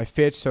by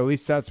Fitch. So at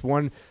least that's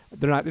one.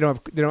 They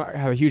don't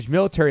have a huge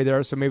military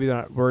there, so maybe they're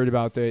not worried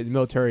about the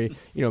military,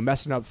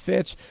 messing up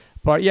Fitch.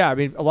 But yeah, I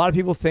mean, a lot of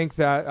people think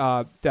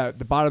that that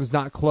the bottom's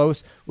not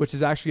close, which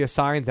is actually a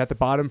sign that the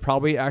bottom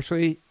probably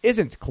actually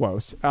isn't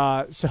close.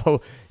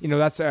 So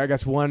that's I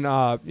guess one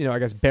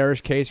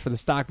bearish case for the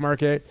stock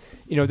market.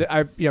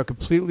 I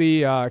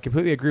completely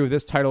agree with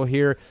this title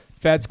here.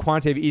 Fed's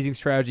quantitative easing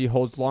strategy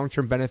holds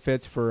long-term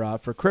benefits for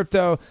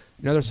crypto.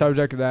 Another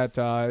subject that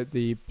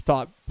the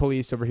thought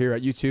police over here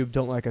at YouTube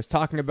don't like us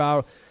talking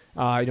about.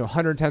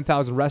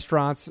 110,000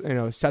 restaurants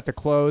set to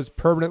close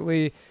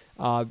permanently.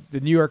 The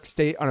New York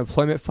State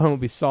unemployment fund will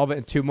be solvent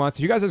in 2 months.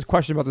 If you guys have a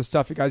question about this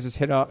stuff, you guys just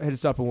hit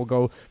us up and we'll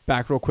go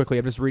back real quickly.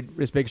 I'm just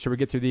making sure we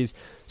get through these.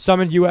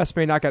 Some in the U.S.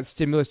 may not get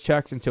stimulus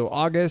checks until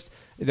August.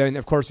 And then,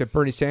 of course, if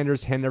Bernie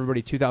Sanders handed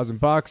everybody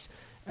 $2,000.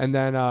 And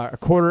then a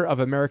quarter of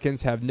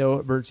Americans have no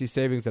emergency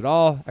savings at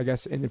all, I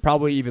guess, and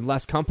probably even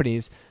less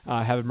companies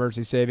have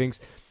emergency savings.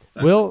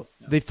 Will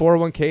the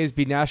 401ks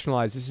be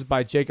nationalized? This is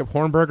by Jacob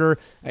Hornberger.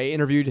 I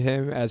interviewed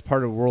him as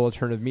part of World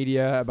Alternative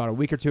Media about a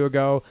week or two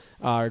ago.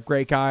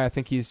 Great guy. I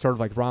think he's sort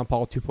of like Ron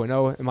Paul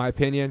 2.0 in my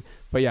opinion.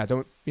 But yeah,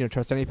 don't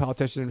trust any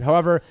politician.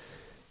 However,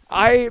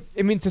 I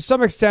mean, to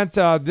some extent,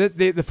 the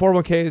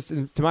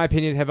 401ks, to my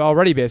opinion, have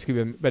already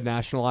basically been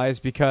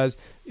nationalized because,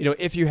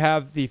 if you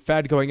have the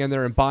Fed going in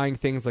there and buying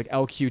things like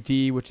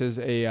LQD, which is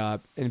a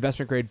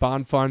investment-grade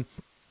bond fund,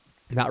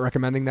 not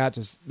recommending that,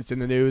 just it's in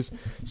the news.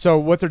 So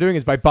what they're doing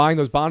is by buying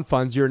those bond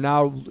funds, you're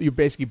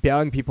basically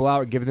bailing people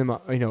out and giving them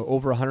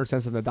over 100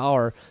 cents on the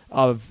dollar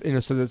of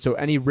so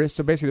any risk.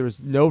 So basically, there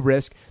was no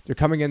risk. They're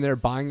coming in there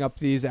buying up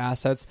these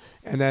assets,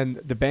 and then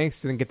the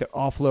banks then get to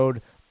offload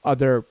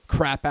other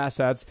crap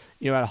assets,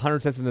 at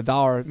 100 cents on the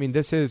dollar. I mean,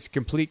 this is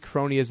complete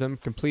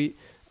cronyism, complete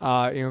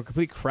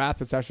crap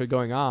that's actually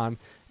going on.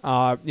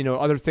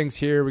 Other things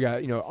here, we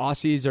got,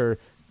 Aussies are,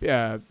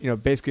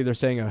 basically they're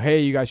saying,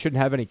 hey, you guys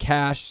shouldn't have any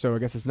cash. So I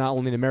guess it's not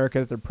only in America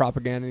that they're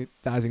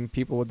propagandizing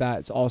people with that.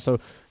 It's also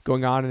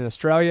going on in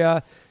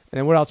Australia. And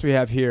then what else we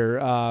have here?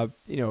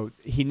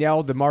 He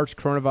nailed the March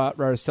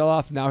coronavirus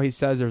sell-off. Now he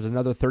says there's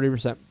another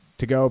 30%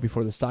 to go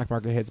before the stock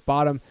market hits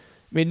bottom.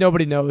 I mean,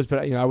 nobody knows,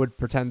 but I would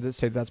pretend to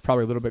say that's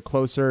probably a little bit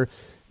closer.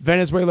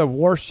 Venezuela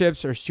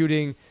warships are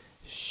shooting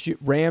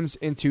rams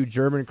into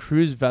German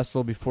cruise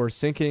vessel before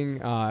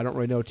sinking. I don't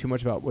really know too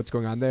much about what's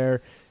going on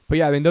there. But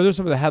yeah, I mean, those are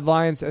some of the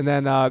headlines. And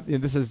then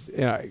this is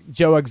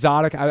Joe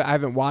Exotic. I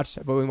haven't watched,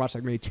 I've only watched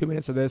like maybe 2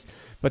 minutes of this.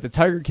 But the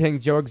Tiger King,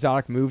 Joe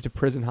Exotic, moved to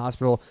prison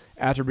hospital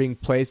after being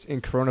placed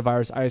in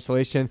coronavirus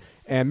isolation.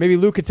 And maybe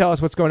Luke could tell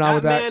us what's going on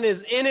with that. That man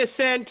is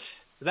innocent.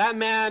 That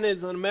man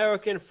is an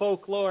American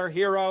folklore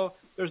hero.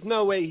 There's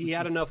no way he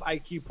had enough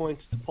IQ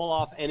points to pull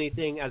off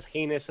anything as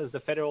heinous as the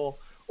federal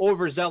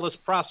overzealous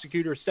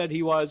prosecutor said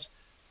he was.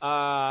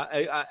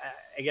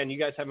 Again, you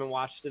guys haven't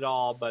watched it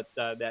all, but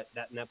that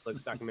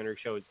Netflix documentary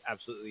show is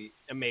absolutely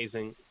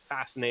amazing,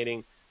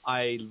 fascinating.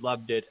 I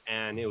loved it,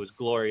 and it was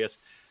glorious.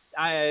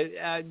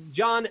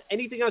 John,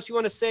 anything else you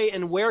want to say,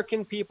 and where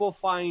can people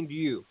find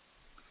you?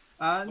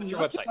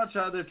 Not too much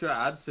other to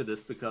add to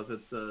this because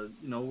it's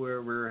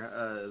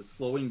we're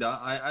slowing down.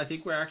 I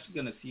think we're actually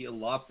going to see a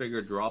lot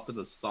bigger drop in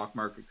the stock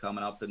market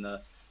coming up in the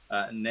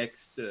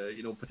next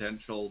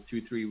potential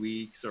 2-3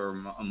 weeks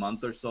or a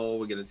month or so.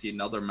 We're going to see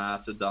another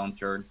massive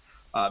downturn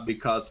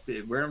because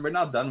we're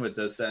not done with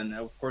this, and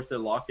of course they're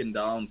locking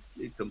down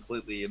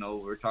completely.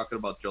 We're talking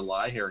about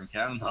July here in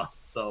Canada,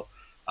 so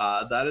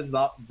that is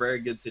not a very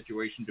good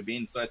situation to be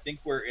in. So I think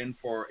we're in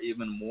for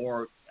even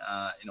more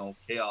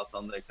chaos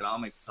on the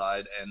economic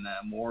side and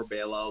more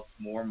bailouts,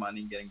 more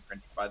money getting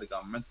printed by the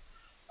government.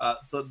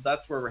 So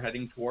that's where we're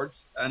heading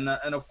towards. And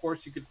of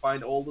course, you could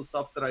find all the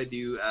stuff that I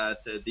do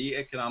at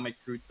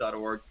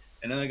theeconomictruth.org.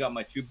 And then I got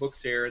my 2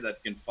 books here that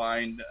you can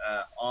find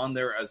on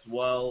there as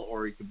well,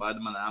 or you can buy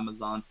them on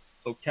Amazon.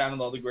 So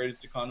Canada, the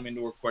greatest economy in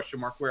the world, ?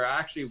 Where I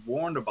actually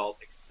warned about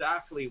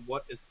exactly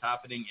what is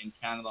happening in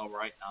Canada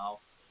right now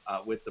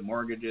with the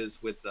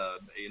mortgages, with the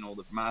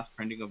mass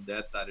printing of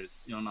debt that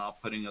is now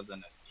putting us in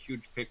a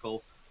huge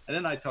pickle. And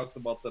then I talked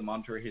about the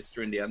monetary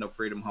history and the end of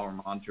freedom, how our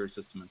monetary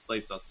system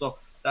enslaves us. So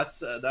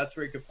that's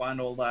where you can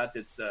find all that.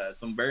 It's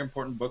some very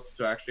important books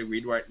to actually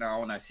read right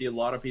now, and I see a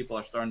lot of people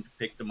are starting to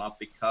pick them up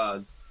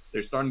because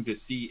they're starting to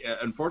see.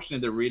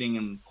 Unfortunately, they're reading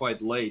them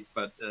quite late,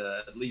 but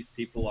at least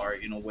people are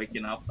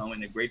waking up now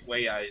in a great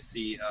way. I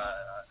see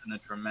in a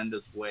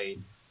tremendous way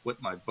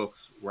with my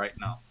books right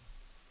now.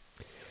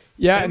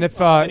 Yeah, and if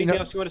anything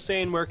else you want to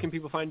say, and where can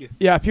people find you?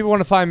 Yeah, if people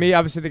want to find me,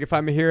 obviously they can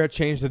find me here at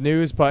Change the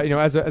News. But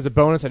as a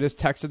bonus, I just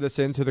texted this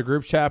into the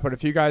group chat. But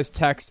if you guys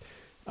text,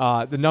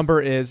 the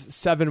number is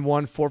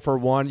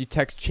 71441. You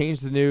text Change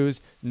the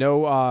News,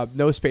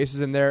 no spaces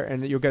in there,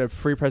 and you'll get a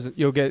free present.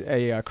 You'll get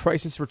a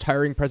crisis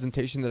retiring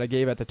presentation that I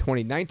gave at the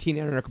 2019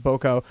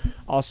 Anarchapulco.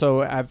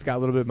 Also, I've got a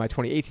little bit of my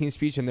 2018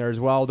 speech in there as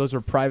well. Those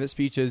are private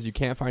speeches. You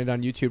can't find it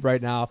on YouTube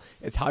right now.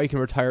 It's how you can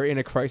retire in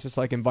a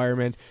crisis-like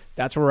environment.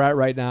 That's where we're at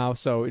right now.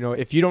 So,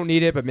 if you don't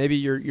need it, but maybe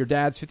your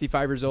dad's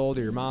 55 years old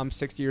or your mom's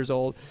 60 years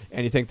old,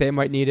 and you think they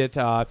might need it,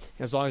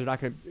 as long as you're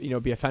not going to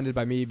be offended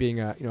by me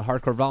being a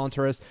hardcore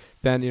voluntarist,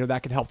 then then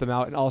that could help them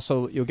out. And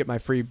also, you'll get my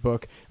free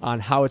book on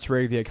how it's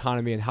rigged the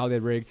economy and how they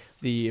rig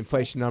the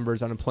inflation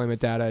numbers,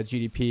 unemployment data,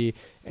 GDP,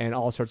 and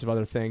all sorts of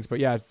other things. But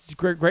yeah, it's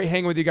great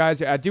hanging with you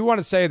guys. I do want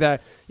to say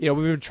that we've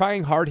been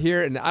trying hard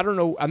here, and I don't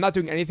know, I'm not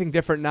doing anything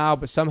different now,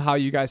 but somehow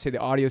you guys say the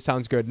audio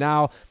sounds good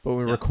now, but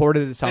when we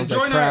recorded it sounds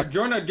like crap.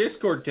 Join our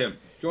Discord, Tim.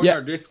 Join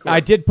our Discord. I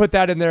did put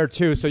that in there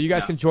too, so you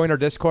guys can join our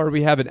Discord.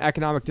 We have an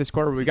economic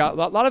Discord where we got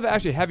a lot of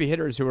actually heavy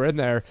hitters who are in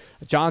there.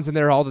 John's in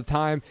there all the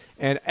time,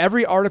 and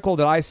every article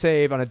that I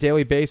save on a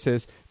daily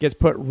basis gets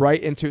put right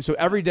into. So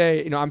every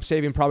day, I'm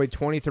saving probably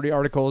 20, 30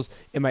 articles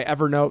in my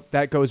Evernote.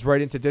 That goes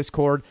right into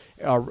Discord,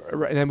 and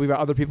then we've got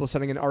other people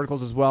sending in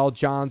articles as well.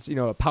 John's,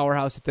 a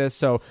powerhouse at this.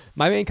 So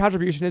my main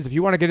contribution is if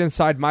you want to get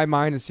inside my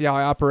mind and see how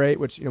I operate,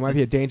 which might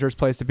be a dangerous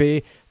place to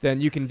be,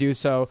 then you can do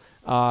so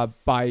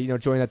by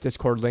joining that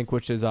Discord link,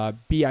 which is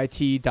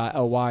bit.ly/Tim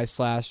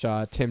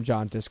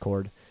John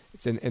Discord.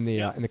 It's in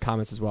the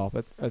comments as well.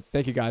 But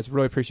thank you guys,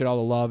 really appreciate all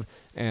the love,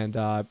 and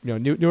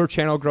newer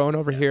channel growing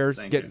over here.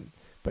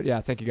 But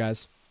yeah, thank you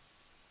guys.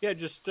 Yeah, I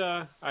just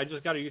got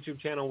a YouTube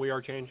channel, We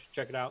Are Change.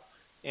 Check it out.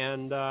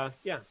 And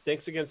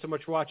thanks again so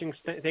much for watching.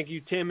 Thank you,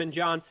 Tim and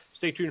John.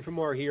 Stay tuned for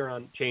more here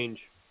on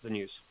Change the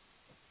News.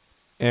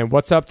 And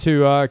what's up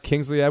to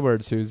Kingsley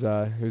Edwards, who's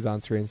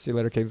on screen. See you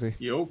later, Kingsley.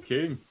 Yo,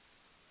 King.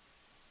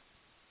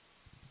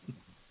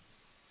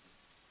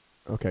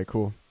 Okay,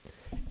 cool.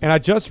 And I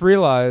just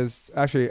realized, actually,